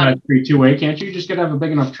drive down that street two-way, can't you? You just got to have a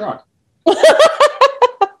big enough truck.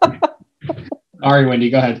 All right, Wendy,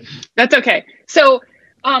 go ahead. That's okay. So,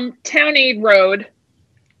 Town Aid Road,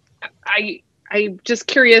 I'm just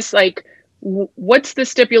curious, what's the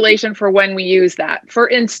stipulation for when we use that? For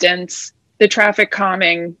instance, the traffic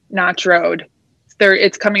calming Notch Road,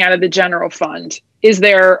 it's coming out of the general fund. Is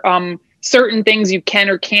there certain things you can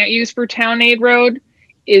or can't use for Town Aid Road?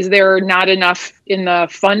 Is there not enough in the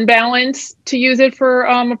fund balance to use it for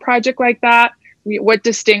a project like that? What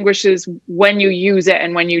distinguishes when you use it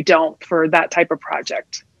and when you don't for that type of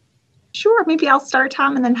project? Sure. Maybe I'll start,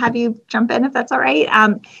 Tom, and then have you jump in if that's all right.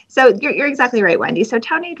 So you're exactly right, Wendy. So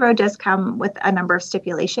Town Aid Road does come with a number of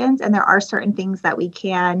stipulations, and there are certain things that we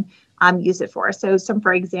can use it for. So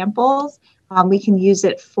for examples, we can use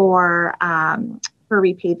it for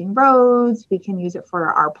repaving roads. We can use it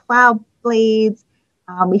for our plow blades.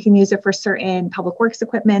 We can use it for certain public works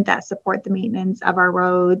equipment that support the maintenance of our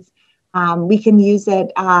roads. We can use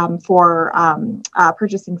it for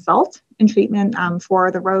purchasing salt and treatment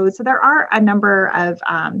for the roads. So there are a number of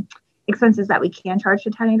expenses that we can charge to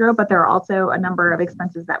Town Aid Road, but there are also a number of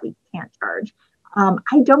expenses that we can't charge.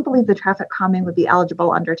 I don't believe the traffic calming would be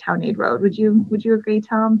eligible under Town Aid Road. Would you agree,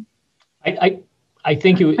 Tom? I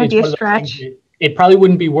think it's might be a stretch. It probably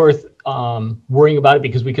wouldn't be worth worrying about it,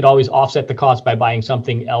 because we could always offset the cost by buying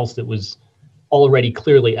something else that was already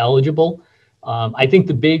clearly eligible. I think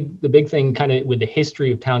the big thing kind of with the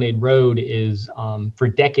history of Town Aid Road is for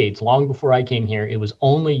decades, long before I came here, it was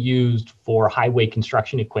only used for highway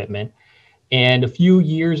construction equipment. And a few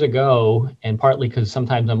years ago, and partly because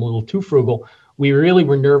sometimes I'm a little too frugal, we really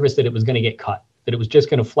were nervous that it was going to get cut, that it was just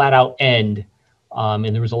going to flat out end.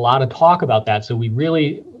 And there was a lot of talk about that. So we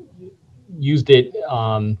really used it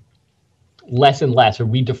less and less, or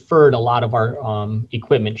we deferred a lot of our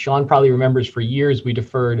equipment. Sean probably remembers for years we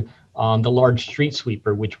deferred the large street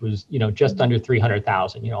sweeper, which was just under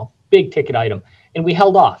 300,000, big ticket item, and we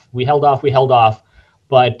held off.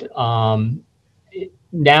 But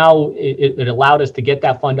now it allowed us to get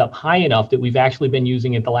that fund up high enough that we've actually been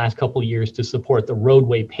using it the last couple of years to support the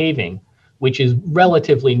roadway paving, which is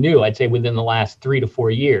relatively new, I'd say within the last 3 to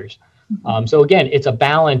 4 years. So again, it's a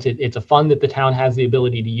balance. It's a fund that the town has the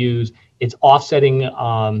ability to use. It's offsetting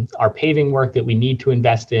our paving work that we need to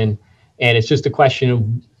invest in. And it's just a question of,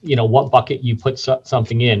 what bucket you put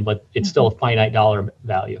something in, but it's still a finite dollar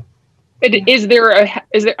value. Is there a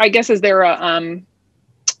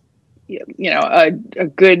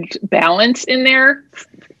good balance in there?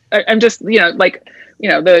 I'm just,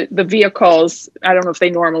 the vehicles, I don't know if they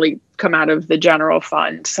normally come out of the general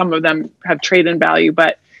fund. Some of them have trade-in value,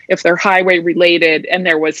 but if they're highway related and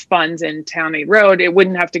there was funds in Town Aid Road, it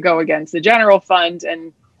wouldn't have to go against the general fund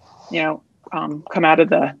and, come out of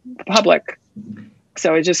the public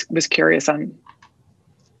So I just was curious on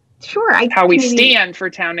Sure. how we stand for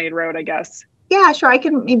Town Aid Road, I guess. Yeah, sure. I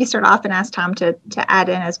can maybe start off and ask Tom to add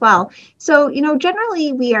in as well. So,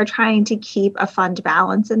 generally we are trying to keep a fund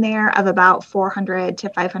balance in there of about $400,000 to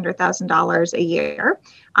 $500,000 a year.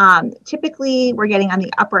 Typically, we're getting on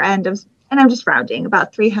the upper end of, and I'm just rounding,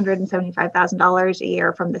 about $375,000 a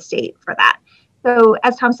year from the state for that. So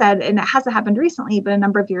as Tom said, and it hasn't happened recently, but a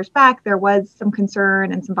number of years back, there was some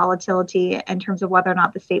concern and some volatility in terms of whether or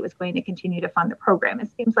not the state was going to continue to fund the program. It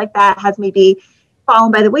seems like that has maybe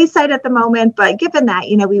fallen by the wayside at the moment, but given that,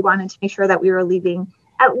 we wanted to make sure that we were leaving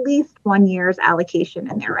at least 1 year's allocation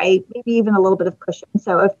in there, right? Maybe even a little bit of cushion.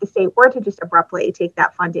 So if the state were to just abruptly take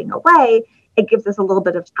that funding away, it gives us a little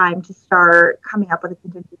bit of time to start coming up with a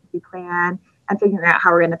contingency plan and figuring out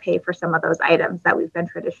how we're going to pay for some of those items that we've been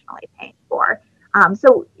traditionally paying for.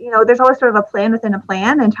 So, there's always sort of a plan within a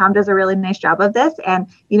plan, and Tom does a really nice job of this. And,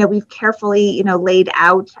 we've carefully, laid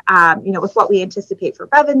out, with what we anticipate for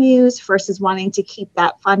revenues versus wanting to keep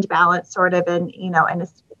that fund balance sort of in, in a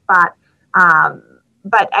spot.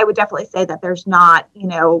 But I would definitely say that there's not,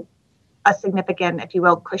 a significant, if you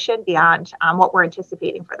will, cushion beyond what we're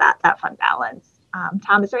anticipating for that fund balance.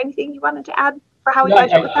 Tom, is there anything you wanted to add for how we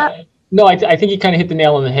budget with that? No, I think you kind of hit the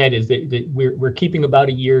nail on the head. Is that we're keeping about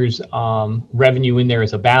a year's revenue in there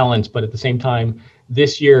as a balance, but at the same time,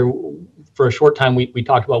 this year, for a short time, we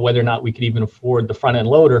talked about whether or not we could even afford the front end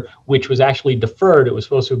loader, which was actually deferred. It was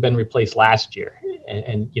supposed to have been replaced last year,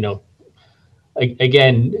 and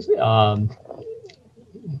again,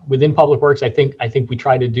 within Public Works, I think we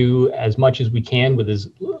try to do as much as we can with as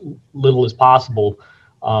little as possible.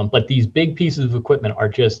 But these big pieces of equipment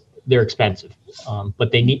are they're expensive.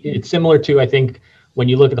 But it's similar to, I think, when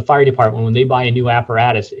you look at the fire department, when they buy a new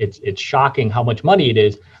apparatus, it's shocking how much money it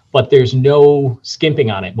is, but there's no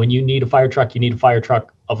skimping on it. When you need a fire truck, you need a fire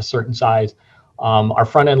truck of a certain size. Our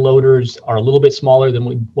front end loaders are a little bit smaller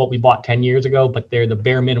than what we bought 10 years ago, but they're the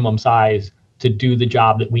bare minimum size to do the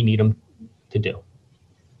job that we need them to do.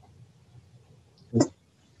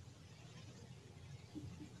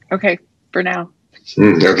 Okay, for now.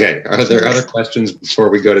 Okay. Are there other questions before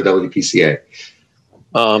we go to WPCA?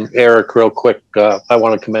 Eric, real quick, I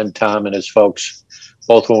want to commend Tom and his folks,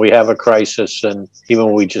 both when we have a crisis and even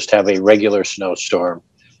when we just have a regular snowstorm.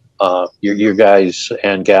 Your guys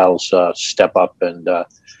and gals step up and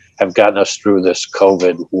have gotten us through this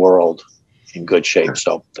COVID world in good shape.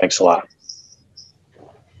 So thanks a lot.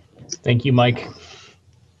 Thank you, Mike.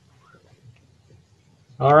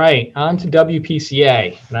 All right, on to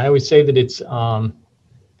WPCA. And I always say that it's a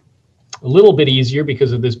little bit easier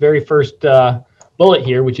because of this very first bullet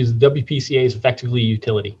here, which is WPCA is effectively a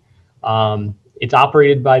utility. It's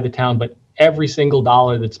operated by the town, but every single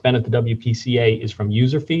dollar that's spent at the WPCA is from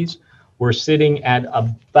user fees. We're sitting at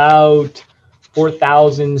about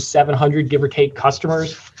 4,700, give or take,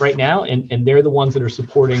 customers right now, and they're the ones that are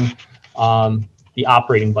supporting the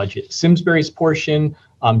operating budget. Simsbury's portion,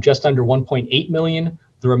 just under 1.8 million.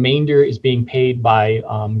 The remainder is being paid by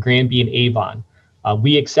Granby and Avon.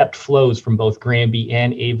 We accept flows from both Granby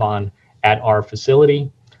and Avon at our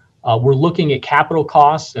facility. We're looking at capital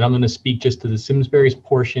costs, and I'm going to speak just to the Simsbury's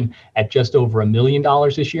portion at just over $1 million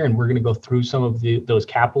this year, and we're going to go through some of those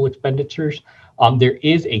capital expenditures. There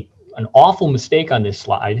is an awful mistake on this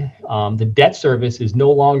slide. The debt service is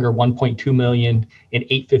no longer 1.2 million and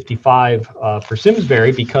 855 for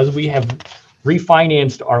Simsbury because we have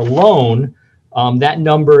refinanced our loan. That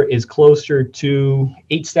number is closer to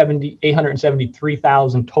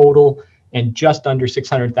 873,000 total and just under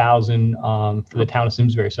 600,000 for the town of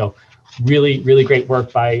Simsbury. So really, really great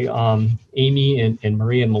work by Amy and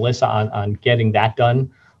Maria and Melissa on getting that done.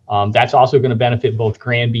 That's also going to benefit both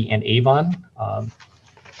Granby and Avon. I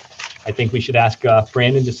think we should ask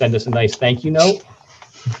Brandon to send us a nice thank you note.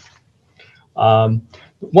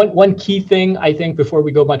 One key thing, I think, before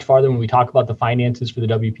we go much farther when we talk about the finances for the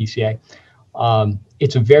WPCA,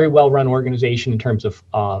 it's a very well-run organization in terms of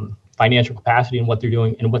financial capacity and what they're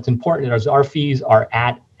doing. And what's important is our fees are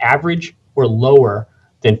at average or lower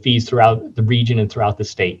than fees throughout the region and throughout the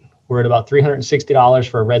state. We're at about $360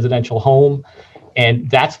 for a residential home. And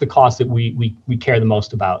that's the cost that we care the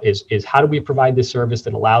most about is how do we provide this service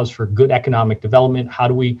that allows for good economic development? How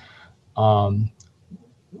do we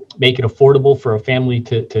make it affordable for a family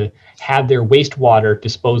to have their wastewater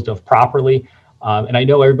disposed of properly? And I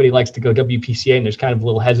know everybody likes to go WPCA, and there's kind of a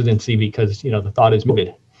little hesitancy because, the thought is moved.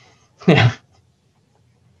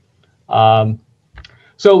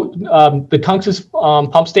 So the Tunxus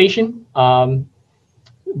pump station,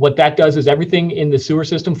 what that does is everything in the sewer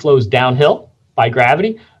system flows downhill by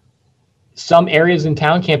gravity. Some areas in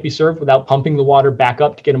town can't be served without pumping the water back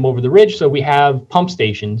up to get them over the ridge. So we have pump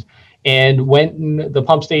stations. And when the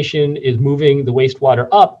pump station is moving the wastewater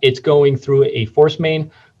up, it's going through a force main.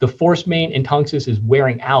 The force main in Tunxus is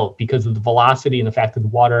wearing out because of the velocity and the fact that the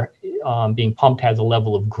water being pumped has a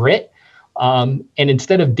level of grit. And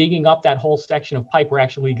instead of digging up that whole section of pipe, we're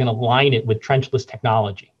actually going to line it with trenchless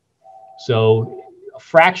technology. So a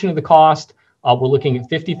fraction of the cost, we're looking at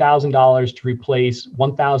 $50,000 to replace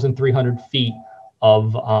 1,300 feet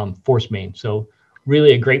of force main. So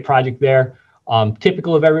really a great project there.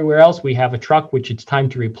 Typical of everywhere else, we have a truck, which it's time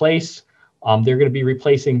to replace. They're going to be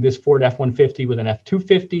replacing this Ford F-150 with an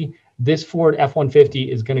F-250. This Ford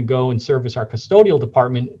F-150 is going to go and service our custodial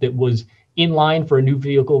department that was in line for a new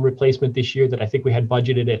vehicle replacement this year that I think we had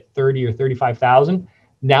budgeted at $30,000 or $35,000.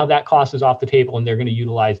 Now that cost is off the table and they're going to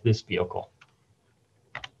utilize this vehicle.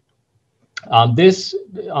 This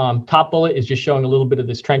top bullet is just showing a little bit of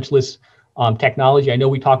this trenchless technology. I know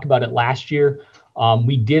we talked about it last year.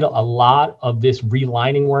 We did a lot of this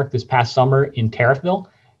relining work this past summer in Tariffville.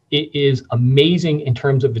 It is amazing in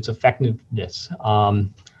terms of its effectiveness.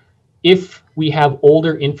 If we have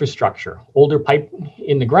older infrastructure, older pipe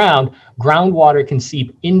in the ground, groundwater can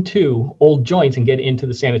seep into old joints and get into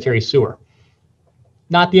the sanitary sewer.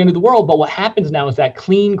 Not the end of the world, but what happens now is that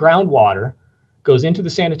clean groundwater goes into the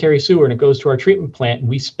sanitary sewer and it goes to our treatment plant and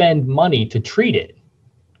we spend money to treat it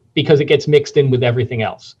because it gets mixed in with everything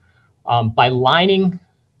else. By lining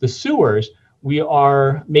the sewers, we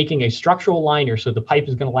are making a structural liner so the pipe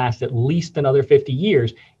is going to last at least another 50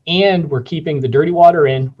 years. And we're keeping the dirty water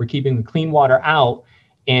in, we're keeping the clean water out,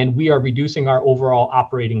 and we are reducing our overall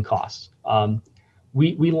operating costs.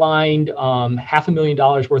 We lined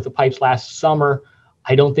 $500,000 worth of pipes last summer.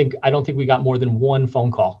 I don't think we got more than one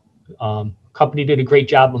phone call. Company did a great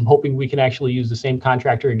job. I'm hoping we can actually use the same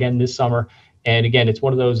contractor again this summer. And again, it's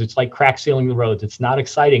one of those, it's like crack sealing the roads. It's not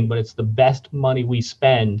exciting, but it's the best money we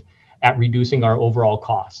spend at reducing our overall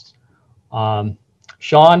costs.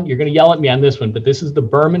 Sean, you're going to yell at me on this one, but this is the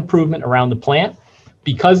berm improvement around the plant.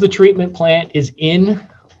 Because the treatment plant is in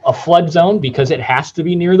a flood zone, because it has to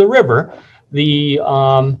be near the river, the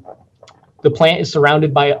plant is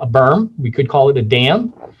surrounded by a berm. We could call it a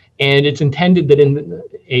dam. And it's intended that in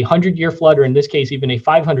a 100-year flood, or in this case, even a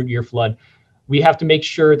 500-year flood, we have to make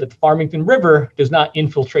sure that the Farmington River does not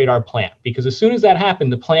infiltrate our plant, because as soon as that happens,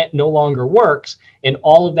 the plant no longer works and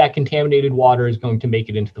all of that contaminated water is going to make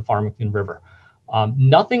it into the Farmington River.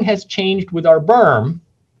 Nothing has changed with our berm.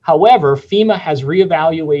 However, FEMA has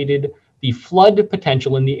reevaluated the flood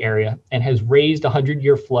potential in the area and has raised a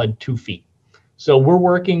 100-year flood 2 feet. So we're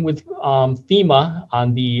working with FEMA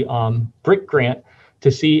on the BRIC grant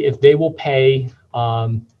to see if they will pay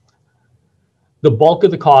the bulk of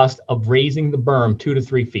the cost of raising the berm 2 to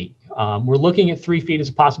 3 feet. We're looking at 3 feet as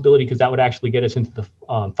a possibility because that would actually get us into the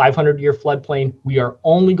 500-year floodplain. We are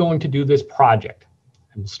only going to do this project.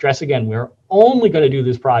 And stress again, we're only going to do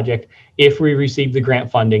this project if we receive the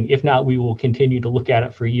grant funding. If not, we will continue to look at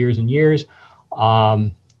it for years and years.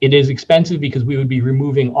 It is expensive because we would be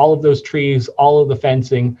removing all of those trees, all of the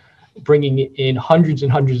fencing, bringing in hundreds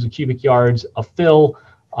and hundreds of cubic yards of fill.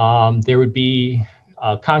 There would be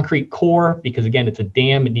a concrete core because, again, it's a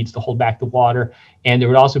dam. It needs to hold back the water. And there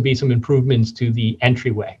would also be some improvements to the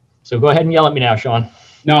entryway. So go ahead and yell at me now, Sean.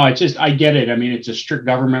 No, I get it. I mean, it's a strict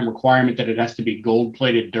government requirement that it has to be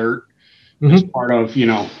gold-plated dirt as part of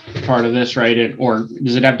this, right? Or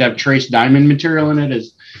does it have to have trace diamond material in it?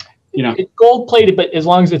 It's gold-plated, but as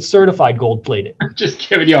long as it's certified gold-plated. I'm just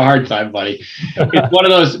giving you a hard time, buddy. It's one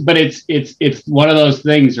of those, but it's one of those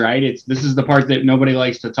things, right? This is the part that nobody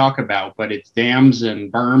likes to talk about, but it's dams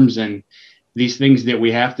and berms and these things that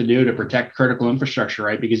we have to do to protect critical infrastructure,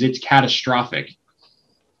 right? Because it's catastrophic.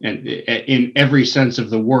 And in every sense of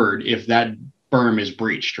the word, if that berm is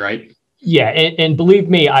breached, right? Yeah, and believe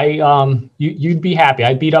me, you'd be happy.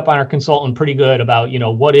 I beat up on our consultant pretty good about,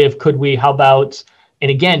 what if, could we, how about, and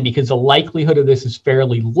again, because the likelihood of this is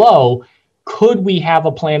fairly low, could we have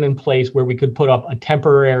a plan in place where we could put up a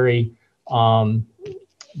temporary,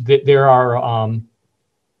 there are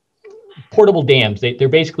portable dams. They're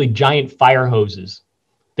basically giant fire hoses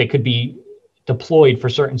that could be deployed for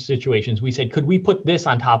certain situations. We said, could we put this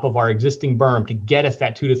on top of our existing berm to get us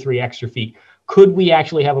that 2 to 3 extra feet? Could we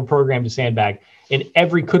actually have a program to sandbag? And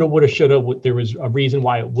every coulda, woulda, shoulda, there was a reason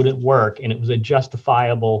why it wouldn't work, and it was a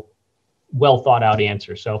justifiable, well thought out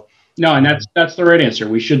answer. So no, and that's the right answer.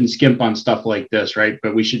 We shouldn't skimp on stuff like this, right?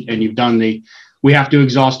 But we should, and you've done we have to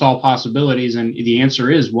exhaust all possibilities, and the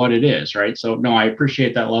answer is what it is, right? So no, I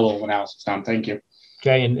appreciate that level of analysis, Tom. Thank you.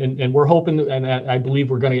 Okay, and we're hoping, and I believe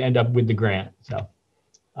we're going to end up with the grant. So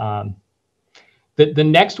The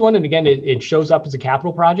next one, and again, it shows up as a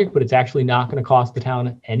capital project, but it's actually not going to cost the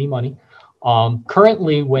town any money.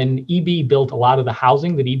 Currently, when EB built a lot of the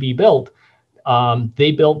housing that EB built,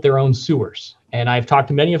 they built their own sewers. And I've talked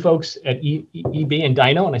to many folks at EB and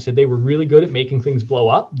Dino, and I said they were really good at making things blow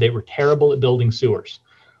up. They were terrible at building sewers.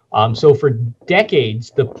 So for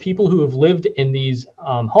decades, the people who have lived in these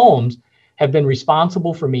homes have been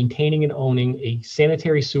responsible for maintaining and owning a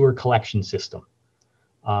sanitary sewer collection system.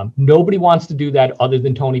 Nobody wants to do that other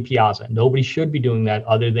than Tony Piazza. Nobody should be doing that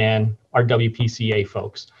other than our WPCA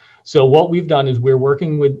folks. So what we've done is we're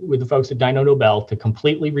working with the folks at Dino Nobel to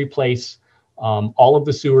completely replace all of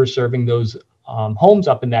the sewers serving those homes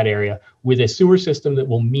up in that area with a sewer system that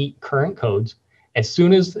will meet current codes. As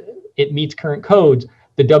soon as it meets current codes,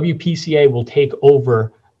 the WPCA will take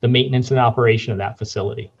over the maintenance and operation of that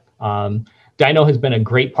facility. Dino has been a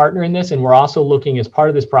great partner in this, and we're also looking as part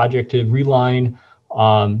of this project to reline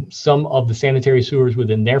some of the sanitary sewers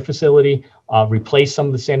within their facility, replace some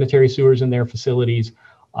of the sanitary sewers in their facilities,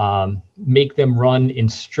 make them run in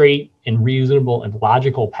straight and reasonable and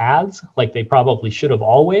logical paths like they probably should have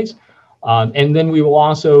always. And then we will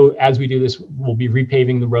also, as we do this, we'll be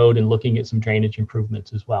repaving the road and looking at some drainage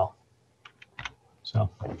improvements as well. So,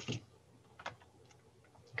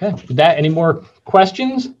 okay, with that, any more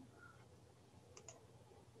questions?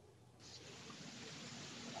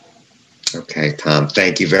 Okay, Tom,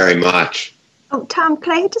 thank you very much. Oh, Tom,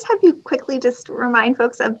 could I just have you quickly just remind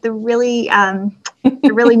folks of the really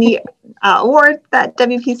neat award that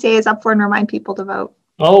WPCA is up for, and remind people to vote?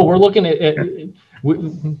 Oh, we're looking at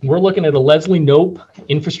we're looking at a Leslie Knope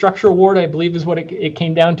Infrastructure Award, I believe is what it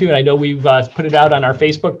came down to. And I know we've put it out on our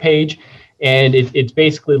Facebook page, and it's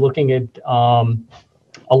basically looking at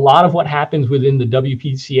a lot of what happens within the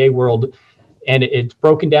WPCA world. And it's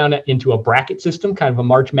broken down into a bracket system, kind of a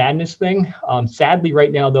March Madness thing. Sadly,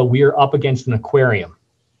 right now, though, we are up against an aquarium.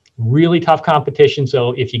 Really tough competition.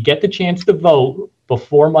 So if you get the chance to vote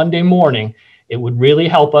before Monday morning, it would really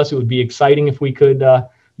help us. It would be exciting if we could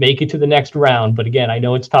make it to the next round. But again, I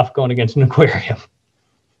know it's tough going against an aquarium.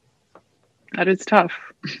 That is tough.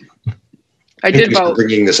 I did vote. For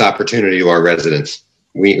bringing this opportunity to our residents.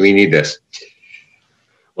 We need this.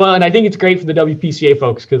 Well, and I think it's great for the WPCA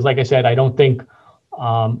folks because, like I said, I don't think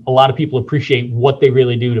a lot of people appreciate what they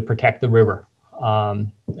really do to protect the river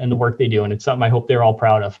and the work they do. And it's something I hope they're all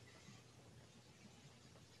proud of.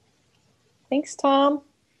 Thanks, Tom.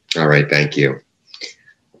 All right, thank you.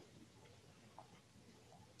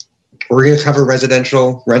 We're going to cover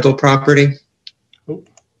residential rental property. Ooh.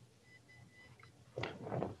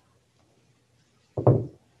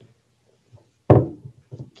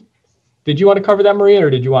 Did you want to cover that, Maria, or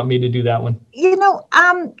did you want me to do that one? You know,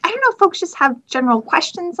 I don't know if folks just have general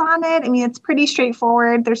questions on it. I mean, it's pretty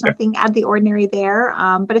straightforward. There's nothing out of the ordinary there.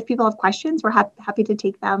 But if people have questions, we're happy to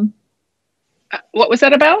take them. What was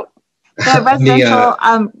that about? The residential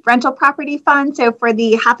rental property fund. So for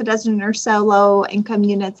the half a dozen or so low income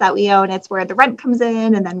units that we own, it's where the rent comes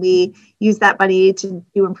in, and then we use that money to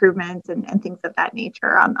do improvements and things of that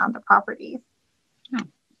nature on the properties. Oh.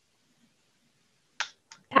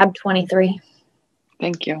 Tab 23.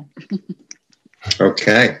 Thank you.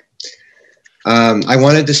 Okay. I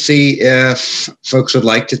wanted to see if folks would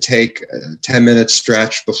like to take a 10-minute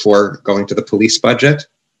stretch before going to the police budget,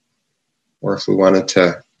 or if we wanted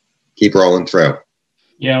to keep rolling through.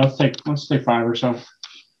 Yeah, let's take 5 or so.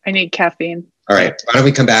 I need caffeine. All right. Why don't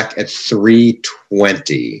we come back at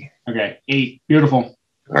 3:20? Okay, 8. Beautiful.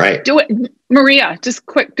 All right. Do it, Maria. Just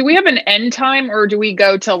quick. Do we have an end time, or do we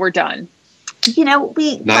go till we're done? You know,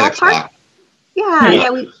 we 9 o'clock.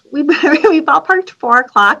 Yeah, we ballparked 4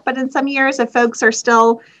 o'clock, but in some years, if folks are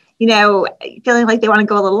still, you know, feeling like they want to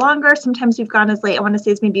go a little longer, sometimes we've gone as late. I want to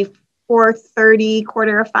say it's maybe 4:30,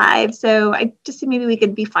 4:45. So I just think maybe we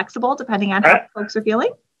could be flexible depending on how folks are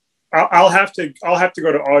feeling. I'll have to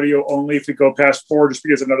go to audio only if we go past 4, just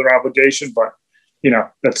because of another obligation. But you know,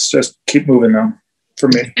 let's just keep moving them for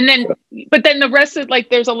me. And then, but then the rest of, like,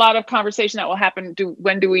 there's a lot of conversation that will happen.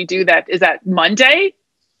 When do we do that? Is that Monday?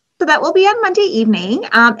 So that will be on Monday evening.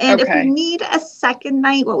 And Okay. if we need a second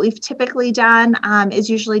night, what we've typically done is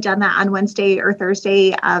usually done that on Wednesday or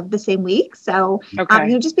Thursday of the same week. So Okay.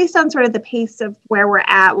 you know, just based on sort of the pace of where we're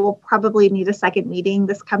at, we'll probably need a second meeting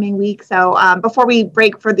this coming week. So before we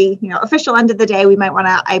break for the official end of the day, we might want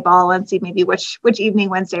to eyeball and see maybe which evening,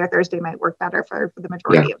 Wednesday or Thursday, might work better for the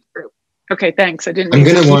majority of the group. Okay, thanks. I didn't. I'm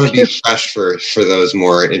going to want to be fresh for those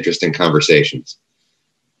more interesting conversations.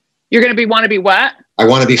 You're going to want to be what? I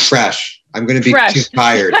want to be fresh. I'm going to be Fresh. too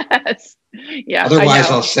tired. Yes. Yeah. Otherwise, I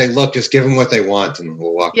know. I'll say, look, just give them what they want and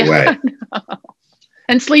we'll walk away.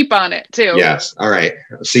 And sleep on it too. Yes. All right.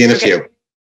 See you in a few.